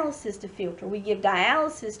dialysis to filter. We give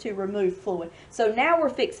dialysis to remove fluid. So now we're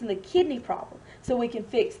fixing the kidney problem so we can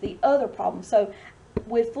fix the other problem. So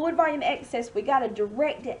with fluid volume excess, we got to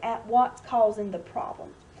direct it at what's causing the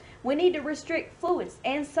problem. We need to restrict fluids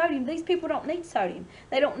and sodium. These people don't need sodium.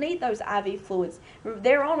 They don't need those IV fluids.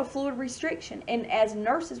 They're on a fluid restriction. And as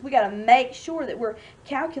nurses, we got to make sure that we're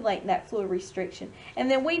calculating that fluid restriction.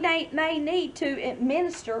 And then we may need to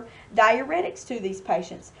administer diuretics to these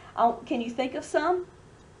patients. Can you think of some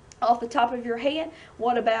off the top of your head?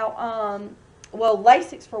 What about, well,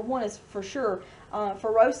 Lasix for one is for sure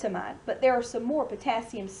furosemide. But there are some more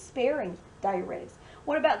potassium-sparing diuretics.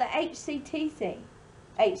 What about the HCTZ?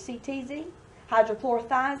 HCTZ,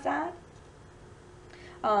 hydrochlorothiazide.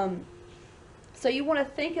 So you want to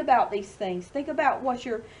think about these things. Think about what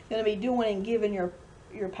you're going to be doing and giving your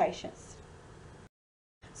patients.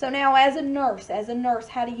 So now as a nurse,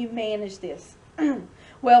 how do you manage this?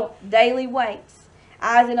 Well, daily weights,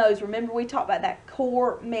 eyes and nose. Remember we talked about that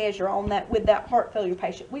core measure on that with that heart failure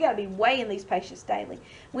patient. We got to be weighing these patients daily.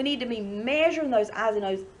 We need to be measuring those eyes and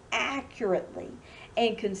nose accurately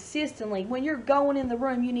and consistently. When you're going in the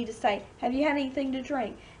room, you need to say, have you had anything to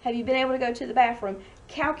drink? Have you been able to go to the bathroom?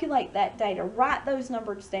 Calculate that data. Write those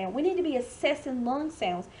numbers down. We need to be assessing lung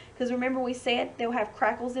sounds, because remember we said they'll have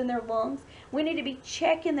crackles in their lungs. We need to be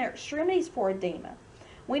checking their extremities for edema.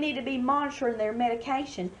 We need to be monitoring their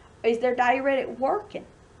medication. Is their diuretic working?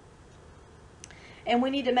 And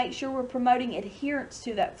we need to make sure we're promoting adherence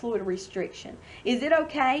to that fluid restriction. Is it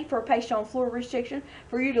okay for a patient on fluid restriction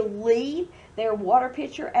for you to leave their water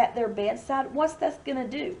pitcher at their bedside? What's that going to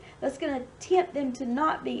do? That's going to tempt them to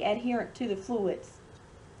not be adherent to the fluids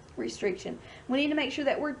restriction. We need to make sure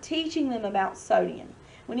that we're teaching them about sodium.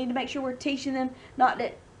 We need to make sure we're teaching them not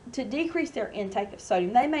to decrease their intake of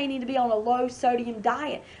sodium. They may need to be on a low sodium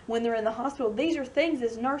diet when they're in the hospital. These are things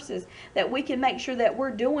as nurses that we can make sure that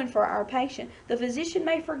we're doing for our patient. The physician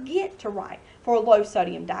may forget to write for a low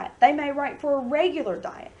sodium diet. They may write for a regular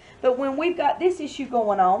diet. But when we've got this issue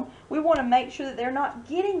going on, we want to make sure that they're not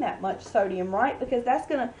getting that much sodium, right? Because that's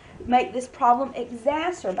going to make this problem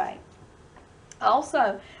exacerbate.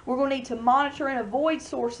 Also, we're going to need to monitor and avoid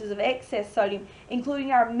sources of excess sodium,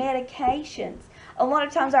 including our medications. A lot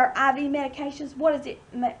of times our IV medications, what does it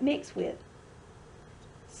mix with?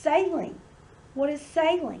 Saline. What is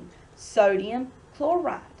saline? Sodium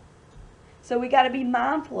chloride. So we got to be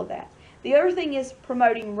mindful of that. The other thing is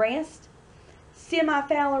promoting rest,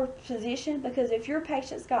 semi-Fowler position, because if your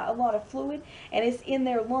patient's got a lot of fluid and it's in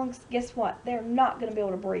their lungs, guess what? They're not going to be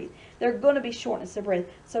able to breathe. They're going to be shortness of breath.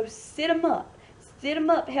 So sit them up. Sit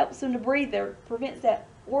them up helps them to breathe there, prevents that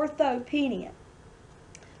orthopnea,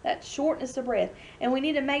 that shortness of breath. And we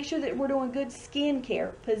need to make sure that we're doing good skin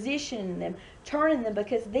care, positioning them, turning them,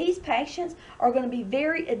 because these patients are going to be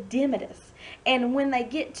very edematous. And when they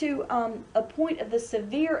get to a point of the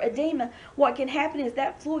severe edema, what can happen is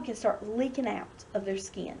that fluid can start leaking out of their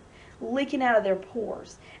skin, leaking out of their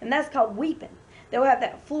pores. And that's called weeping. They'll have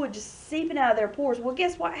that fluid just seeping out of their pores. Well,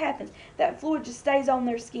 guess what happens? That fluid just stays on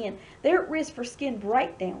their skin. They're at risk for skin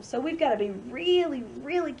breakdown. So we've got to be really,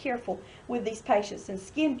 really careful with these patients and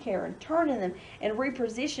skin care and turning them and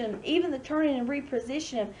repositioning them. Even the turning and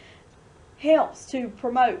repositioning them helps to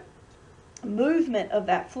promote movement of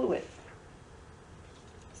that fluid.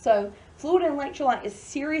 So fluid and electrolyte is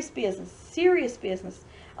serious business,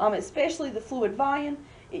 especially the fluid volume.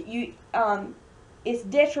 It's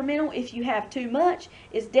detrimental if you have too much.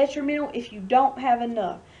 It's detrimental if you don't have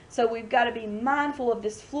enough. So we've got to be mindful of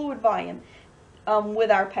this fluid volume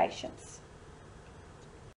with our patients.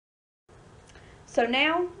 So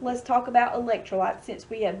now let's talk about electrolytes, since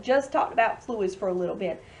we have just talked about fluids for a little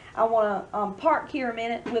bit. I want to park here a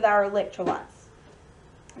minute with our electrolytes.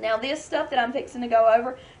 Now this stuff that I'm fixing to go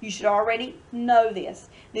over, you should already know this.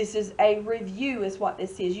 This is a review is what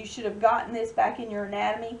this is. You should have gotten this back in your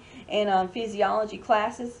anatomy and physiology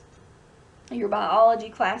classes, your biology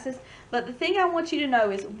classes. But the thing I want you to know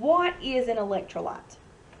is, what is an electrolyte?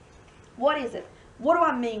 What is it? What do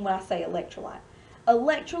I mean when I say electrolyte?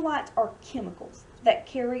 Electrolytes are chemicals that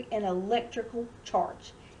carry an electrical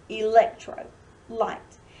charge. Electrolyte.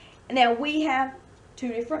 Now we have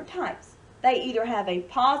two different types. They either have a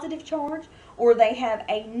positive charge or they have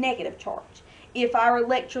a negative charge. If our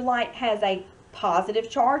electrolyte has a positive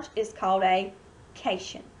charge, it's called a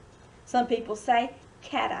cation. Some people say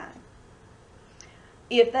cation.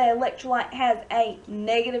 If the electrolyte has a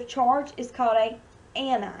negative charge, it's called a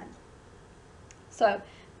anion. So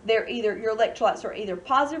they're either, your electrolytes are either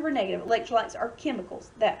positive or negative. Electrolytes are chemicals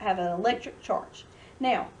that have an electric charge.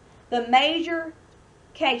 Now, the major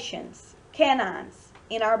cations, canions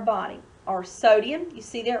in our body are sodium, you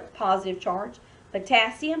see there, positive charge,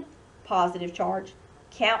 potassium, positive charge,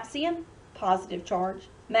 calcium, positive charge,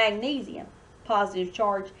 magnesium, positive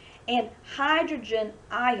charge, and hydrogen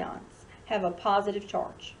ions have a positive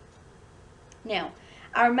charge. Now,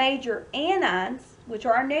 our major anions, which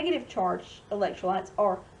are our negative charge electrolytes,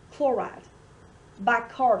 are chloride,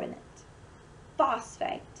 bicarbonate,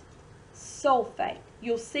 phosphate, sulfate.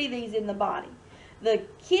 You'll see these in the body. The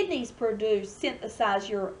kidneys synthesize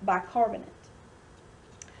your bicarbonate.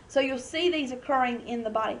 So you'll see these occurring in the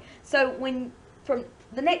body. So from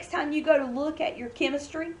the next time you go to look at your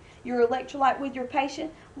chemistry, your electrolyte with your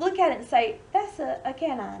patient, look at it and say, that's a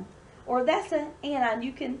cation, or that's an anion.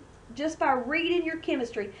 You can, just by reading your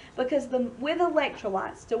chemistry, because with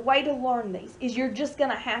electrolytes, the way to learn these is you're just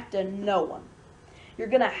going to have to know them. You're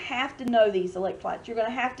going to have to know these electrolytes. You're going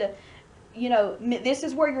to have to, this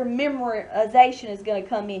is where your memorization is going to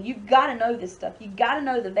come in. You've got to know this stuff. You've got to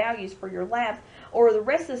know the values for your labs, or the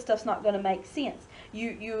rest of the stuff's not going to make sense.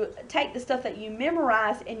 You take the stuff that you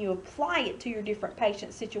memorize and you apply it to your different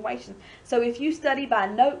patient situations. So if you study by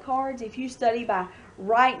note cards, if you study by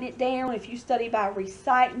writing it down, if you study by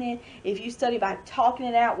reciting it, if you study by talking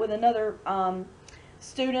it out with another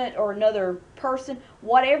student or another person,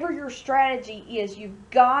 whatever your strategy is, you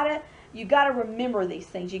gotta remember these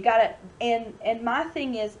things. You gotta, and my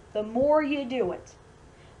thing is, the more you do it,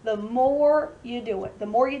 the more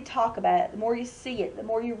you talk about it, the more you see it, the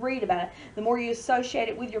more you read about it, the more you associate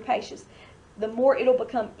it with your patients, the more it'll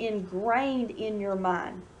become ingrained in your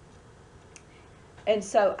mind. And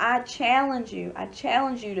so I challenge you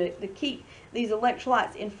to keep these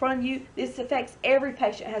electrolytes in front of you. This affects every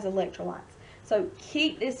patient has electrolytes. So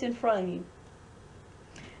keep this in front of you.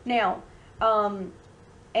 Now,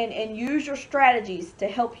 and use your strategies to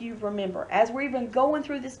help you remember. As we're even going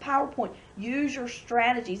through this PowerPoint, use your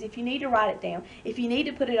strategies. If you need to write it down, if you need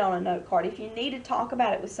to put it on a note card, if you need to talk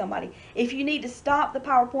about it with somebody, if you need to stop the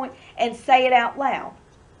PowerPoint and say it out loud,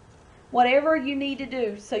 whatever you need to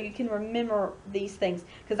do so you can remember these things.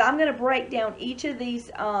 Because I'm going to break down each of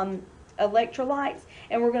these electrolytes,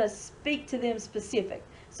 and we're going to speak to them specific.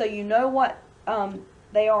 So you know what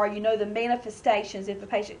they are. You know the manifestations if a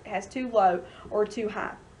patient has too low or too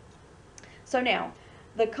high. So now,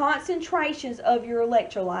 the concentrations of your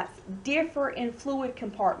electrolytes differ in fluid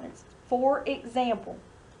compartments. For example,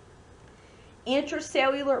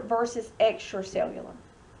 intracellular versus extracellular.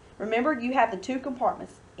 Remember, you have the two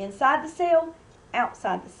compartments, inside the cell,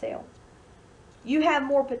 outside the cell. You have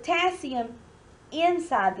more potassium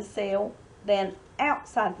inside the cell than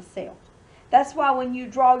outside the cell. That's why when you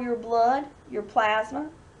draw your blood, your plasma,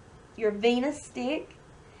 your venous stick,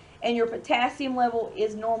 and your potassium level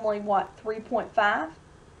is normally what, 3.5?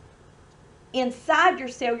 Inside your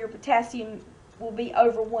cell, your potassium will be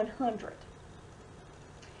over 100.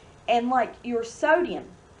 And like your sodium,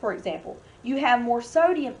 for example, you have more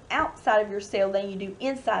sodium outside of your cell than you do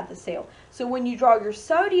inside the cell. So when you draw your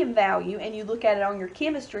sodium value and you look at it on your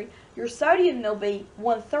chemistry, your sodium will be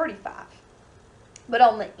 135. But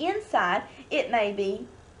on the inside, it may be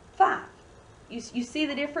 5. You see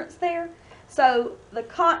the difference there? So the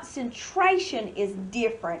concentration is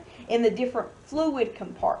different in the different fluid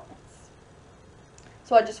compartments.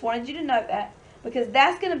 So I just wanted you to note that, because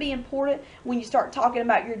that's going to be important when you start talking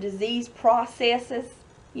about your disease processes,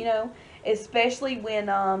 you know, especially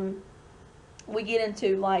when we get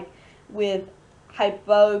into like with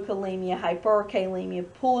hypokalemia, hyperkalemia,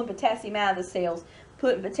 pulling potassium out of the cells,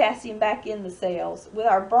 putting potassium back in the cells, with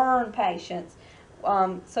our burn patients.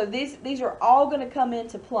 So these are all going to come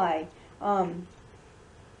into play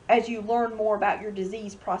as you learn more about your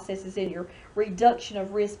disease processes and your reduction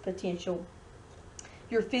of risk potential,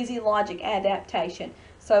 your physiologic adaptation.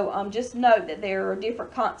 So just note that there are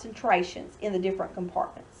different concentrations in the different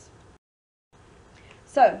compartments.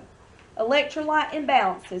 So, electrolyte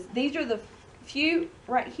imbalances. These are the few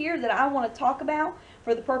right here that I want to talk about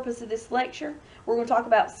for the purpose of this lecture. We're going to talk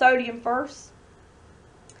about sodium first.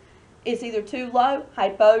 It's either too low,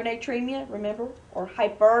 hyponatremia, remember, or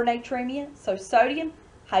hypernatremia. So sodium,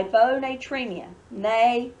 hyponatremia,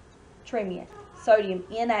 natremia. Sodium,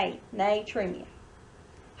 Na, natremia.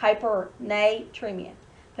 Hypernatremia.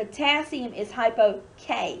 Potassium is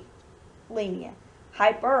hypokalemia.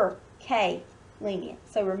 Hyperkalemia.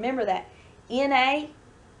 So remember that. Na,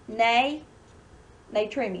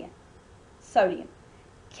 natremia. Sodium.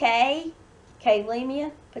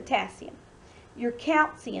 Kalemia, potassium. Your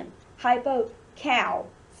calcium,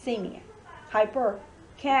 hypocalcemia.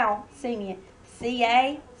 Hypercalcemia.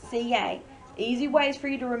 Ca. Easy ways for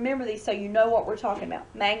you to remember these so you know what we're talking about.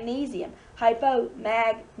 Magnesium,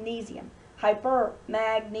 hypomagnesium.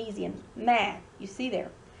 Hypermagnesium. Mag. You see there.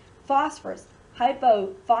 Phosphorus,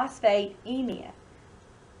 hypophosphatemia.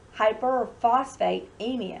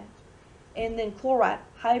 Hyperphosphatemia. And then chloride,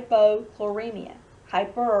 hypochloremia.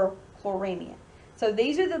 Hyperchloremia. So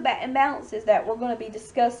these are the imbalances that we're going to be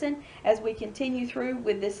discussing as we continue through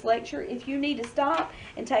with this lecture. If you need to stop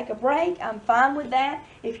and take a break, I'm fine with that.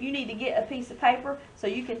 If you need to get a piece of paper so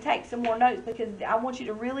you can take some more notes, because I want you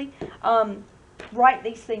to really write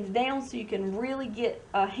these things down so you can really get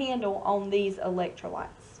a handle on these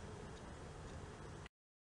electrolytes.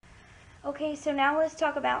 Okay, so now let's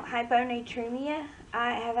talk about hyponatremia.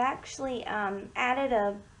 I have actually added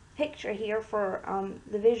a picture here for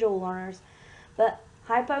the visual learners. But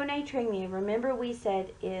hyponatremia, remember we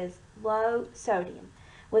said, is low sodium.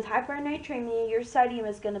 With hyponatremia, your sodium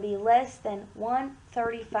is going to be less than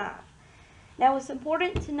 135. Now it's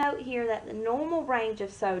important to note here that the normal range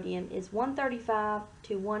of sodium is 135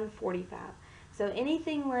 to 145. So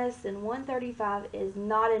anything less than 135 is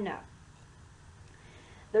not enough.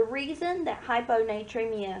 The reason that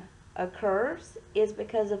hyponatremia occurs is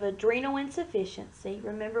because of adrenal insufficiency.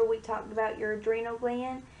 Remember we talked about your adrenal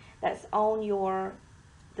gland? That's on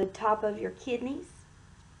the top of your kidneys.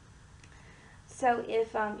 So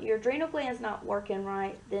if your adrenal gland is not working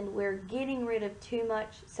right, then we're getting rid of too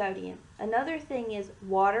much sodium. Another thing is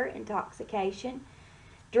water intoxication,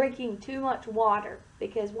 drinking too much water.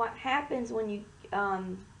 Because what happens when you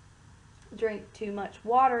drink too much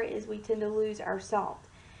water is we tend to lose our salt.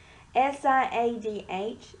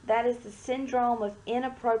 SIADH, that is the syndrome of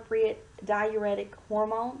inappropriate diuretic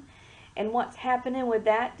hormone. And what's happening with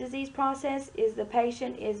that disease process is the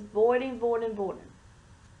patient is voiding.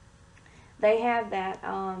 They have that,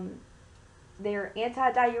 their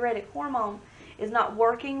anti-diuretic hormone is not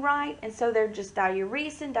working right, and so they're just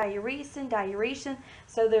diuresing,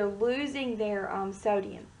 so they're losing their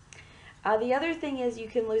sodium. The other thing is you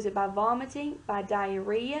can lose it by vomiting, by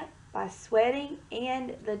diarrhea, by sweating,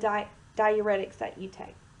 and the diuretics that you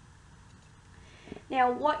take.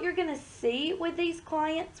 Now, what you're going to see with these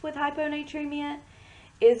clients with hyponatremia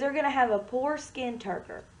is they're going to have a poor skin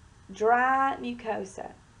turgor, dry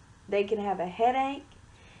mucosa. They can have a headache,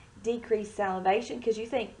 decreased salivation, because you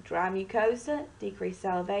think dry mucosa, decreased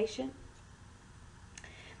salivation.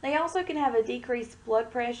 They also can have a decreased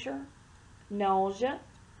blood pressure, nausea,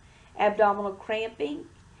 abdominal cramping,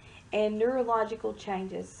 and neurological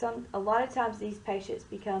changes. A lot of times these patients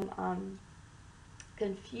become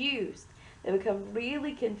confused. They become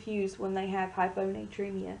really confused when they have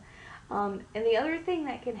hyponatremia. And the other thing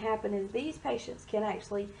that can happen is these patients can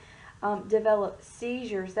actually develop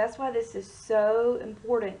seizures. That's why this is so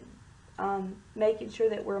important, making sure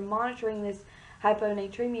that we're monitoring this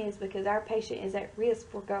hyponatremia, is because our patient is at risk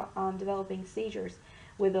for developing seizures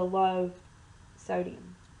with a low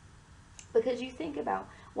sodium. Because you think about,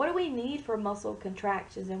 what do we need for muscle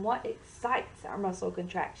contractions and what excites our muscle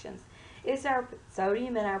contractions? It's our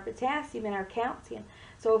sodium and our potassium and our calcium.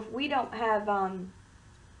 So if we don't have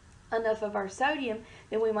enough of our sodium,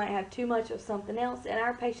 then we might have too much of something else, and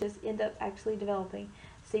our patients end up actually developing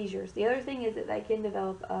seizures. The other thing is that they can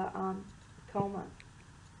develop a coma.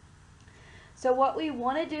 So what we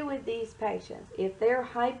want to do with these patients, if they're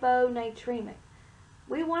hyponatremic,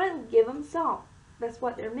 we want to give them salt. That's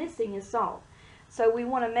what they're missing, is salt. So we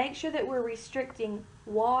want to make sure that we're restricting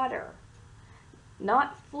water,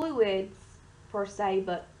 not fluids per se,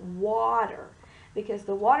 but water, because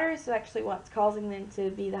the water is actually what's causing them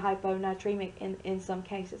to be the hyponatremic in some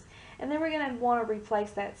cases. And then we're going to want to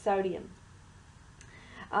replace that sodium.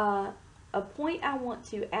 A point I want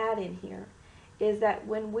to add in here is that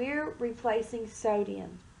when we're replacing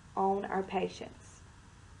sodium on our patients,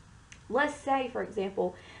 let's say, for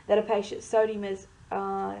example, that a patient's sodium is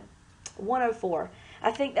 104.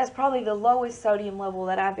 I think that's probably the lowest sodium level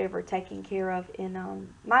that I've ever taken care of in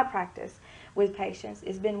my practice with patients.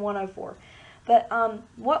 It's been 104. But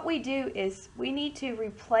what we do is we need to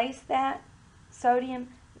replace that sodium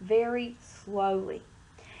very slowly.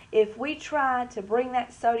 If we try to bring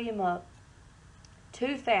that sodium up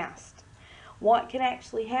too fast, what can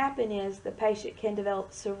actually happen is the patient can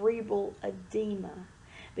develop cerebral edema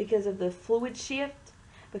because of the fluid shift,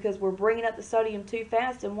 because we're bringing up the sodium too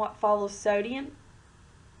fast, and what follows sodium?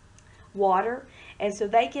 Water. And so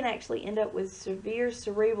they can actually end up with severe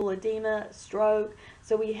cerebral edema, stroke.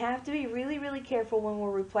 So we have to be really, really careful when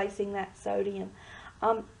we're replacing that sodium.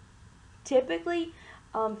 Typically,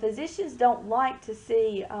 physicians don't like to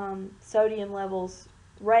see sodium levels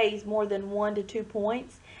raise more than 1 to 2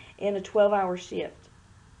 points in a 12-hour shift.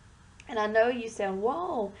 And I know you sound,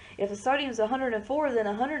 whoa, if the sodium is 104, then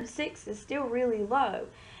 106 is still really low.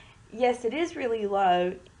 Yes, it is really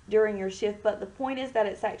low during your shift, but the point is that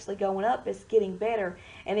it's actually going up. It's getting better.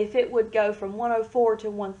 And if it would go from 104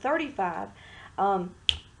 to 135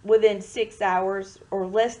 within 6 hours or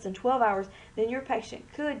less than 12 hours, then your patient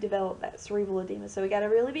could develop that cerebral edema. So we got to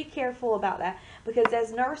really be careful about that, because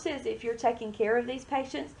as nurses, if you're taking care of these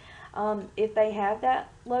patients, if they have that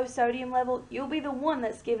low sodium level, you'll be the one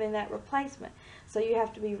that's giving that replacement. So you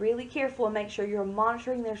have to be really careful and make sure you're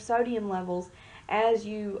monitoring their sodium levels as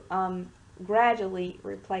you gradually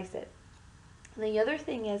replace it. The other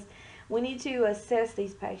thing is we need to assess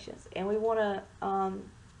these patients, and we want to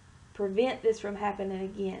prevent this from happening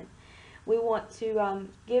again. We want to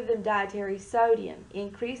give them dietary sodium,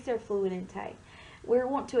 increase their fluid intake. We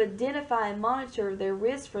want to identify and monitor their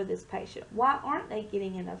risk for this patient. Why aren't they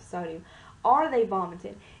getting enough sodium? Are they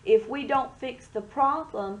vomiting? If we don't fix the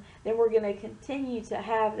problem, then we're going to continue to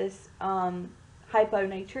have this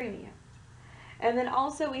hyponatremia. And then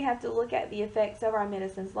also we have to look at the effects of our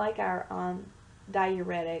medicines, like our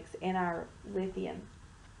diuretics and our lithium.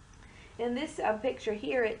 In this picture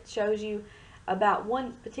here, it shows you about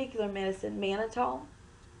one particular medicine, mannitol.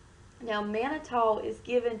 Now, mannitol is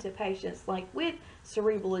given to patients like with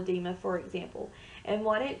cerebral edema, for example. And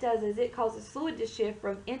what it does is it causes fluid to shift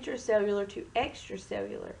from intracellular to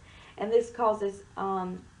extracellular. And this causes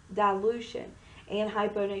dilution and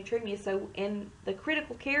hyponatremia. So in the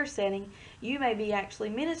critical care setting, you may be actually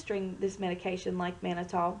administering this medication like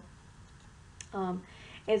mannitol.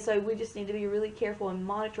 And so we just need to be really careful and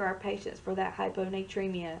monitor our patients for that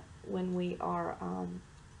hyponatremia when we are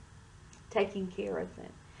taking care of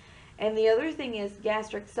them. And the other thing is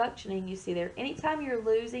gastric suctioning. You see there, anytime you're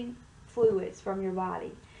losing fluids from your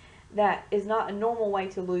body, that is not a normal way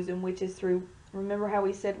to lose them, which is through, remember how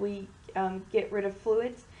we said we get rid of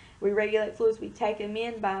fluids? We regulate fluids. We take them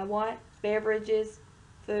in by what? Beverages,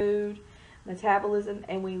 food, metabolism,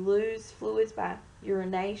 and we lose fluids by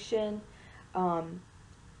urination,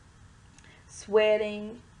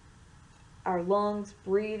 sweating, our lungs,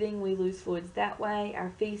 breathing. We lose fluids that way,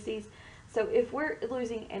 our feces. So if we're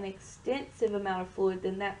losing an extensive amount of fluid,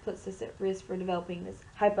 then that puts us at risk for developing this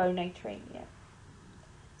hyponatremia.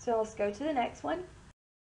 So let's go to the next one.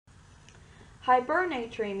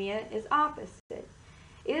 Hypernatremia is opposite.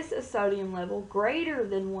 It's a sodium level greater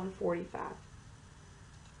than 145.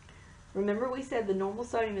 Remember we said the normal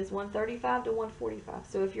sodium is 135 to 145.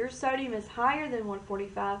 So if your sodium is higher than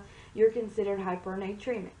 145, you're considered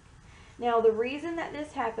hypernatremic. Now the reason that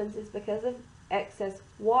this happens is because of excess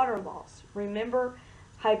water loss. Remember,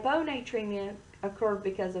 hyponatremia occurred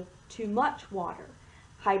because of too much water.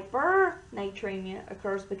 Hypernatremia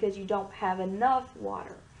occurs because you don't have enough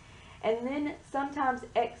water. And then sometimes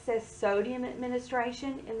excess sodium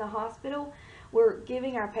administration in the hospital, we're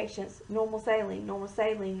giving our patients normal saline, normal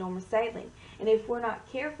saline, normal saline. And if we're not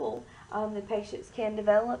careful, the patients can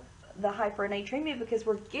develop the hypernatremia because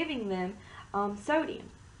we're giving them sodium.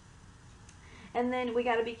 And then we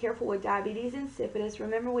got to be careful with diabetes insipidus.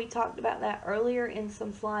 Remember we talked about that earlier in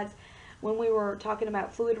some slides when we were talking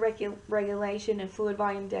about fluid regulation and fluid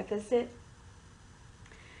volume deficit.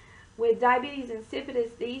 With diabetes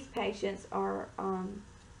insipidus, these patients are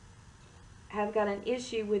have got an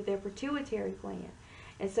issue with their pituitary gland.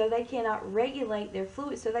 And so they cannot regulate their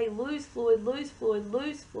fluid. So they lose fluid, lose fluid,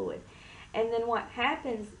 lose fluid. And then what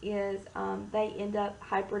happens is they end up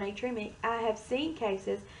hypernatremic. I have seen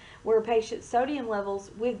cases where patients' sodium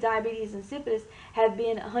levels with diabetes insipidus have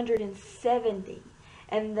been 170.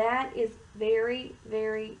 And that is very,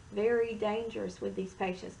 very, very dangerous with these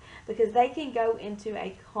patients because they can go into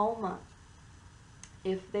a coma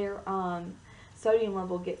if their sodium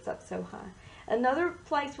level gets up so high. Another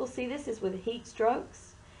place we'll see this is with heat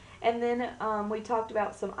strokes. And then we talked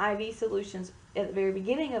about some IV solutions at the very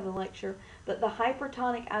beginning of the lecture, but the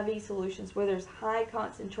hypertonic IV solutions where there's high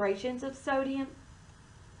concentrations of sodium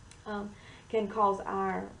can cause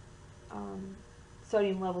our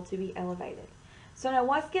sodium level to be elevated. So now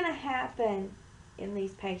what's going to happen in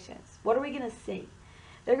these patients? What are we going to see?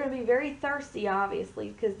 They're going to be very thirsty, obviously,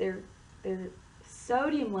 because their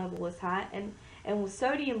sodium level is high, and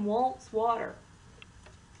sodium wants water.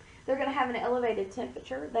 They're going to have an elevated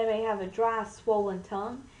temperature. They may have a dry, swollen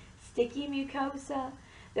tongue, sticky mucosa.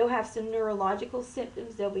 They'll have some neurological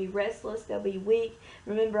symptoms. They'll be restless. They'll be weak.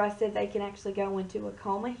 Remember I said they can actually go into a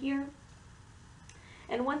coma here.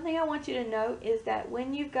 And one thing I want you to note is that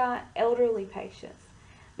when you've got elderly patients,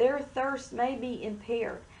 their thirst may be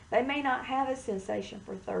impaired. They may not have a sensation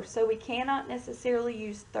for thirst. So we cannot necessarily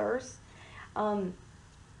use thirst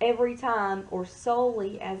every time or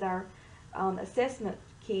solely as our assessment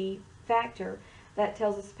key factor that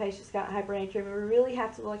tells us the patient's got hypernatremia. We really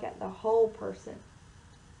have to look at the whole person.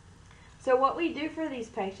 So what we do for these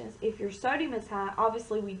patients, if your sodium is high,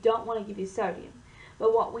 obviously we don't want to give you sodium.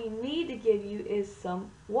 But what we need to give you is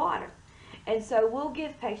some water. And so we'll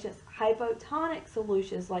give patients hypotonic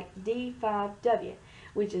solutions like D5W,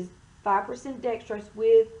 which is 5% dextrose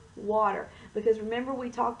with water. Because remember we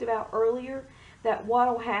talked about earlier that what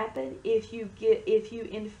will happen if you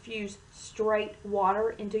infuse straight water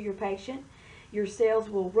into your patient, your cells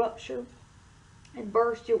will rupture and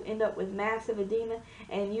burst. You'll end up with massive edema,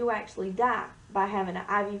 and you actually die by having an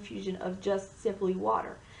IV infusion of just simply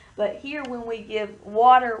water. But here when we give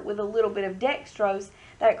water with a little bit of dextrose,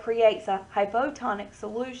 that creates a hypotonic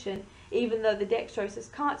solution. Even though the dextrose is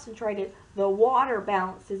concentrated, the water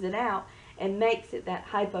balances it out and makes it that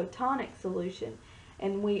hypotonic solution.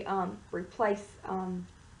 And we replace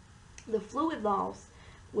the fluid loss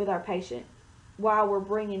with our patient while we're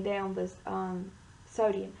bringing down this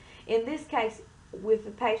sodium. In this case, with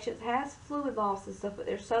the patient has fluid loss and stuff, but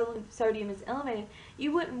their sodium is elevated,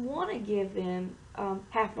 you wouldn't want to give them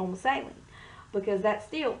half normal saline because that's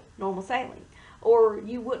still normal saline. Or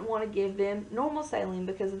you wouldn't want to give them normal saline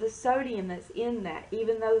because of the sodium that's in that.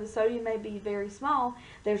 Even though the sodium may be very small,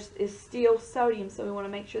 there is still sodium, so we want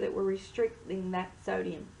to make sure that we're restricting that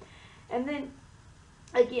sodium. And then,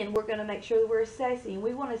 again, we're going to make sure that we're assessing.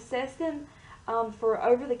 We want to assess them for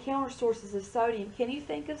over-the-counter sources of sodium. Can you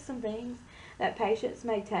think of some things that patients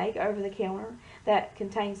may take over the counter that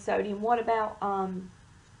contain sodium? What about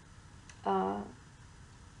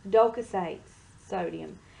docosate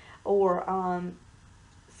sodium, or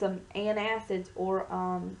some antacids or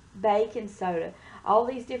baking soda, all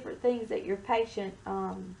these different things that your patient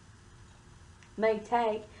may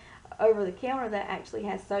take over the counter that actually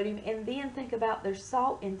has sodium. And then think about their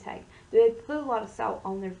salt intake. Do they put a lot of salt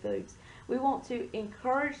on their foods? We want to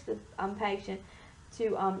encourage the patient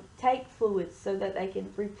to take fluids so that they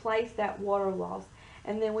can replace that water loss.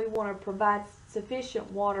 And then we want to provide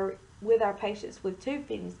sufficient water with our patients with tube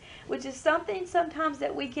feedings, which is something sometimes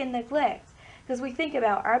that we can neglect because we think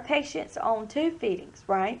about our patients on tube feedings,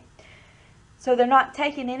 right? So they're not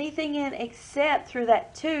taking anything in except through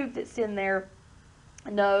that tube that's in their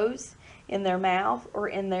nose, in their mouth, or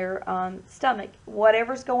in their stomach,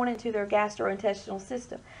 whatever's going into their gastrointestinal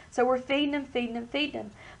system. So we're feeding them, feeding them, feeding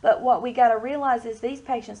them. But what we got to realize is these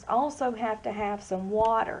patients also have to have some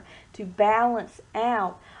water to balance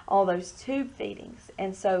out all those tube feedings.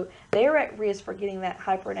 And so they're at risk for getting that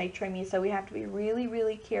hypernatremia, so we have to be really,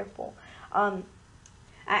 really careful. I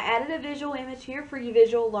added a visual image here for you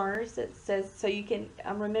visual learners that says, so you can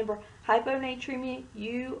remember, hyponatremia,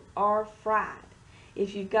 you are fried.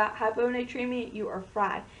 If you've got hyponatremia, you are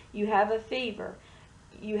fried. You have a fever,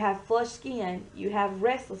 you have flushed skin, you have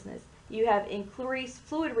restlessness, you have increased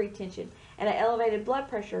fluid retention, and an elevated blood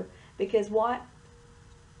pressure because what?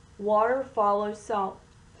 Water follows salt.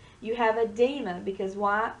 You have edema because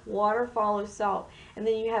why? Water follows salt. And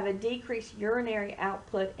then you have a decreased urinary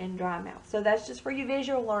output and dry mouth. So that's just for you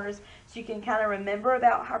visual learners so you can kind of remember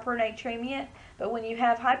about hypernatremia. But when you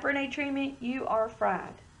have hypernatremia, you are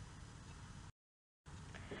fried.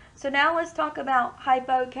 So now let's talk about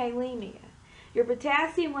hypokalemia. Your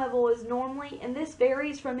potassium level is normally, and this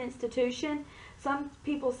varies from institution. Some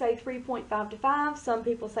people say 3.5 to 5. Some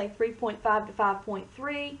people say 3.5 to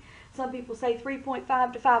 5.3. Some people say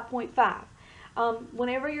 3.5 to 5.5.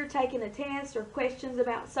 Whenever you're taking a test or questions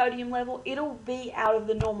about sodium level, it'll be out of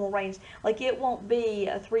the normal range. Like it won't be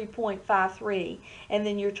a 3.53 and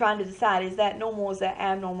then you're trying to decide is that normal or is that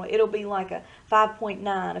abnormal. It'll be like a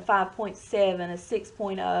 5.9, a 5.7, a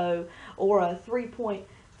 6.0 or a 3.3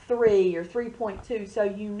 or 3.2, so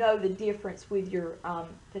you know the difference with your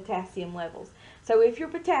potassium levels. So if your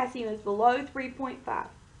potassium is below 3.5,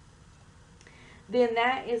 then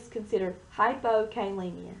that is considered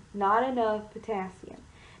hypokalemia, not enough potassium.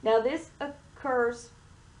 Now this occurs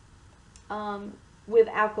with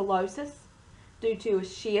alkalosis due to a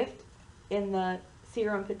shift in the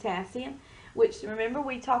serum potassium, which remember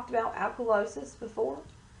we talked about alkalosis before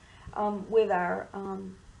with our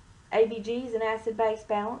ABGs and acid-base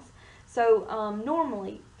balance. So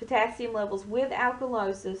normally potassium levels with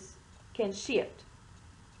alkalosis can shift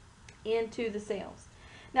into the cells.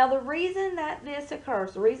 Now the reason that this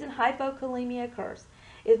occurs, the reason hypokalemia occurs,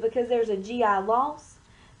 is because there's a GI loss.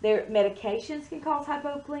 Their medications can cause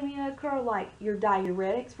hypokalemia to occur, like your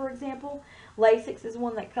diuretics, for example. Lasix is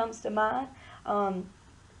one that comes to mind.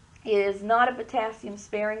 It is not a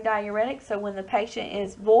potassium-sparing diuretic, so when the patient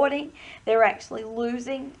is voiding, they're actually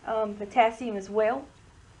losing potassium as well.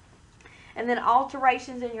 And then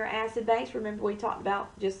alterations in your acid base. Remember we talked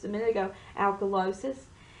about just a minute ago, alkalosis.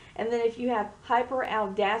 And then if you have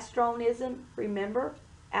hyperaldosteronism, remember,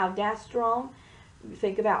 aldosterone,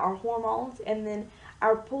 think about our hormones. And then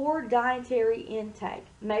our poor dietary intake.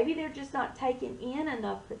 Maybe they're just not taking in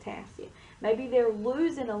enough potassium. Maybe they're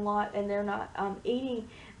losing a lot and they're not eating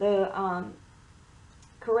the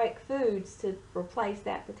correct foods to replace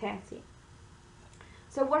that potassium.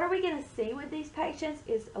 So what are we going to see with these patients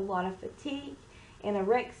is a lot of fatigue,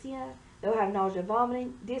 anorexia, they'll have nausea,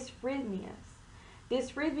 vomiting, dysrhythmias.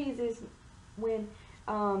 Dysrhythmias is when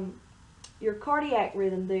your cardiac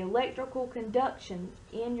rhythm, the electrical conduction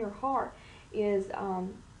in your heart is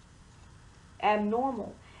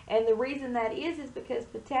abnormal. And the reason that is because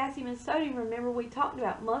potassium and sodium, remember we talked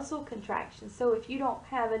about muscle contractions. So if you don't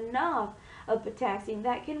have enough of potassium,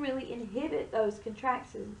 that can really inhibit those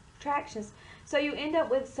contractions. So you end up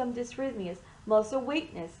with some dysrhythmias, muscle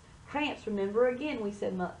weakness, cramps. Remember again, we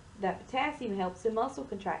said that potassium helps in muscle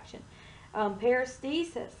contraction.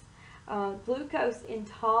 Paresthesis, glucose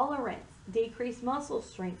intolerance, decreased muscle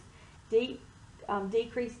strength,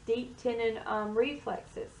 decreased deep tendon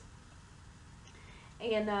reflexes.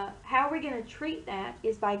 And how are we going to treat that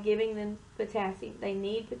is by giving them potassium. They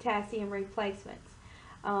need potassium replacements.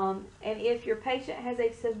 And if your patient has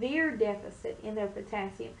a severe deficit in their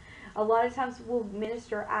potassium, a lot of times we'll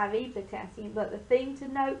administer IV potassium. But the thing to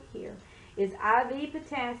note here is IV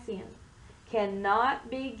potassium cannot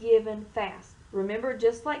be given fast. Remember,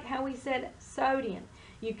 just like how we said sodium,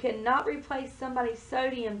 you cannot replace somebody's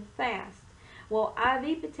sodium fast. Well,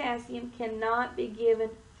 IV potassium cannot be given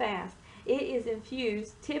fast. It is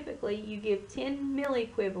infused. Typically, you give 10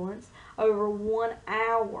 milliequivalents over 1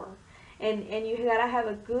 hour. And you got to have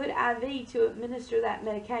a good IV to administer that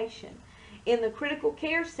medication. In the critical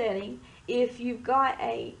care setting, if you've got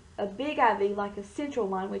a big IV like a central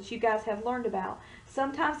line, which you guys have learned about,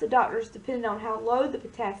 sometimes the doctors, depending on how low the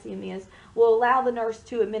potassium is, will allow the nurse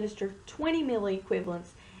to administer 20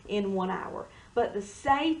 milliequivalents in 1 hour. But the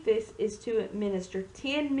safest is to administer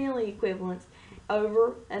 10 milliequivalents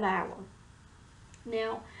over an hour.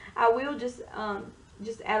 Now, I will just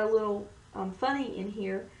add a little funny in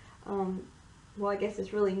here. Well, I guess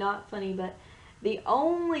it's really not funny, but the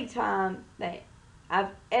only time that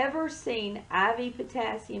I've ever seen IV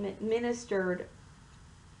potassium administered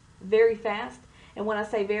very fast, and when I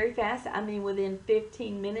say very fast, I mean within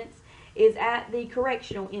 15 minutes, is at the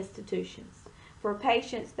correctional institutions for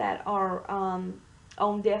patients that are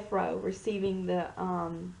on death row receiving the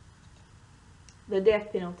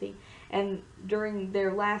death penalty. And during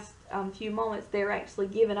their last few moments, they're actually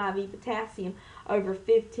given IV potassium over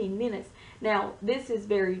 15 minutes. Now, this is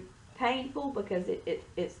very painful because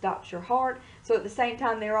it stops your heart. So at the same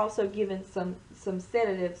time, they're also given some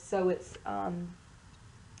sedatives, so it's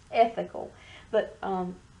ethical, but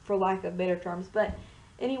for lack of better terms. But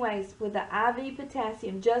anyways, with the IV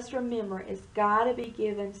potassium, just remember it's got to be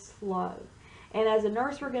given slow. And as a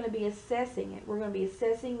nurse, we're going to be assessing it. We're going to be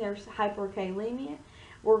assessing their hyperkalemia.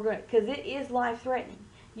 Because it is life-threatening.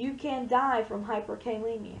 You can die from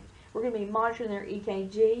hyperkalemia. We're going to be monitoring their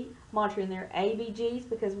EKG, monitoring their ABGs,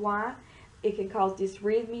 because why? It can cause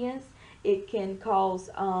dysrhythmias. It can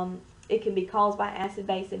be caused by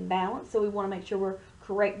acid-base imbalance. So we want to make sure we're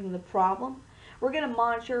correcting the problem. We're going to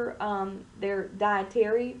monitor their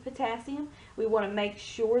dietary potassium. We want to make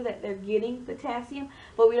sure that they're getting potassium,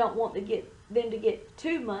 but we don't want them to get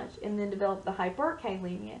too much and then develop the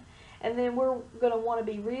hyperkalemia. And then we're going to want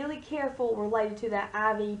to be really careful related to that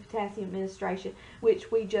IV potassium administration,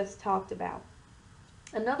 which we just talked about.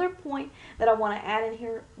 Another point that I want to add in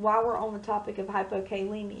here while we're on the topic of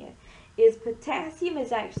hypokalemia is potassium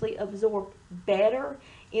is actually absorbed better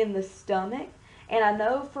in the stomach. And I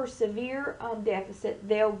know for severe deficit,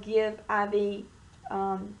 they'll give IV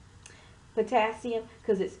potassium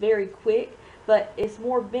because it's very quick. But it's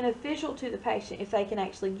more beneficial to the patient if they can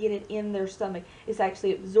actually get it in their stomach. It's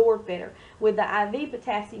actually absorbed better. With the IV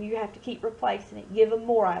potassium, you have to keep replacing it. Give them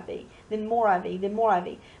more IV, then more IV, then more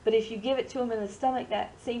IV. But if you give it to them in the stomach,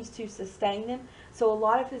 that seems to sustain them. So a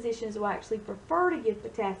lot of physicians will actually prefer to give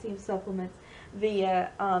potassium supplements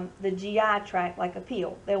via the GI tract, like a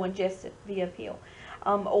pill. They'll ingest it via pill.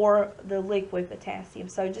 Or the liquid potassium.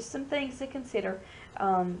 So just some things to consider.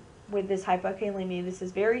 With this hypokalemia. This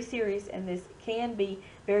is very serious and this can be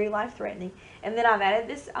very life-threatening. And then I've added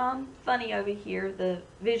this funny over here, the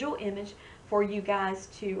visual image for you guys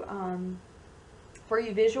to, for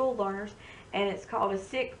you visual learners, and it's called a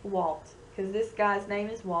sick Walt, because this guy's name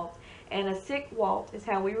is Walt. And a sick Walt is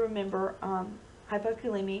how we remember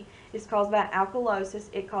hypokalemia. It's caused by alkalosis.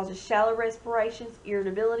 It causes shallow respirations,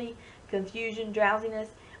 irritability, confusion, drowsiness,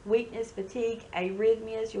 weakness, fatigue,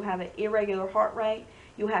 arrhythmias. You'll have an irregular heart rate.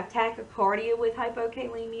 You'll have tachycardia with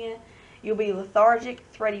hypokalemia. You'll be lethargic,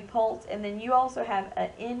 thready pulse, and then you also have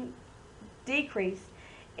a decrease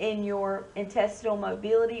in your intestinal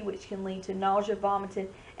mobility, which can lead to nausea, vomiting,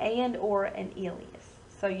 and or an ileus.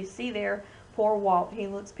 So you see there, poor Walt, he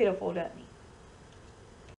looks pitiful, doesn't he?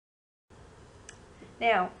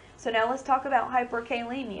 Now let's talk about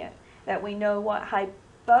hyperkalemia, that we know what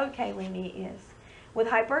hypokalemia is. With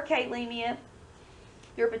hyperkalemia,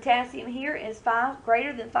 your potassium here is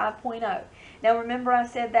greater than 5.0. Now remember I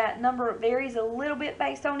said that number varies a little bit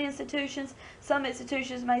based on institutions. Some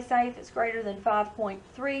institutions may say if it's greater than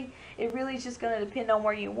 5.3. It really is just going to depend on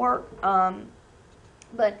where you work.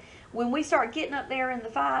 But when we start getting up there in the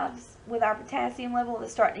 5s with our potassium level,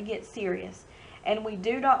 it's starting to get serious. And we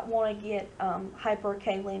do not want to get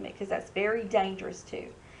hyperkalemic because that's very dangerous too.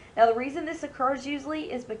 Now the reason this occurs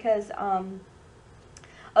usually is because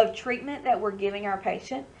of treatment that we're giving our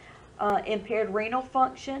patient. Impaired renal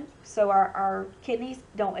function, so our kidneys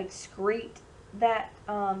don't excrete that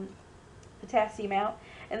potassium out.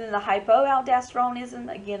 And then the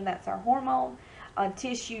hypoaldosteronism, again, that's our hormone.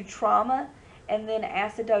 Tissue trauma, and then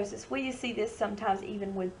acidosis. We see this sometimes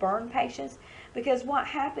even with burn patients, because what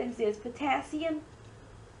happens is potassium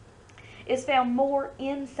is found more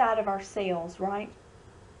inside of our cells, right?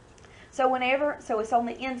 So it's on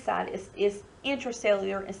the inside, it's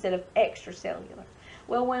intracellular instead of extracellular.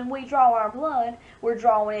 Well, when we draw our blood, we're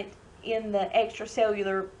drawing it in the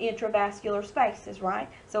extracellular, intravascular spaces, right?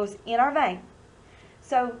 So it's in our vein.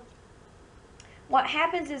 So what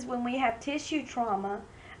happens is when we have tissue trauma,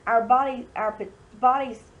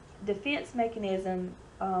 body's defense mechanism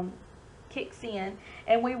kicks in,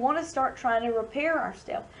 and we want to start trying to repair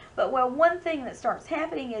ourselves. But one thing that starts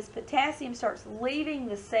happening is potassium starts leaving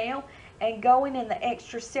the cell and going in the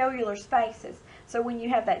extracellular spaces. So when you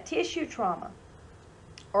have that tissue trauma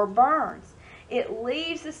or burns, it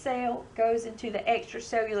leaves the cell, goes into the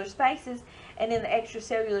extracellular spaces, and in the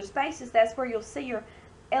extracellular spaces, that's where you'll see your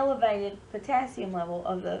elevated potassium level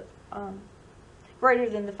of the greater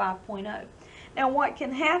than the 5.0. Now, what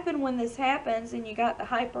can happen when this happens and you got the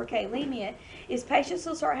hyperkalemia is patients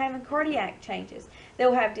will start having cardiac changes.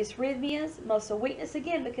 They'll have dysrhythmias, muscle weakness,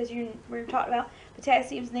 again, because we're talking about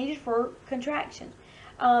potassium is needed for contraction.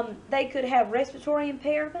 They could have respiratory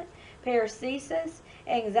impairment, paresthesis,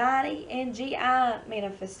 anxiety, and GI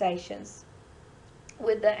manifestations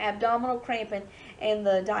with the abdominal cramping and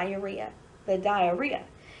the diarrhea.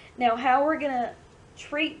 Now, how we're going to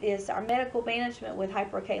treat this, our medical management with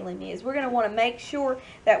hyperkalemia, is we're going to want to make sure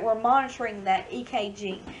that we're monitoring that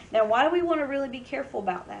EKG. Now, why do we want to really be careful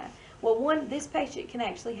about that? Well, one, this patient can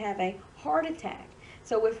actually have a heart attack.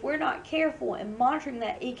 So if we're not careful in monitoring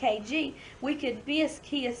that EKG, we could miss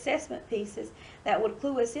key assessment pieces that would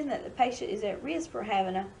clue us in that the patient is at risk for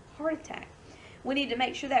having a heart attack. We need to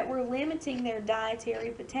make sure that we're limiting their dietary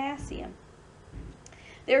potassium.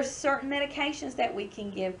 There's certain medications that we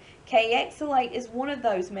can give. K-Exolate is one of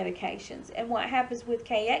those medications. And what happens with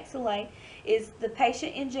K-Exolate is the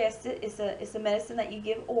patient ingests it. It's a medicine that you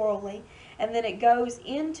give orally, and then it goes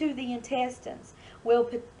into the intestines.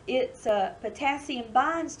 Well, potassium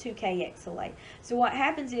binds to K-Exolate. So what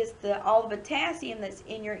happens is all the potassium that's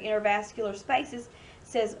in your intravascular spaces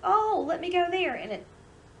says, oh, let me go there, and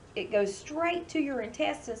it goes straight to your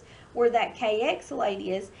intestines where that K-Exolate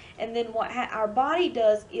is, and then what our body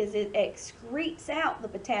does is it excretes out the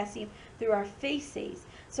potassium through our feces.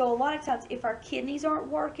 So a lot of times if our kidneys aren't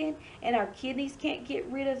working and our kidneys can't get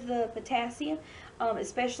rid of the potassium,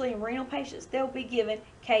 especially in renal patients, they'll be given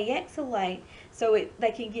K-Exolate so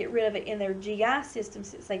they can get rid of it in their GI system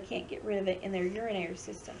since they can't get rid of it in their urinary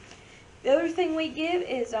system. The other thing we give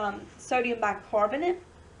is sodium bicarbonate.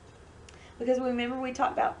 Because remember we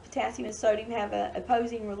talked about potassium and sodium have an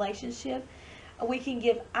opposing relationship. We can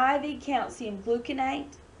give IV calcium gluconate,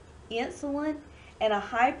 insulin, and a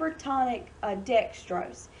hypertonic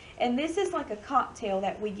dextrose. And this is like a cocktail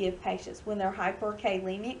that we give patients when they're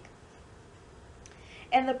hyperkalemic.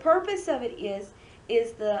 And the purpose of it is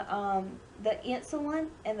the insulin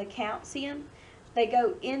and the calcium, they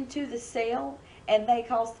go into the cell and they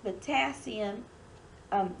cause the potassium.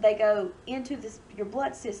 They go into your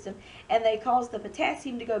blood system, and they cause the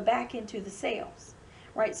potassium to go back into the cells,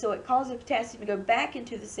 right? So it causes the potassium to go back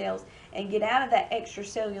into the cells and get out of that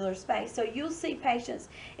extracellular space. So you'll see patients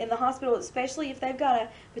in the hospital, especially if they've got a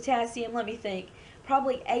potassium, let me think,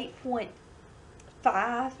 probably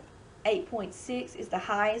 8.5, 8.6 is the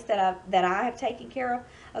highest that I have taken care of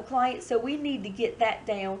a client. So we need to get that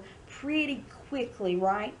down pretty quickly,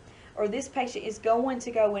 right? Or this patient is going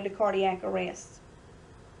to go into cardiac arrest.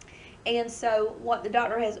 And so what the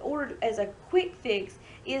doctor has ordered as a quick fix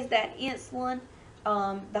is that insulin,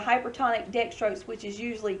 the hypertonic dextrose, which is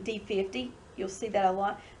usually D50. You'll see that a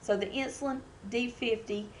lot. So the insulin,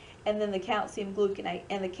 D50, and then the calcium gluconate.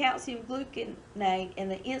 And the calcium gluconate and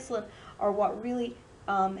the insulin are what really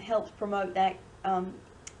helps promote that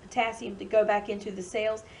potassium to go back into the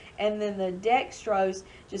cells. And then the dextrose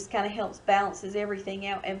just kind of helps balances everything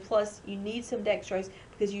out. And plus, you need some dextrose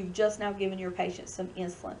because you've just now given your patient some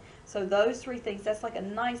insulin. So those three things, that's like a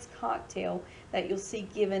nice cocktail that you'll see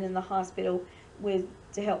given in the hospital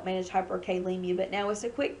to help manage hyperkalemia. But now it's a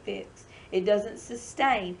quick fix. It doesn't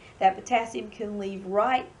sustain. That potassium can leave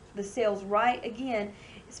the cells right again,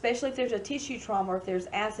 especially if there's a tissue trauma or if there's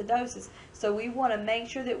acidosis. So we want to make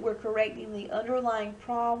sure that we're correcting the underlying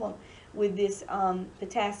problem with this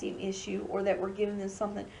potassium issue, or that we're giving them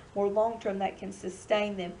something more long-term that can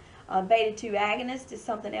sustain them. Beta-2 agonist is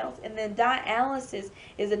something else. And then dialysis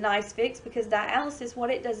is a nice fix, because dialysis, what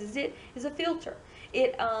it does is it is a filter.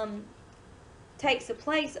 It takes the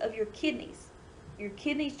place of your kidneys. Your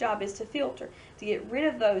kidney's job is to filter, to get rid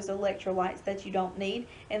of those electrolytes that you don't need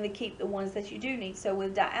and to keep the ones that you do need. So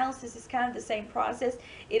with dialysis, it's kind of the same process.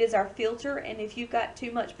 It is our filter, and if you've got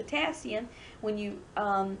too much potassium, when you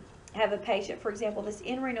have a patient, for example, that's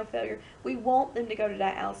in renal failure, we want them to go to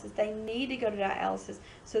dialysis. They need to go to dialysis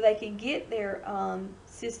so they can get their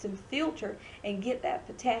system filtered and get that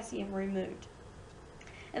potassium removed.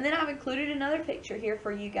 And then I've included another picture here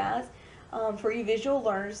for you guys, for you visual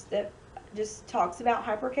learners, that just talks about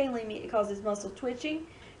hyperkalemia. It causes muscle twitching,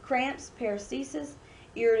 cramps, paresthesis,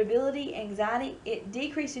 irritability, anxiety. It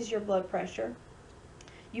decreases your blood pressure.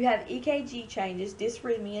 you have EKG changes,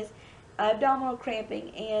 dysrhythmias, abdominal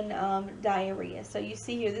cramping, and diarrhea. So you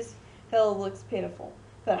see here, this fellow looks pitiful.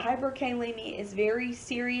 But hyperkalemia is very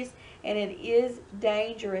serious, and it is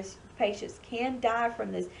dangerous. Patients can die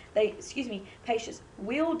from this. Patients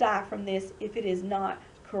will die from this if it is not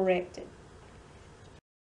corrected.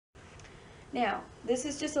 Now, this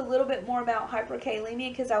is just a little bit more about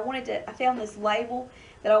hyperkalemia because I found this label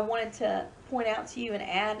that I wanted to point out to you and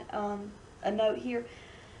add a note here.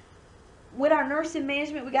 With our nursing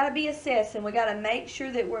management, we got to be assessed, and we got to make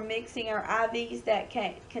sure that we're mixing our IVs that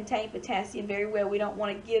contain potassium very well. We don't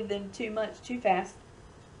want to give them too much too fast.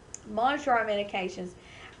 Monitor our medications,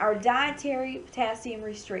 our dietary potassium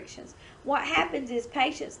restrictions. What happens is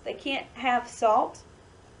patients, they can't have salt.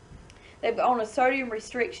 They're on a sodium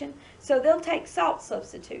restriction, so they'll take salt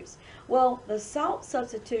substitutes. Well, the salt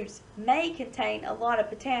substitutes may contain a lot of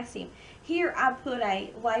potassium. Here I put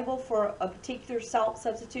a label for a particular salt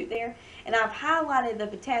substitute there, and I've highlighted the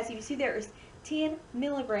potassium. You see there is 10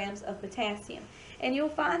 milligrams of potassium. And you'll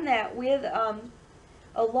find that with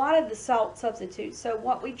a lot of the salt substitutes. So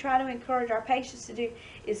what we try to encourage our patients to do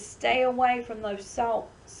is stay away from those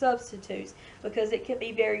salt substitutes because it can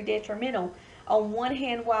be very detrimental. On one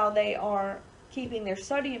hand, while they are keeping their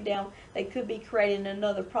sodium down, they could be creating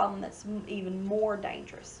another problem that's even more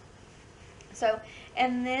dangerous. So,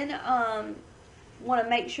 and then want to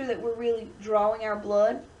make sure that we're really drawing our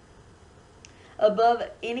blood above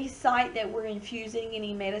any site that we're infusing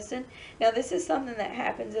any medicine. Now, this is something that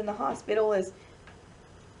happens in the hospital is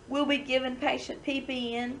we'll be giving patient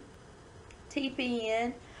PPN,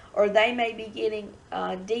 TPN, or they may be getting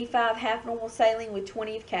D5 half normal saline with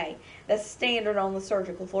 20 of K. That's standard on the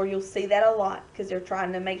surgical floor. You'll see that a lot because they're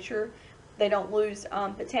trying to make sure they don't lose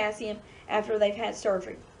potassium after they've had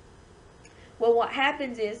surgery. Well, what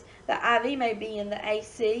happens is the IV may be in the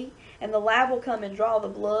AC, and the lab will come and draw the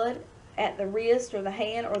blood at the wrist or the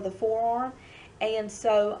hand or the forearm, and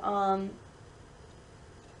so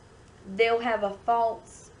they'll have a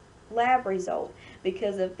false lab result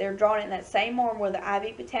because if they're drawing in that same arm where the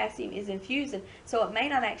IV potassium is infusing, so it may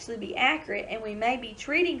not actually be accurate, and we may be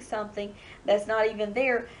treating something that's not even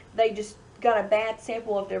there. They just got a bad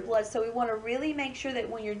sample of their blood. So we want to really make sure that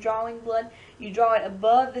when you're drawing blood, you draw it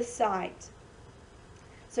above the site,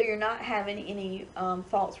 so you're not having any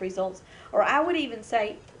false results. Or I would even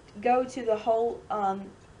say go to the whole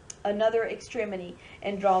another extremity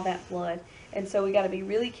and draw that blood. And so we got to be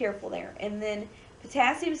really careful there. And then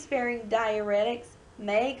potassium-sparing diuretics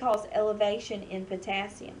may cause elevation in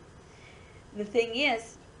potassium. The thing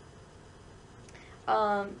is,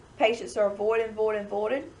 patients are avoiding,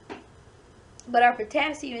 but our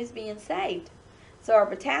potassium is being saved. So our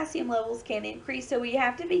potassium levels can increase, so we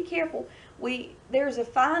have to be careful. There's a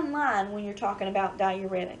fine line when you're talking about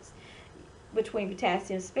diuretics between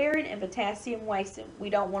potassium sparing and potassium wasting.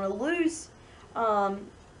 We don't want to lose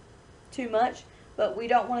too much, but we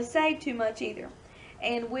don't want to save too much either.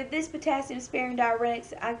 And with this potassium-sparing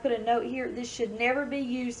diuretics, I put a note here, this should never be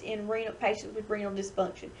used in patients with renal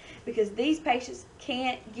dysfunction because these patients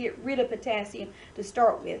can't get rid of potassium to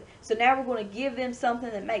start with. So now we're going to give them something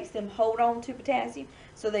that makes them hold on to potassium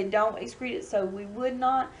so they don't excrete it. So we would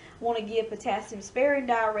not want to give potassium-sparing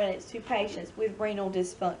diuretics to patients with renal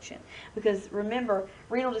dysfunction because remember,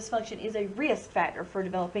 renal dysfunction is a risk factor for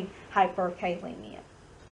developing hyperkalemia.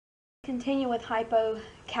 Continue with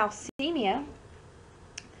hypocalcemia.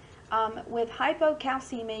 With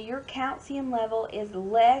hypocalcemia, your calcium level is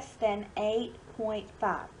less than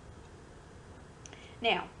 8.5.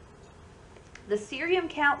 Now, the serum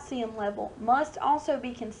calcium level must also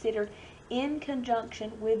be considered in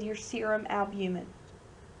conjunction with your serum albumin.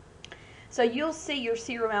 So you'll see your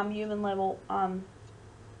serum albumin level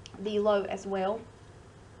be low as well.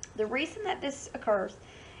 The reason that this occurs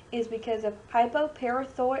is because of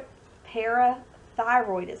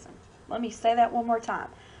hypoparathyroidism. Let me say that one more time.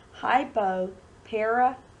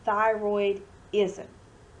 Hypoparathyroidism.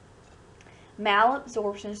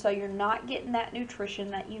 Malabsorption, so you're not getting that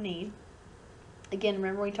nutrition that you need. Again,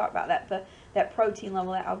 remember we talked about that protein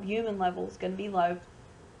level, that albumin level is going to be low.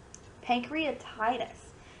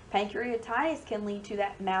 Pancreatitis. Pancreatitis can lead to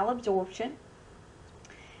that malabsorption.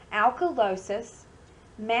 Alkalosis.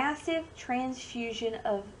 Massive transfusion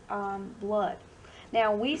of blood.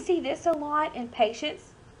 Now, we see this a lot in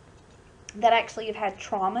patients that actually have had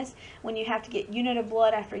traumas when you have to get unit of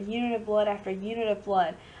blood after unit of blood after unit of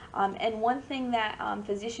blood. And one thing that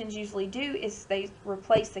physicians usually do is they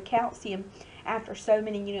replace the calcium after so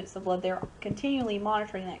many units of blood. They're continually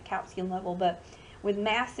monitoring that calcium level, but with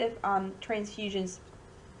massive transfusions,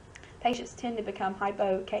 patients tend to become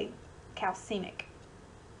hypocalcemic.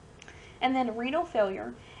 and then renal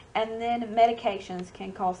failure, and then medications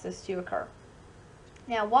can cause this to occur.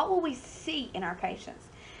 Now, what will we see in our patients?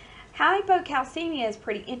 Hypocalcemia is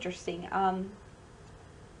pretty interesting.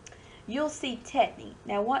 You'll see tetany.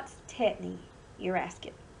 Now, what's tetany, you're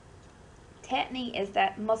asking? Tetany is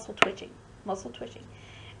that muscle twitching.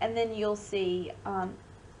 And then you'll see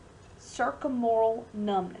circummoral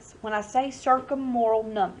numbness. When I say circummoral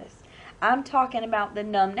numbness, I'm talking about the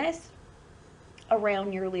numbness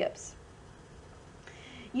around your lips.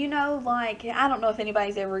 You know, like, I don't know if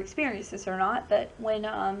anybody's ever experienced this or not, but when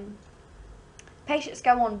patients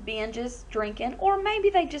go on binges drinking, or maybe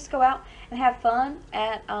they just go out and have fun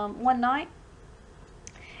at one night,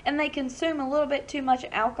 and they consume a little bit too much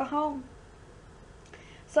alcohol,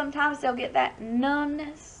 sometimes they'll get that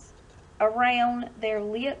numbness around their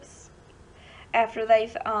lips after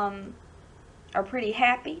they've are pretty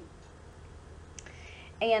happy.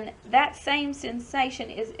 And that same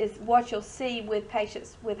sensation is what you'll see with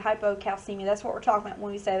patients with hypocalcemia. That's what we're talking about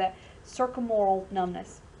when we say that circummoral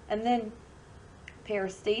numbness. And then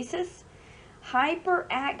paresthesis,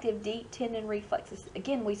 hyperactive deep tendon reflexes.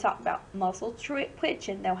 Again, we talked about muscle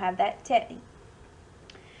twitching. They'll have that tetany.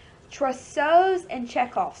 Trosso's and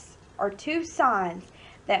Chekhov's are two signs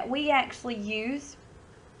that we actually use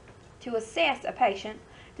to assess a patient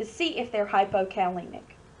to see if they're hypokalemic.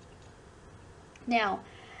 Now,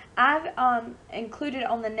 I've included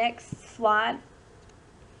on the next slide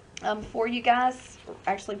for you guys,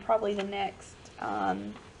 actually probably the next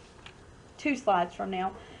 2 slides from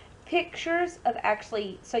now, pictures of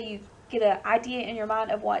actually, so you get an idea in your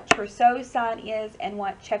mind of what Trosso's sign is and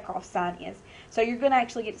what Chekhov's sign is. So you're going to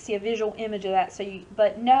actually get to see a visual image of that.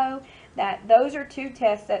 But know that those are 2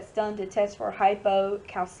 tests that's done to test for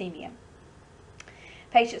hypocalcemia.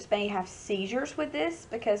 Patients may have seizures with this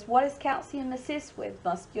because what does calcium assist with?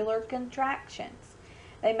 Muscular contractions.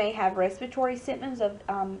 They may have respiratory symptoms of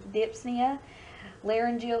dyspnea,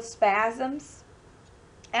 laryngeal spasms,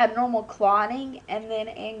 abnormal clotting, and then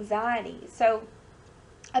anxiety. So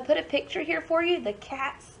I put a picture here for you, the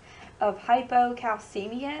CATS of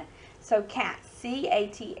hypocalcemia. So CATS,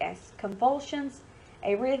 C-A-T-S, convulsions,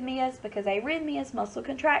 arrhythmias, because arrhythmias, muscle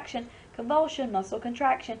contraction, convulsion, muscle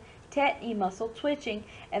contraction, tetany, muscle twitching,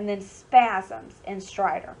 and then spasms and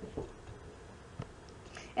stridor.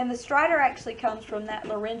 And the stridor actually comes from that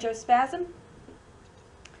laryngospasm.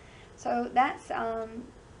 So that's a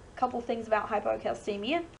couple things about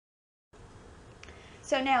hypocalcemia.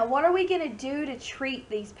 So now, what are we going to do to treat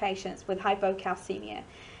these patients with hypocalcemia?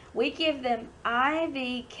 We give them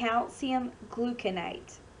IV calcium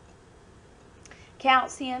gluconate,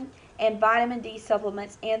 calcium and vitamin D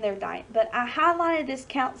supplements in their diet. But I highlighted this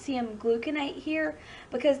calcium gluconate here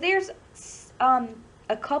because there's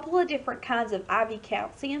a couple of different kinds of IV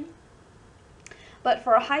calcium. But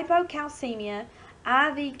for hypocalcemia,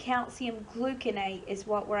 IV calcium gluconate is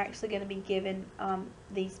what we're actually going to be giving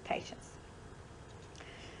these patients.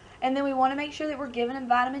 And then we want to make sure that we're giving them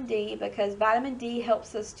vitamin D because vitamin D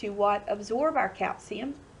helps us to absorb our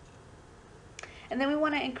calcium. And then we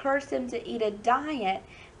want to encourage them to eat a diet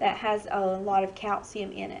that has a lot of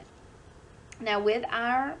calcium in it. Now, with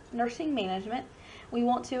our nursing management, we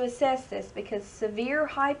want to assess this because severe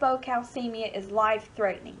hypocalcemia is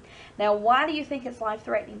life-threatening. Now, why do you think it's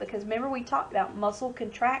life-threatening? Because remember we talked about muscle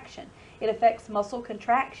contraction. It affects muscle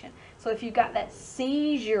contraction. So if you've got that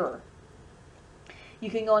seizure, you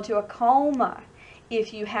can go into a coma.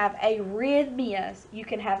 If you have arrhythmias, you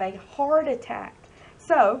can have a heart attack.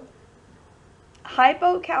 So,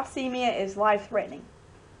 hypocalcemia is life-threatening.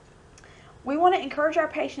 We want to encourage our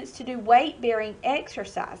patients to do weight-bearing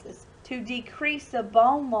exercises to decrease the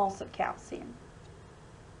bone loss of calcium.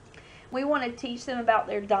 We want to teach them about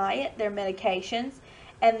their diet, their medications,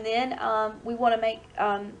 and then we want to make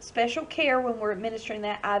special care when we're administering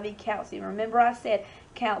that IV calcium. Remember I said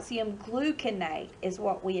calcium gluconate is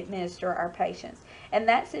what we administer our patients. And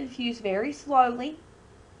that's infused very slowly.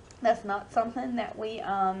 That's not something that we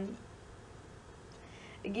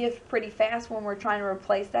give pretty fast when we're trying to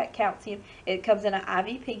replace that calcium. It comes in an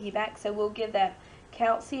IV piggyback, so we'll give that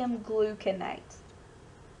calcium gluconate.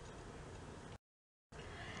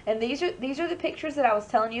 And these are the pictures that I was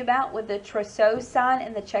telling you about with the Trosso's sign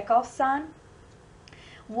and the Chekhov's sign.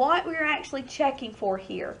 What we're actually checking for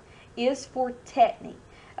here is for tetany.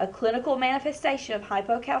 A clinical manifestation of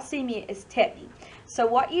hypocalcemia is tetany. So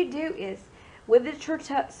what you do is, with the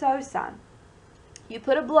Trosso's sign, you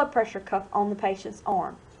put a blood pressure cuff on the patient's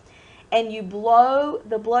arm and you blow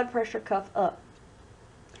the blood pressure cuff up.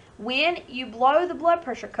 When you blow the blood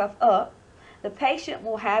pressure cuff up, the patient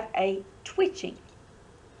will have a twitching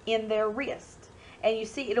in their wrist. And you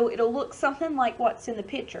see it'll look something like what's in the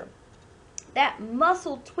picture. That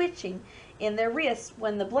muscle twitching in their wrist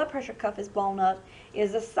when the blood pressure cuff is blown up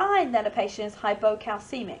is a sign that a patient is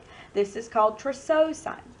hypocalcemic. This is called Trousseau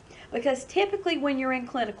sign. Because typically when you're in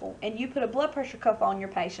clinical and you put a blood pressure cuff on your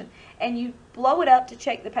patient and you blow it up to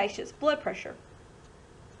check the patient's blood pressure,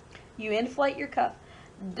 you inflate your cuff.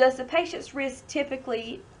 Does the patient's wrist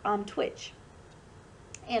typically twitch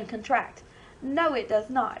and contract? No, it does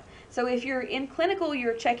not. So if you're in clinical,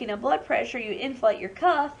 you're checking a blood pressure, you inflate your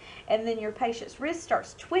cuff, and then your patient's wrist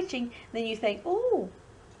starts twitching, then you think, ooh,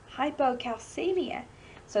 hypocalcemia.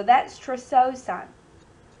 So that's Trousseau sign.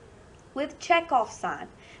 With Chekhov sign,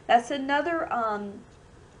 that's another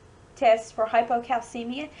test for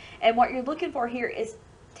hypocalcemia, and what you're looking for here is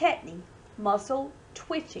tetany, muscle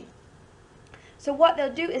twitching. So what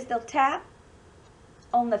they'll do is they'll tap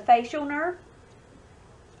on the facial nerve,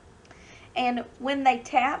 and when they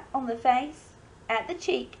tap on the face, at the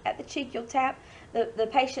cheek you'll tap, the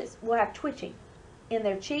patients will have twitching in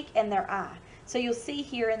their cheek and their eye. So you'll see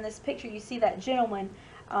here in this picture, you see that gentleman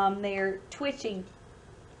there twitching,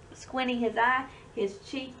 squinting his eye, his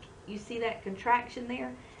cheek, you see that contraction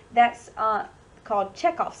there? That's called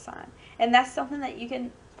Chekhov sign. And that's something that you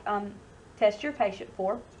can test your patient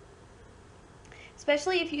for,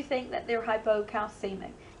 especially if you think that they're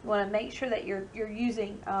hypocalcemic. You want to make sure that you're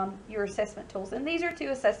using your assessment tools. And these are 2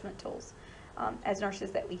 assessment tools as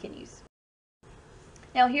nurses that we can use.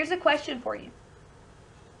 Now here's a question for you.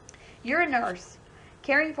 You're a nurse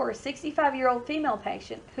caring for a 65-year-old female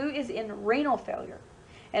patient who is in renal failure.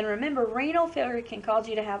 And remember, renal failure can cause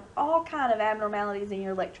you to have all kinds of abnormalities in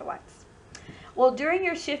your electrolytes. Well, during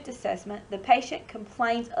your shift assessment, the patient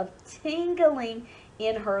complains of tingling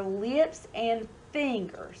in her lips and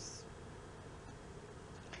fingers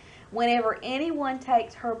whenever anyone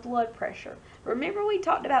takes her blood pressure. Remember we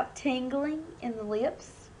talked about tingling in the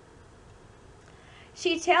lips?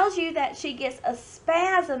 She tells you that she gets a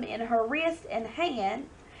spasm in her wrist and hand,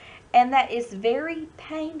 and that is very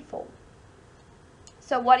painful.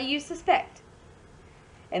 So what do you suspect?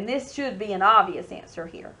 And this should be an obvious answer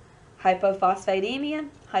here. Hypophosphatemia,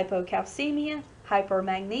 hypocalcemia,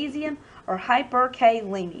 hypermagnesium, or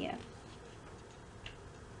hyperkalemia.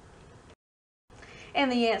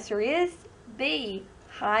 And the answer is B,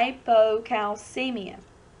 hypocalcemia.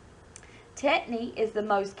 Tetany is the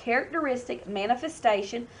most characteristic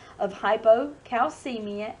manifestation of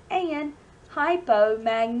hypocalcemia and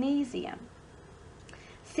hypomagnesium.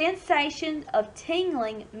 Sensation of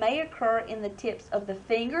tingling may occur in the tips of the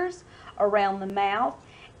fingers, around the mouth,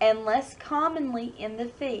 and less commonly in the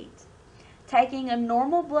feet. Taking a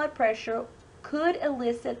normal blood pressure could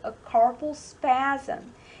elicit a carpal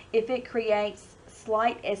spasm if it creates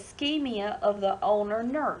slight ischemia of the ulnar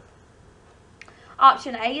nerve.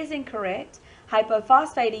 Option A is incorrect.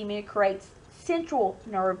 Hypophosphatemia creates central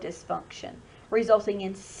nerve dysfunction, resulting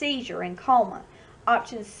in seizure and coma.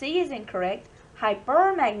 Option C is incorrect.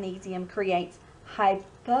 Hypermagnesium creates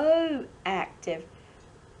hypoactive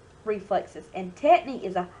reflexes, and tetany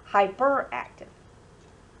is a hyperactive.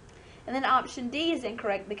 And then option D is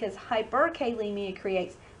incorrect because hyperkalemia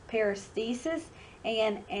creates paresthesis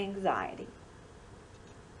and anxiety.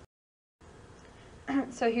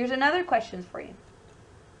 So here's another question for you.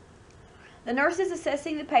 The nurse is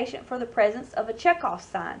assessing the patient for the presence of a Chekhov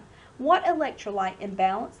sign. What electrolyte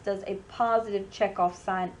imbalance does a positive Chekhov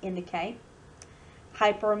sign indicate?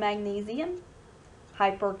 Hypermagnesium,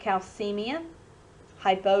 hypercalcemia,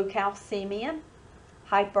 hypocalcemia,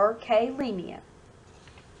 hyperkalemia.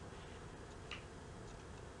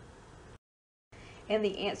 And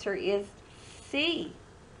the answer is C.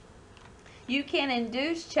 You can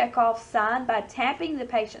induce Chekhov's sign by tapping the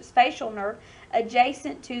patient's facial nerve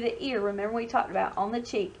adjacent to the ear. Remember we talked about on the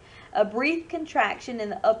cheek. A brief contraction in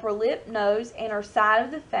the upper lip, nose, and or side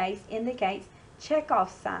of the face indicates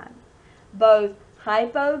Chekhov's sign. Both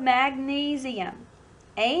hypomagnesium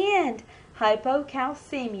and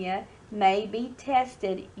hypocalcemia may be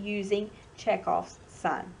tested using Chekhov's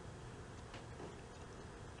sign.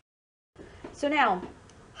 So now,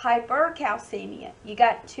 hypercalcemia. You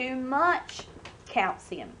got too much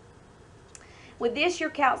calcium. With this, your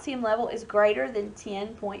calcium level is greater than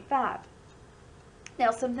 10.5.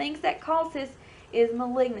 Now, some things that cause this is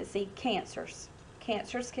malignancy, cancers.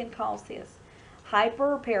 Cancers can cause this.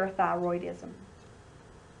 Hyperparathyroidism.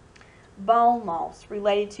 Bone loss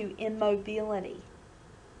related to immobility.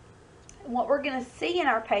 And what we're going to see in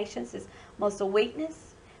our patients is muscle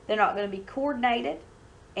weakness. They're not going to be coordinated,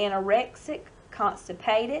 anorexic,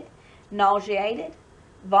 constipated, nauseated,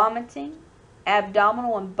 vomiting,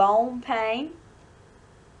 abdominal and bone pain,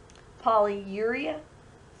 polyuria,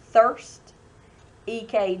 thirst,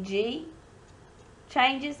 EKG,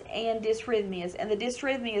 changes and dysrhythmias. And the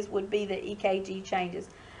dysrhythmias would be the EKG changes.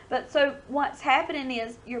 But so what's happening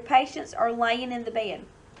is your patients are laying in the bed.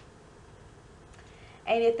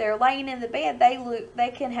 And if they're laying in the bed, they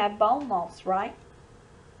can have bone loss, right?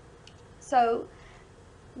 So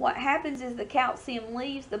what happens is the calcium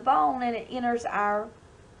leaves the bone and it enters our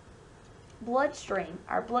bloodstream,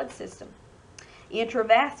 our blood system,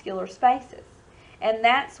 intravascular spaces. And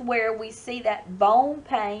that's where we see that bone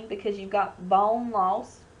pain because you've got bone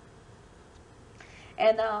loss.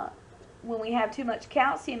 And when we have too much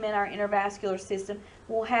calcium in our intravascular system,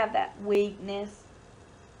 we'll have that weakness,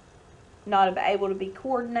 not able to be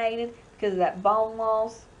coordinated because of that bone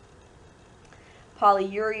loss,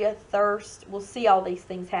 polyuria, thirst. We'll see all these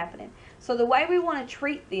things happening. So the way we want to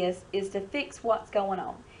treat this is to fix what's going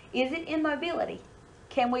on. Is it immobility?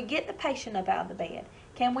 Can we get the patient up out of the bed?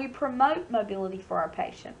 Can we promote mobility for our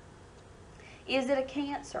patient? Is it a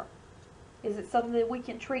cancer? Is it something that we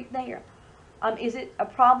can treat there? Is it a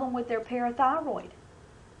problem with their parathyroid?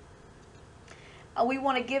 We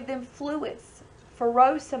want to give them fluids,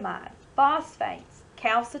 furosemide, phosphates,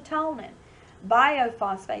 calcitonin,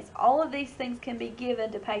 biophosphates. All of these things can be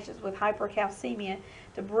given to patients with hypercalcemia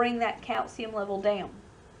to bring that calcium level down.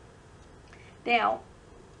 Now,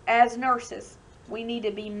 as nurses, we need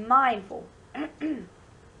to be mindful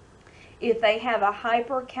if they have a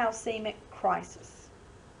hypercalcemic crisis,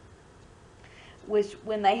 which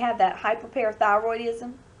when they have that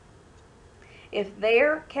hyperparathyroidism, if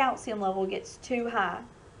their calcium level gets too high,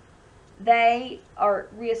 they are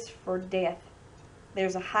at risk for death.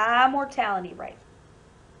 There's a high mortality rate.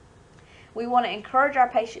 We want to encourage our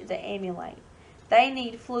patient to ambulate. They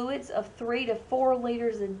need fluids of 3 to 4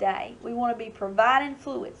 liters a day. We want to be providing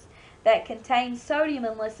fluids that contain sodium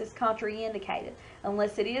unless it's contraindicated,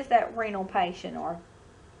 unless it is that renal patient or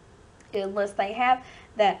unless they have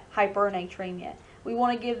that hypernatremia. We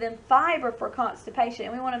want to give them fiber for constipation,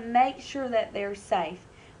 and we want to make sure that they're safe.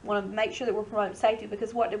 We want to make sure that we're promoting safety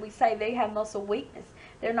because what did we say? They have muscle weakness.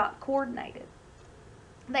 They're not coordinated.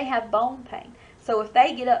 They have bone pain. So if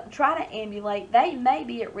they get up and try to ambulate, they may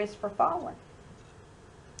be at risk for falling.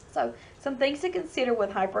 So some things to consider with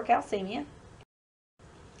hypercalcemia.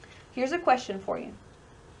 Here's a question for you.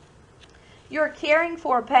 You're caring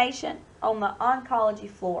for a patient on the oncology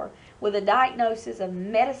floor with a diagnosis of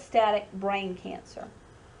metastatic brain cancer.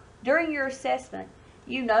 During your assessment,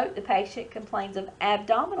 you note the patient complains of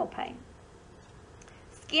abdominal pain.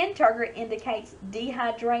 Skin turgor indicates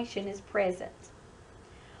dehydration is present.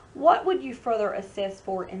 What would you further assess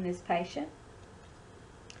for in this patient?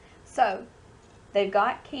 So, they've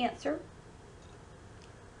got cancer.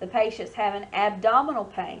 The patient's having abdominal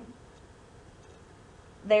pain.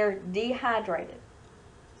 They're dehydrated.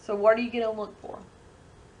 So what are you going to look for?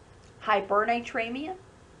 Hypernatremia,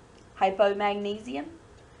 hypomagnesium,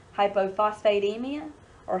 hypophosphatemia,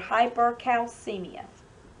 or hypercalcemia.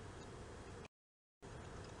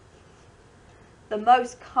 The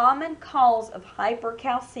most common cause of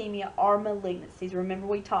hypercalcemia are malignancies. Remember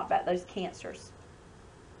we talked about those cancers.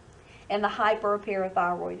 And the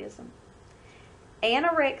hyperparathyroidism.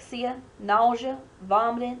 Anorexia, nausea,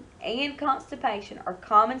 vomiting, and constipation are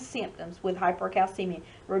common symptoms with hypercalcemia.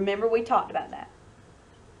 Remember we talked about that.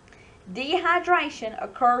 Dehydration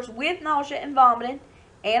occurs with nausea and vomiting,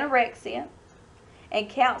 anorexia, and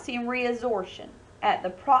calcium reabsorption at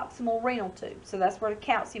the proximal renal tube. So that's where the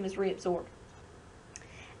calcium is reabsorbed.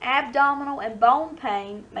 Abdominal and bone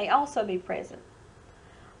pain may also be present.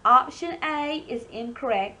 Option A is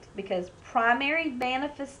incorrect because primary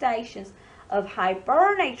manifestations of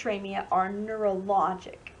hypernatremia are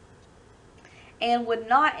neurologic and would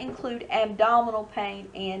not include abdominal pain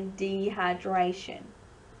and dehydration.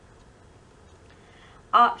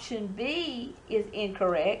 Option B is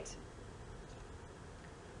incorrect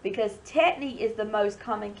because tetany is the most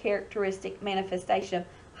common characteristic manifestation of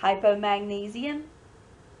hypomagnesium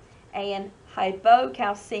and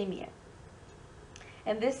hypocalcemia.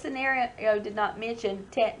 And this scenario did not mention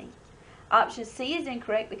tetany. Option C is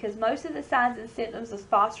incorrect because most of the signs and symptoms of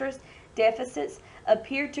phosphorus deficits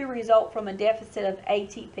appear to result from a deficit of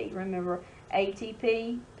ATP. Remember,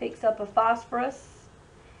 ATP picks up a phosphorus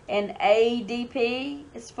and ADP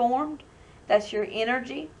is formed. That's your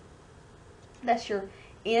energy. That's your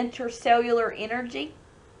intercellular energy.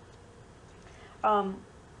 And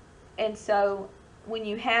so when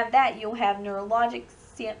you have that, you'll have neurologic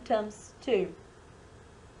symptoms too.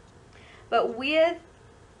 But with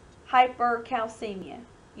hypercalcemia,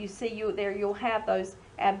 you see you'll have those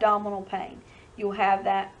abdominal pain. You'll have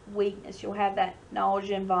that weakness. You'll have that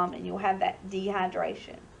nausea and vomiting. You'll have that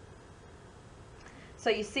dehydration. So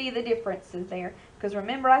you see the differences there. Because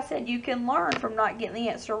remember I said you can learn from not getting the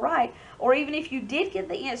answer right. Or even if you did get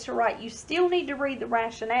the answer right, you still need to read the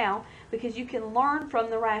rationale because you can learn from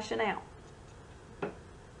the rationale.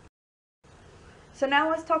 So now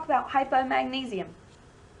let's talk about hypomagnesemia.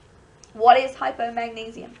 What is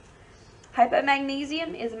hypomagnesemia?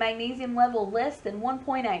 Hypomagnesemia is a magnesium level less than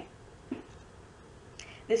 1.8.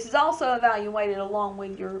 This is also evaluated along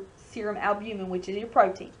with your serum albumin, which is your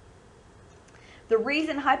protein. The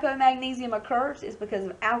reason hypomagnesemia occurs is because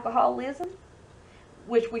of alcoholism,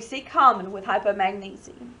 which we see common with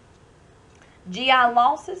hypomagnesemia. GI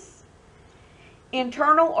losses,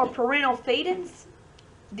 internal or parental feedings,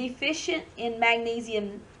 deficient in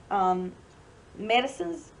magnesium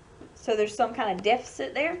medicines, so there's some kind of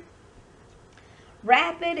deficit there.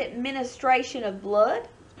 Rapid administration of blood.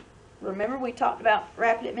 Remember we talked about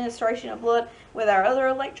rapid administration of blood with our other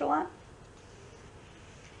electrolyte.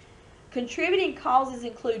 Contributing causes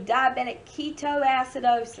include diabetic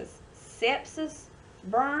ketoacidosis, sepsis,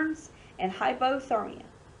 burns, and hypothermia.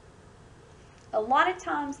 A lot of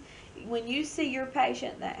times when you see your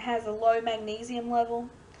patient that has a low magnesium level,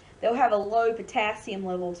 they'll have a low potassium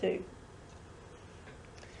level too.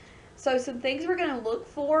 So some things we're going to look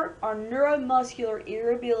for are neuromuscular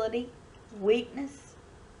irritability, weakness,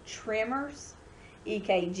 tremors,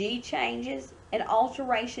 EKG changes, and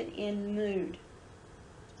alteration in mood.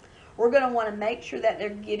 We're going to want to make sure that they're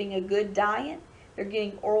getting a good diet, they're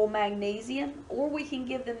getting oral magnesium, or we can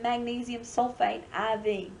give them magnesium sulfate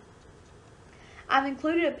IV. I've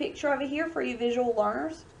included a picture over here for you visual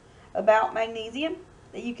learners about magnesium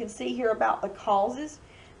that you can see here about the causes.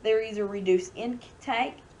 They're either reduced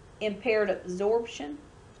intake, impaired absorption,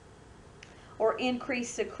 or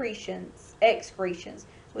increased excretions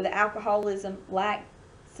with alcoholism,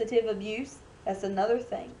 laxative abuse. That's another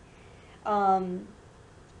thing.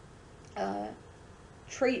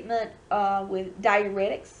 Treatment with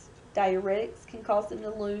diuretics. Diuretics can cause them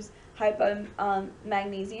to lose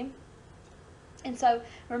hypomagnesemia. And so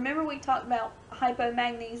remember we talked about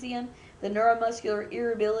hypomagnesemia, the neuromuscular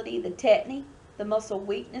irritability, the tetany, the muscle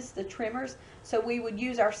weakness, the tremors. So we would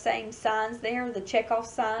use our same signs there, the Chekhov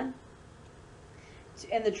sign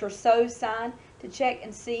and the Trousseau sign, to check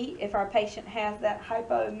and see if our patient has that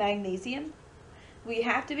hypomagnesemia. We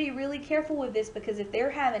have to be really careful with this because if they're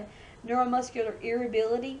having neuromuscular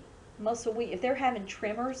irritability, muscle weak, if they're having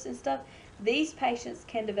tremors and stuff, these patients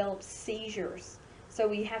can develop seizures. So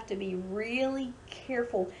we have to be really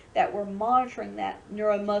careful that we're monitoring that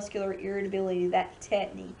neuromuscular irritability, that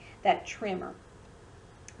tetany, that tremor.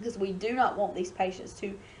 Because we do not want these patients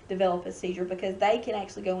to develop a seizure because they can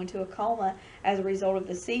actually go into a coma as a result of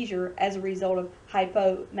the seizure, as a result of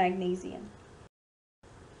hypomagnesemia.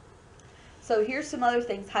 So here's some other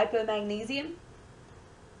things. Hypomagnesemia.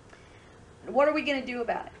 What are we going to do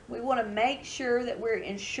about it? We want to make sure that we're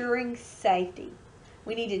ensuring safety.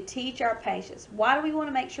 We need to teach our patients. Why do we want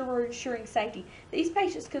to make sure we're ensuring safety? These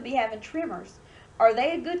patients could be having tremors. Are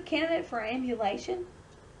they a good candidate for ambulation?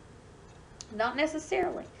 Not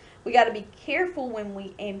necessarily. We got to be careful when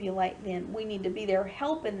we ambulate them. We need to be there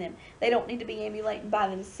helping them. They don't need to be ambulating by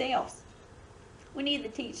themselves. We need to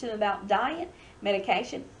teach them about diet,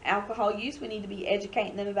 medication, alcohol use. We need to be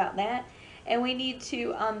educating them about that. And we need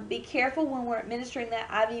to be careful when we're administering that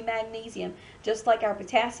IV magnesium. Just like our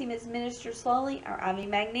potassium is administered slowly, our IV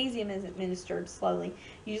magnesium is administered slowly.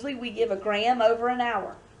 Usually we give 1 gram over an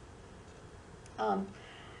hour. And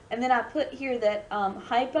then I put here that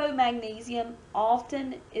hypomagnesemia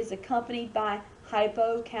often is accompanied by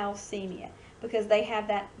hypocalcemia because they have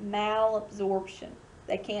that malabsorption.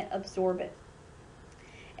 They can't absorb it.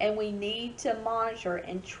 And we need to monitor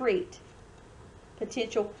and treat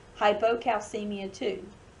potential hypocalcemia too.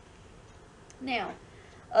 Now,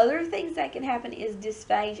 other things that can happen is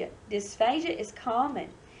dysphagia. Dysphagia is common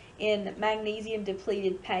in magnesium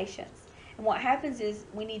depleted patients. And what happens is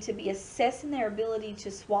we need to be assessing their ability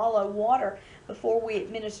to swallow water before we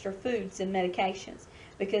administer foods and medications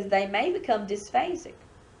because they may become dysphasic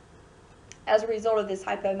as a result of this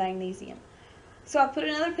hypomagnesemia. So I put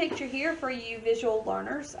another picture here for you visual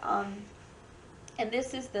learners. And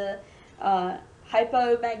this is the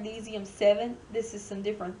hypomagnesemia 7. This is some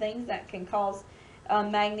different things that can cause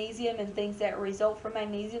magnesium and things that result from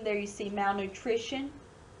magnesium. There you see malnutrition.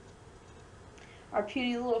 Our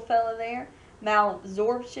puny little fella there.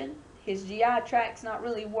 Malabsorption. His GI tract's not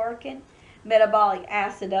really working. Metabolic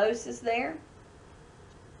acidosis there.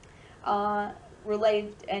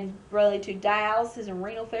 Related to dialysis and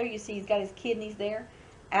renal failure. You see he's got his kidneys there.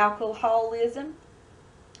 Alcoholism.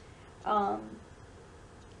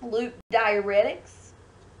 Loop diuretics.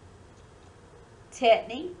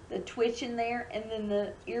 tetany, the twitching there, and then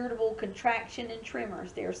the irritable contraction and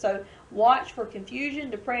tremors there. So watch for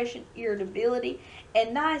confusion, depression, irritability,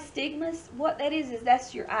 and nystagmus. What that is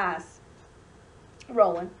that's your eyes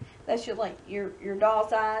rolling. That's your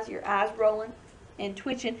doll's eyes, your eyes rolling and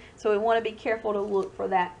twitching. So we want to be careful to look for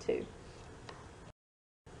that too.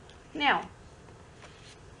 Now,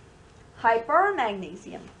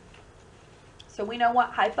 hypermagnesium. So we know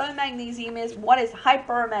what hypomagnesium is. What is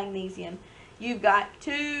hypermagnesium? You've got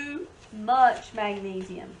too much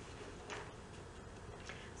magnesium.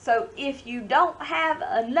 So if you don't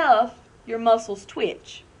have enough, your muscles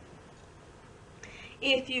twitch.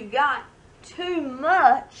 If you've got too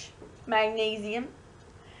much magnesium,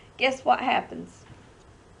 guess what happens?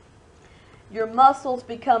 Your muscles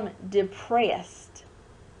become depressed.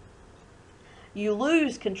 You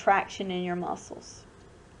lose contraction in your muscles.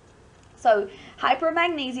 So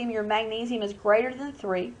hypermagnesium, your magnesium is greater than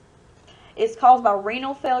 3. It's caused by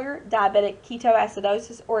renal failure, diabetic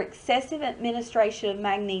ketoacidosis, or excessive administration of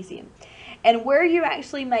magnesium. And where you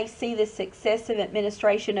actually may see this excessive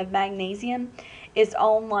administration of magnesium is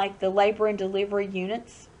on like the labor and delivery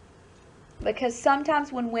units. Because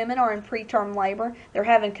sometimes when women are in preterm labor, they're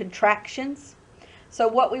having contractions. So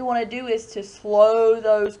what we want to do is to slow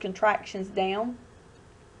those contractions down.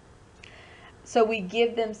 So we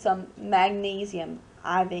give them some magnesium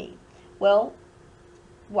IV. Well,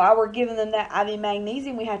 while we're giving them that IV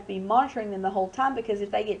magnesium, we have to be monitoring them the whole time, because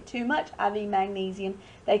if they get too much IV magnesium,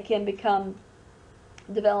 they can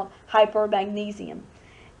develop hypermagnesium.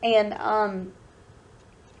 And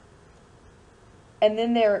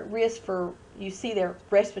then they're at risk for, you see their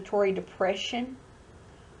respiratory depression,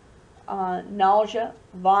 nausea,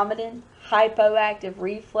 vomiting, hypoactive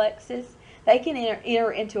reflexes. They can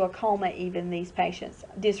enter into a coma even, these patients.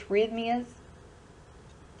 Dysrhythmias.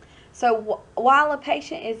 So while a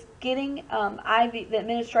patient is getting the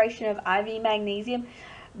administration of IV magnesium,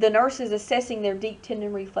 the nurse is assessing their deep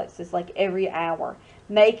tendon reflexes like every hour,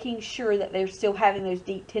 making sure that they're still having those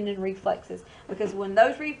deep tendon reflexes. Because when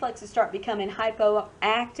those reflexes start becoming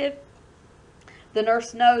hypoactive, the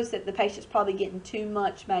nurse knows that the patient's probably getting too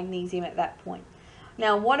much magnesium at that point.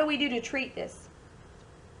 Now, what do we do to treat this?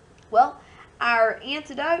 Well, our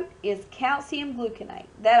antidote is calcium gluconate.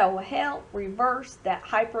 That will help reverse that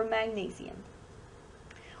hypermagnesium.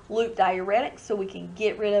 Loop diuretics, so we can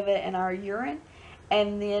get rid of it in our urine.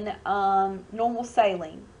 And then normal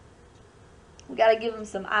saline. We got to give them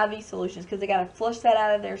some IV solutions because they got to flush that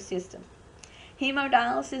out of their system.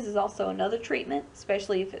 Hemodialysis is also another treatment,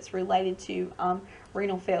 especially if it's related to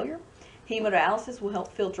renal failure. Hemodialysis will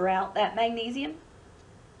help filter out that magnesium.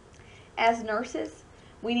 As nurses,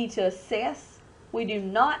 we need to assess. We do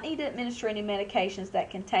not need to administer any medications that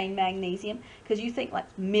contain magnesium, because you think like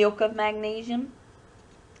milk of magnesium.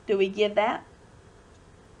 Do we give that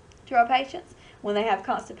to our patients when they have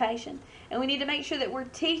constipation? And we need to make sure that we're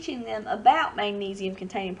teaching them about magnesium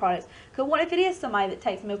containing products. Because what if it is somebody that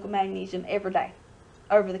takes milk of magnesium every day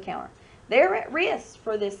over the counter? They're at risk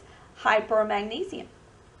for this hypermagnesium.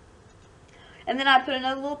 And then I put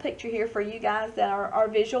another little picture here for you guys that are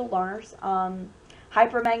visual learners.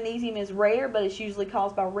 Hypermagnesium is rare, but it's usually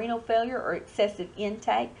caused by renal failure or excessive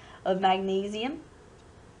intake of magnesium,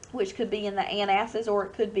 which could be in the antacids, or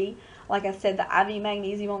it could be, like I said, the IV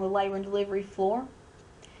magnesium on the labor and delivery floor.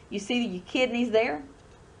 You see your kidneys there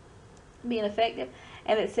being affected.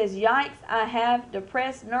 And it says, yikes, I have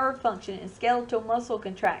depressed nerve function and skeletal muscle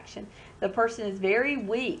contraction. The person is very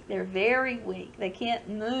weak. They're very weak. They can't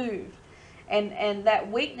move. And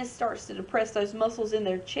that weakness starts to depress those muscles in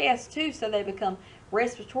their chest too, so they become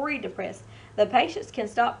respiratory depressed. The patients can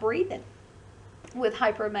stop breathing with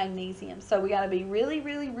hypermagnesium. So we got to be really,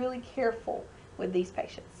 really, really careful with these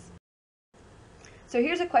patients. So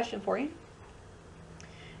here's a question for you.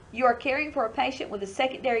 You are caring for a patient with a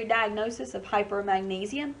secondary diagnosis of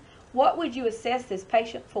hypermagnesium. What would you assess this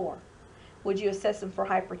patient for? Would you assess them for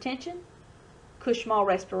hypertension, Cushmal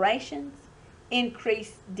respirations,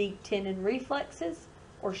 increased deep tendon reflexes,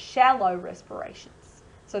 or shallow respirations?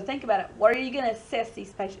 So think about it. What are you going to assess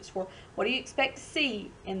these patients for? What do you expect to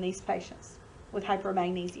see in these patients with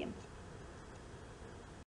hypermagnesium?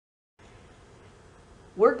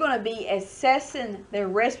 We're going to be assessing their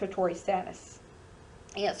respiratory status.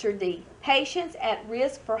 Answer D. Patients at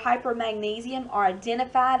risk for hypermagnesium are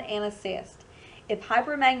identified and assessed. If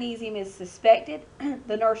hypermagnesium is suspected,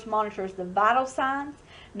 the nurse monitors the vital signs,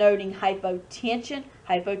 noting hypotension.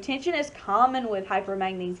 Hypotension is common with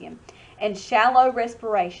hypermagnesium. And shallow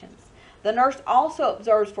respirations. The nurse also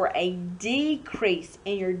observes for a decrease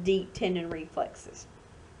in your deep tendon reflexes.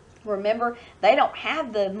 Remember, they don't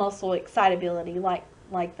have the muscle excitability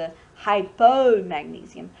like the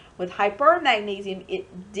hypomagnesium. With hypermagnesium,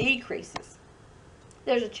 it decreases.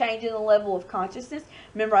 There's a change in the level of consciousness.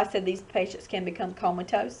 Remember I said these patients can become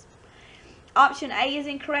comatose. Option A is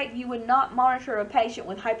incorrect. You would not monitor a patient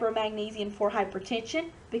with hypermagnesium for hypertension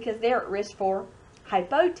because they're at risk for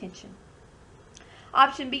hypotension.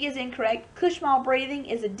 Option B is incorrect. Kussmaul breathing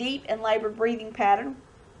is a deep and labored breathing pattern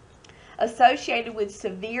associated with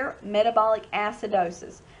severe metabolic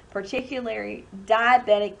acidosis, particularly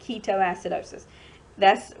diabetic ketoacidosis.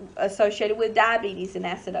 That's associated with diabetes and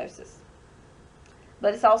acidosis.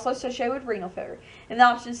 But it's also associated with renal failure. And the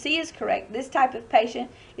option C is correct. This type of patient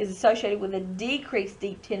is associated with a decreased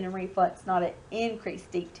deep tendon reflex, not an increased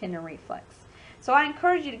deep tendon reflex. So I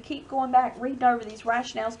encourage you to keep going back, reading over these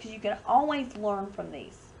rationales, because you can always learn from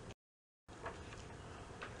these.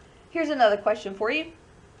 Here's another question for you.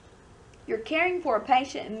 You're caring for a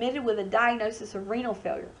patient admitted with a diagnosis of renal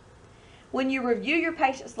failure. When you review your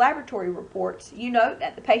patient's laboratory reports, you note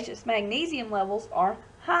that the patient's magnesium levels are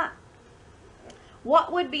high.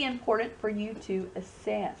 What would be important for you to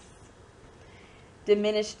assess?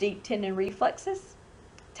 Diminished deep tendon reflexes,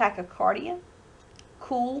 tachycardia,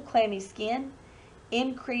 cool, clammy skin,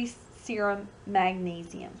 increased serum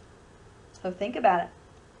magnesium. So think about it.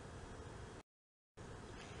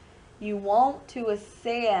 You want to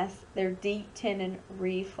assess their deep tendon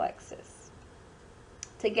reflexes.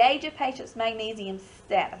 To gauge a patient's magnesium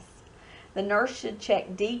status, the nurse should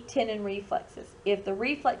check deep tendon reflexes. If the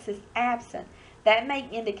reflex is absent, that may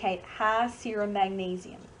indicate high serum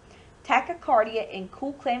magnesium. Tachycardia and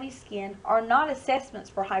cool clammy skin are not assessments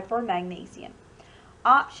for hypermagnesium.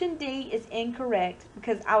 Option D is incorrect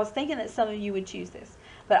because I was thinking that some of you would choose this.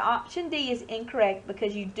 But option D is incorrect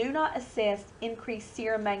because you do not assess increased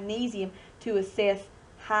serum magnesium to assess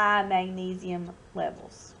high magnesium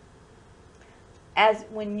levels. As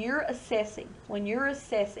when you're assessing,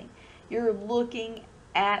 you're looking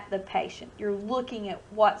at the patient. You're looking at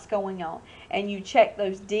what's going on, and you check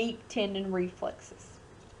those deep tendon reflexes.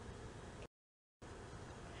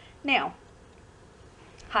 Now,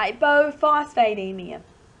 hypophosphatemia.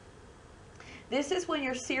 This is when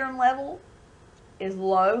your serum level is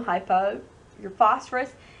low, your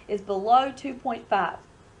phosphorus is below 2.5.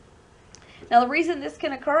 Now, the reason this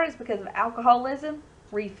can occur is because of alcoholism,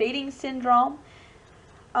 refeeding syndrome,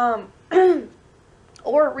 or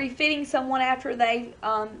refeeding someone after they've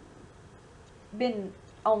been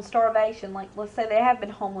on starvation. Like, let's say they have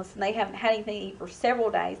been homeless and they haven't had anything to eat for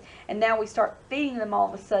several days, and now we start feeding them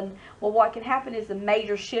all of a sudden. Well, what can happen is a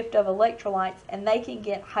major shift of electrolytes, and they can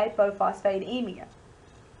get hypophosphatemia.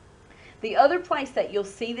 The other place that you'll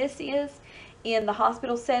see this is in the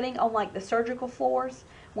hospital setting, on like the surgical floors,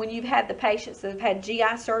 when you've had the patients that have had GI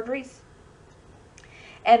surgeries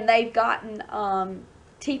and they've gotten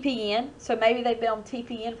TPN. So maybe they've been on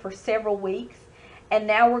TPN for several weeks, and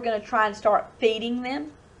now we're going to try and start feeding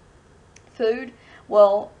them food.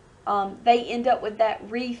 Well, they end up with that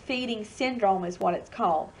refeeding syndrome is what it's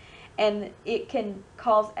called. And it can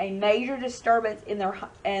cause a major disturbance in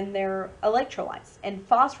their electrolytes. And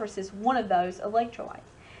phosphorus is one of those electrolytes.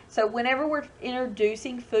 So whenever we're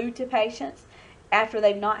introducing food to patients after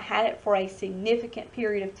they've not had it for a significant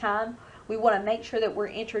period of time, we want to make sure that we're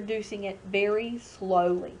introducing it very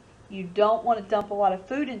slowly. You don't want to dump a lot of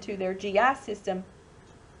food into their GI system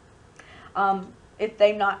if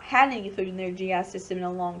they've not had any food in their GI system in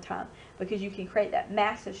a long time, because you can create that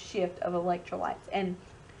massive shift of electrolytes, and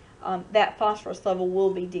that phosphorus level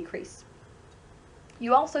will be decreased.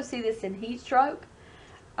 You also see this in heat stroke,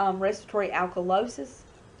 respiratory alkalosis,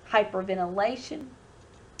 hyperventilation,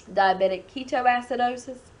 diabetic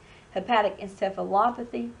ketoacidosis, hepatic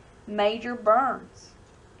encephalopathy, major burns.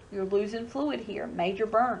 You're losing fluid here, major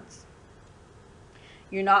burns.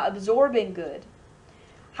 You're not absorbing good.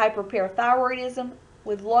 Hyperparathyroidism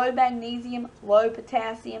with low magnesium, low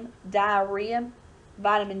potassium, diarrhea,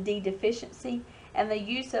 vitamin D deficiency, and the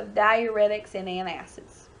use of diuretics and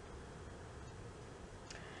antacids.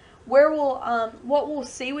 What we'll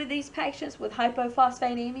see with these patients with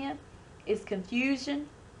hypophosphatemia is confusion,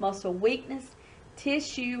 muscle weakness,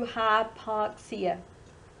 tissue hypoxia,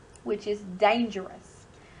 which is dangerous,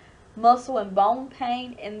 muscle and bone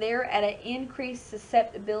pain, and they're at an increased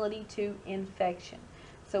susceptibility to infection.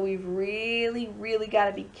 So we've really got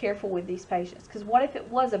to be careful with these patients, because what if it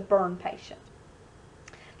was a burn patient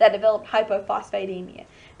that developed hypophosphatemia?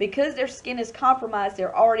 Because their skin is compromised,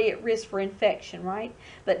 they're already at risk for infection, right?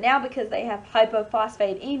 But now because they have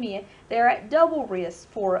hypophosphatemia, they're at double risk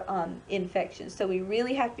for infection. So we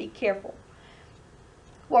really have to be careful.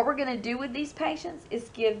 What we're going to do with these patients is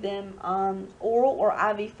give them oral or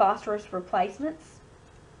IV phosphorus replacements.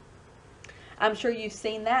 I'm sure you've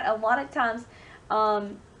seen that. A lot of times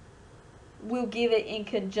we'll give it in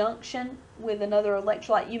conjunction with another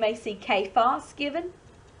electrolyte. You may see K-Phos given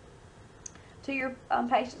to your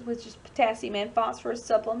patients, which is potassium and phosphorus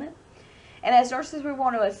supplement. And as nurses, we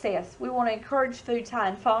want to assess. We want to encourage foods high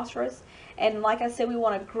in phosphorus. And like I said, we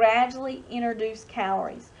want to gradually introduce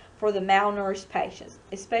calories for the malnourished patients,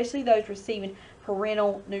 especially those receiving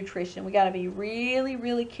parental nutrition. We got to be really,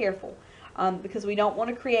 really careful because we don't want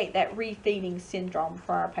to create that refeeding syndrome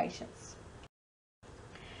for our patients.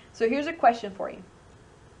 So here's a question for you.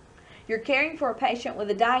 You're caring for a patient with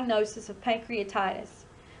a diagnosis of pancreatitis.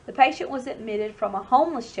 The patient was admitted from a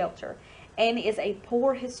homeless shelter and is a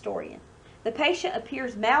poor historian. The patient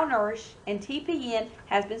appears malnourished and TPN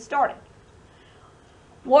has been started.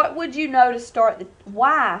 What would you know to start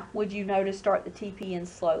why would you know to start the TPN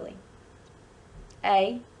slowly?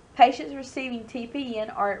 A. Patients receiving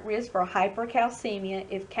TPN are at risk for hypercalcemia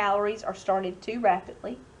if calories are started too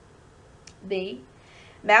rapidly. B.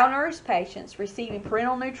 Malnourished patients receiving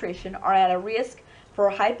parental nutrition are at a risk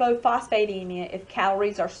for hypophosphatemia if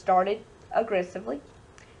calories are started aggressively.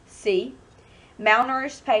 C.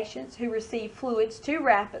 Malnourished patients who receive fluids too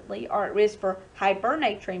rapidly are at risk for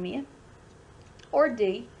hypernatremia. Or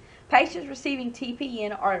D. Patients receiving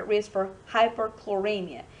TPN are at risk for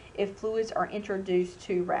hyperchloremia if fluids are introduced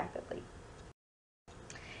too rapidly.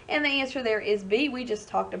 And the answer there is B. We just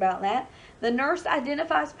talked about that. The nurse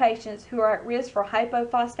identifies patients who are at risk for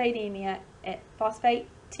hypophosphatemia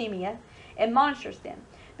and monitors them.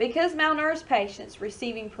 Because malnourished patients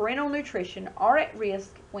receiving parental nutrition are at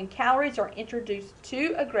risk when calories are introduced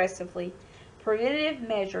too aggressively, preventative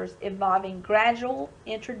measures involving gradual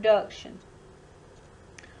introduction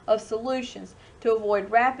of solutions to avoid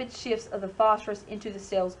rapid shifts of the phosphorus into the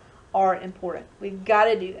cells are important. We've got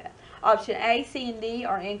to do that. Option A, C, and D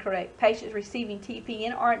are incorrect. Patients receiving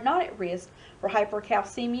TPN are not at risk for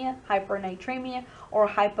hypercalcemia, hypernatremia, or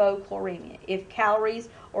hypochloremia if calories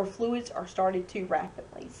or fluids are started too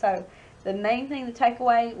rapidly. So the main thing to take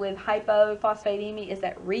away with hypophosphatemia is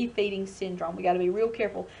that refeeding syndrome. We got to be real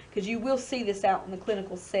careful because you will see this out in the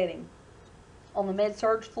clinical setting, on the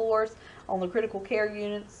med-surg floors, on the critical care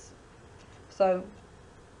units. So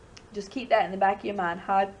just keep that in the back of your mind.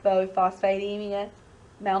 Hypophosphatemia,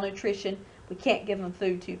 malnutrition, we can't give them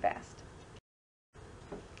food too fast.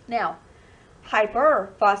 Now,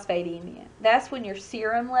 hyperphosphatemia, that's when your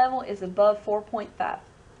serum level is above 4.5.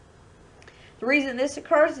 The reason this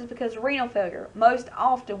occurs is because of renal failure. Most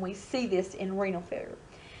often we see this in renal failure.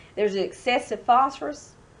 There's excessive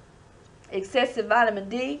phosphorus, excessive vitamin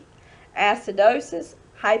D, acidosis,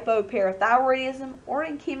 hypoparathyroidism, or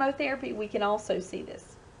in chemotherapy we can also see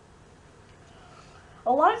this.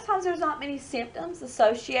 A lot of times there's not many symptoms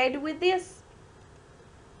associated with this.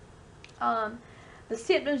 The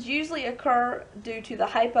symptoms usually occur due to the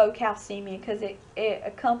hypocalcemia because it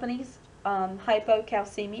accompanies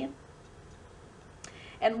hypocalcemia.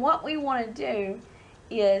 And what we want to do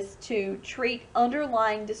is to treat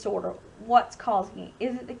underlying disorder. What's causing it?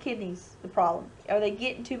 Is it the kidneys the problem? Are they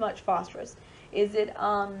getting too much phosphorus? Is it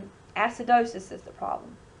acidosis is the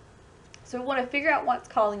problem? So we want to figure out what's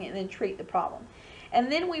causing it and then treat the problem. And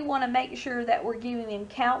then we want to make sure that we're giving them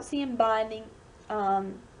calcium binding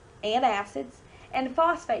antacids and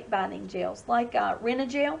phosphate binding gels like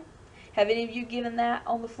Renagel. Have any of you given that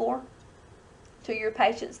on the floor to your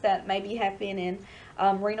patients that maybe have been in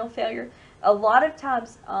renal failure? A lot of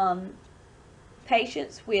times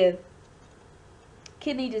patients with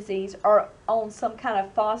kidney disease are on some kind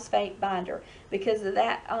of phosphate binder because of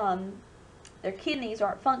that. Their kidneys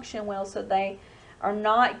aren't functioning well, so they are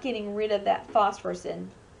not getting rid of that phosphorus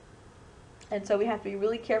in. And so we have to be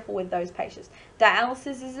really careful with those patients.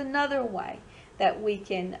 Dialysis is another way that we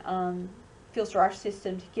can filter our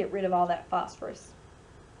system to get rid of all that phosphorus.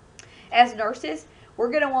 As nurses,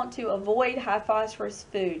 we're going to want to avoid high phosphorus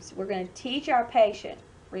foods. We're going to teach our patient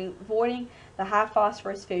avoiding the high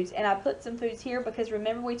phosphorus foods. And I put some foods here because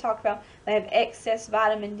remember we talked about they have excess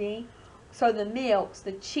vitamin D. So the milks,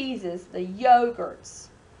 the cheeses, the yogurts.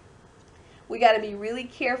 We got to be really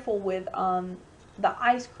careful with the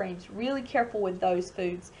ice creams. Really careful with those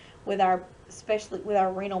foods, especially with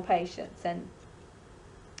our renal patients and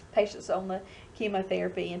patients on the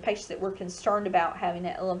chemotherapy and patients that we're concerned about having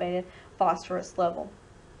an elevated phosphorus level.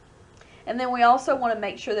 And then we also want to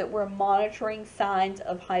make sure that we're monitoring signs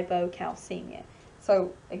of hypocalcemia.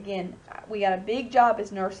 So again, we got a big job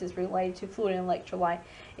as nurses related to fluid and electrolyte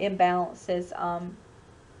imbalances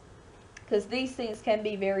because these things can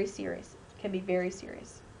be very serious.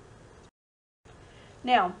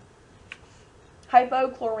 Now,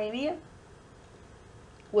 hypochloremia.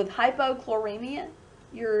 With hypochloremia,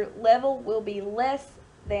 your level will be less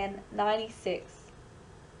than 96.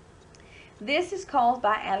 This is caused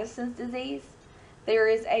by Addison's disease. There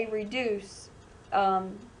is a reduce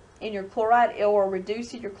in your chloride, or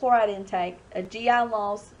reduce in your chloride intake, a GI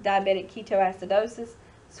loss, diabetic ketoacidosis,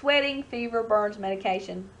 sweating, fever, burns,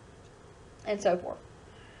 medication, and so forth.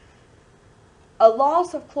 A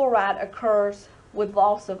loss of chloride occurs with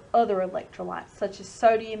loss of other electrolytes, such as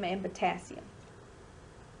sodium and potassium.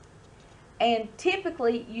 And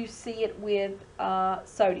typically you see it with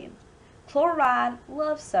sodium. Chloride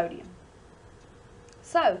loves sodium.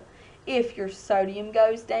 So, if your sodium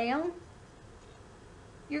goes down,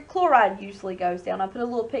 your chloride usually goes down. I put a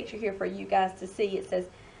little picture here for you guys to see. It says,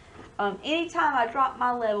 anytime I drop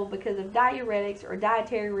my level because of diuretics or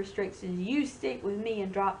dietary restrictions, you stick with me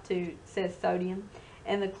and drop to, says sodium.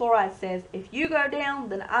 And the chloride says, if you go down,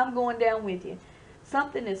 then I'm going down with you.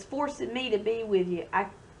 Something is forcing me to be with you.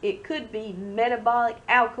 It could be metabolic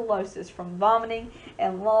alkalosis from vomiting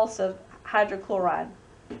and loss of hydrochloride.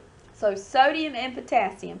 So sodium and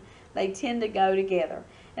potassium, they tend to go together.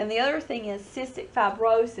 And the other thing is cystic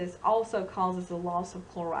fibrosis also causes a loss of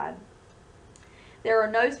chloride. There are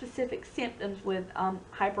no specific symptoms with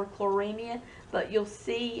hyperchloremia, but you'll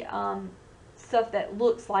see stuff that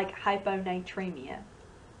looks like hyponatremia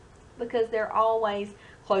because they're always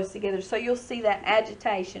close together. So you'll see that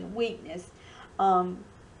agitation, weakness, the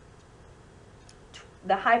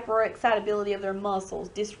hyperexcitability of their muscles,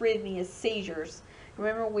 dysrhythmia, seizures.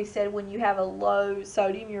 Remember we said when you have a low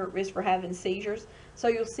sodium, you're at risk for having seizures. So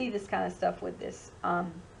you'll see this kind of stuff with this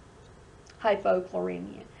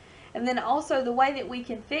hypochloremia. And then also the way that we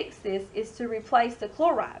can fix this is to replace the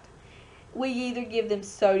chloride. We either give them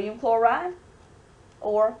sodium chloride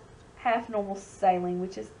or half normal saline,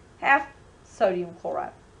 which is half sodium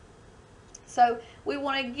chloride. So we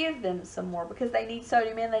want to give them some more because they need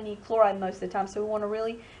sodium and they need chloride most of the time. So we want to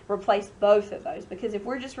really replace both of those, because if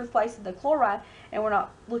we're just replacing the chloride and we're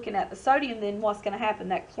not looking at the sodium, then what's going to happen?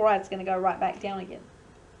 That chloride's going to go right back down again.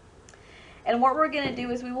 And what we're going to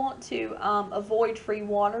do is we want to avoid free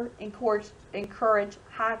water, encourage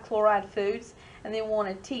high chloride foods, and then want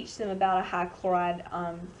to teach them about a high chloride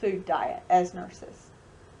food diet as nurses.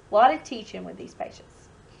 A lot of teaching with these patients.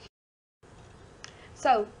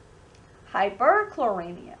 So,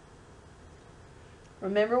 hyperchloremia.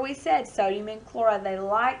 Remember we said sodium and chloride, they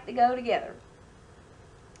like to go together.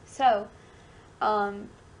 So,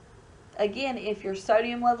 again, if your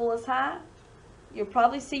sodium level is high, you'll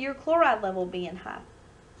probably see your chloride level being high.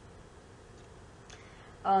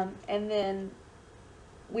 And then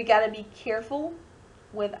we got to be careful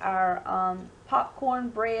with our popcorn,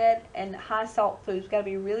 bread, and high salt foods. We've got to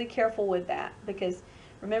be really careful with that because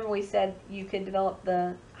remember we said you could develop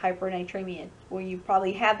the hypernatremia, or you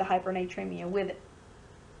probably have the hypernatremia with it.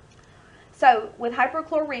 So with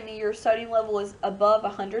hyperchloremia, your sodium level is above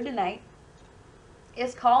 108.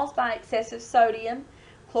 It's caused by excessive sodium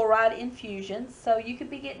chloride infusions, so you could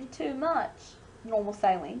be getting too much normal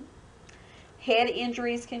saline. Head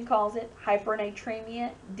injuries can cause it,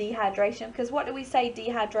 hypernatremia, dehydration, because what do we say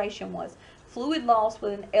dehydration was? Fluid loss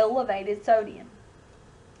with an elevated sodium.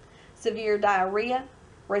 Severe diarrhea,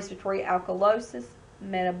 respiratory alkalosis,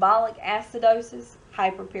 metabolic acidosis,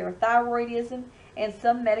 hyperparathyroidism, and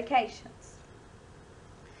some medications.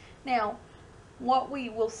 Now, what we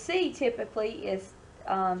will see typically is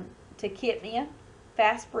tachypnea,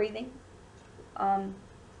 fast breathing,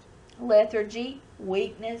 lethargy,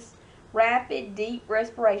 weakness, rapid, deep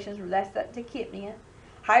respirations, that's that tachypnea,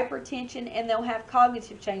 hypertension, and they'll have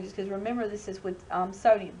cognitive changes because remember this is with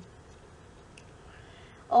sodium.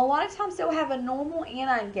 A lot of times they'll have a normal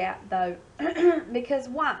anion gap though because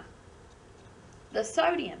why? The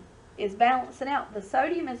sodium is balancing out. The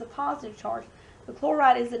sodium is a positive charge, the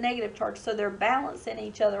chloride is a negative charge, so they're balancing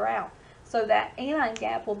each other out. So that anion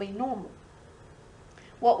gap will be normal.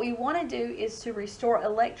 What we want to do is to restore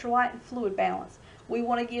electrolyte and fluid balance. We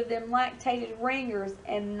want to give them lactated ringers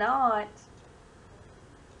and not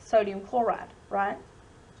sodium chloride, right?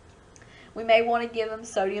 We may want to give them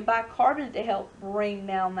sodium bicarbonate to help bring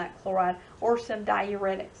down that chloride, or some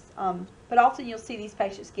diuretics. But often you'll see these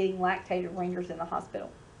patients getting lactated ringers in the hospital.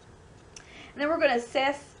 And then we're going to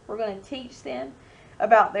assess, we're going to teach them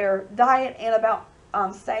about their diet and about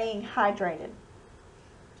staying hydrated.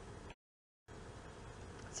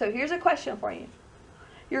 So here's a question for you.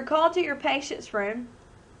 You're called to your patient's room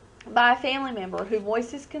by a family member who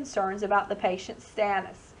voices concerns about the patient's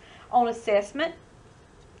status. On assessment,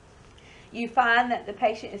 you find that the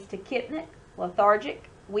patient is tachypnic, lethargic,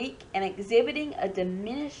 weak, and exhibiting a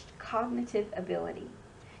diminished cognitive ability.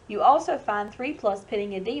 You also find 3+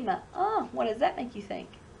 pitting edema. What does that make you think?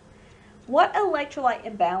 What electrolyte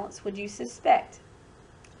imbalance would you suspect?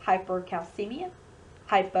 Hypercalcemia,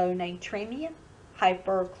 hyponatremia,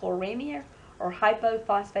 hyperchloremia, or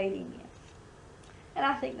hypophosphatemia? And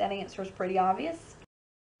I think that answer is pretty obvious.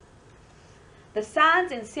 The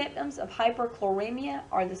signs and symptoms of hyperchloremia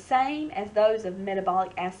are the same as those of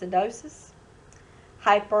metabolic acidosis,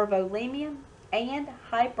 hypervolemia, and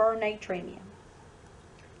hypernatremia.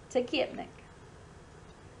 Tachypnic,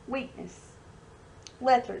 weakness,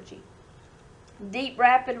 lethargy, deep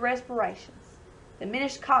rapid respirations,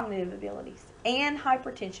 diminished cognitive abilities, and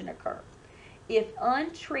hypertension occur. If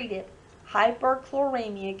untreated,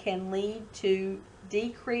 hyperchloremia can lead to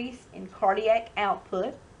decrease in cardiac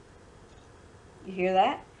output. You hear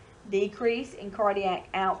that? Decrease in cardiac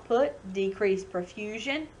output, decreased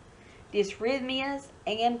perfusion, dysrhythmias,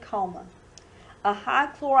 and coma. A high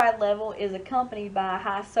chloride level is accompanied by a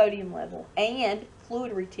high sodium level and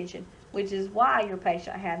fluid retention, which is why your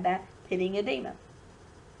patient had that pitting edema.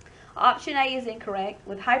 Option A is incorrect.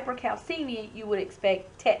 With hypercalcemia, you would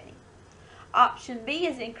expect tetany. Option B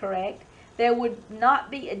is incorrect. There would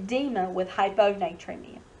not be edema with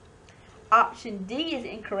hyponatremia. Option D is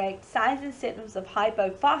incorrect. Signs and symptoms of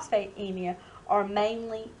hypophosphatemia are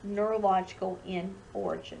mainly neurological in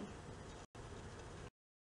origin.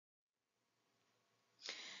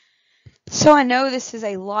 So I know this is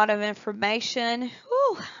a lot of information.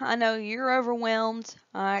 Whew, I know you're overwhelmed.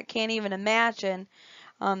 I can't even imagine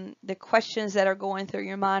the questions that are going through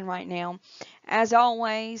your mind right now. As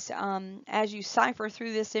always, as you cipher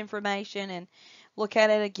through this information and look at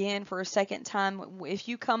it again for a second time, if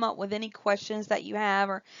you come up with any questions that you have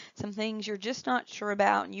or some things you're just not sure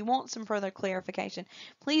about and you want some further clarification,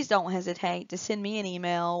 please don't hesitate to send me an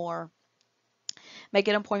email or make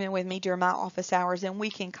an appointment with me during my office hours, and we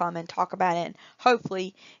can come and talk about it and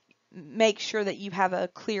hopefully make sure that you have a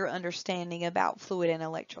clear understanding about fluid and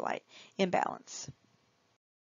electrolyte imbalance.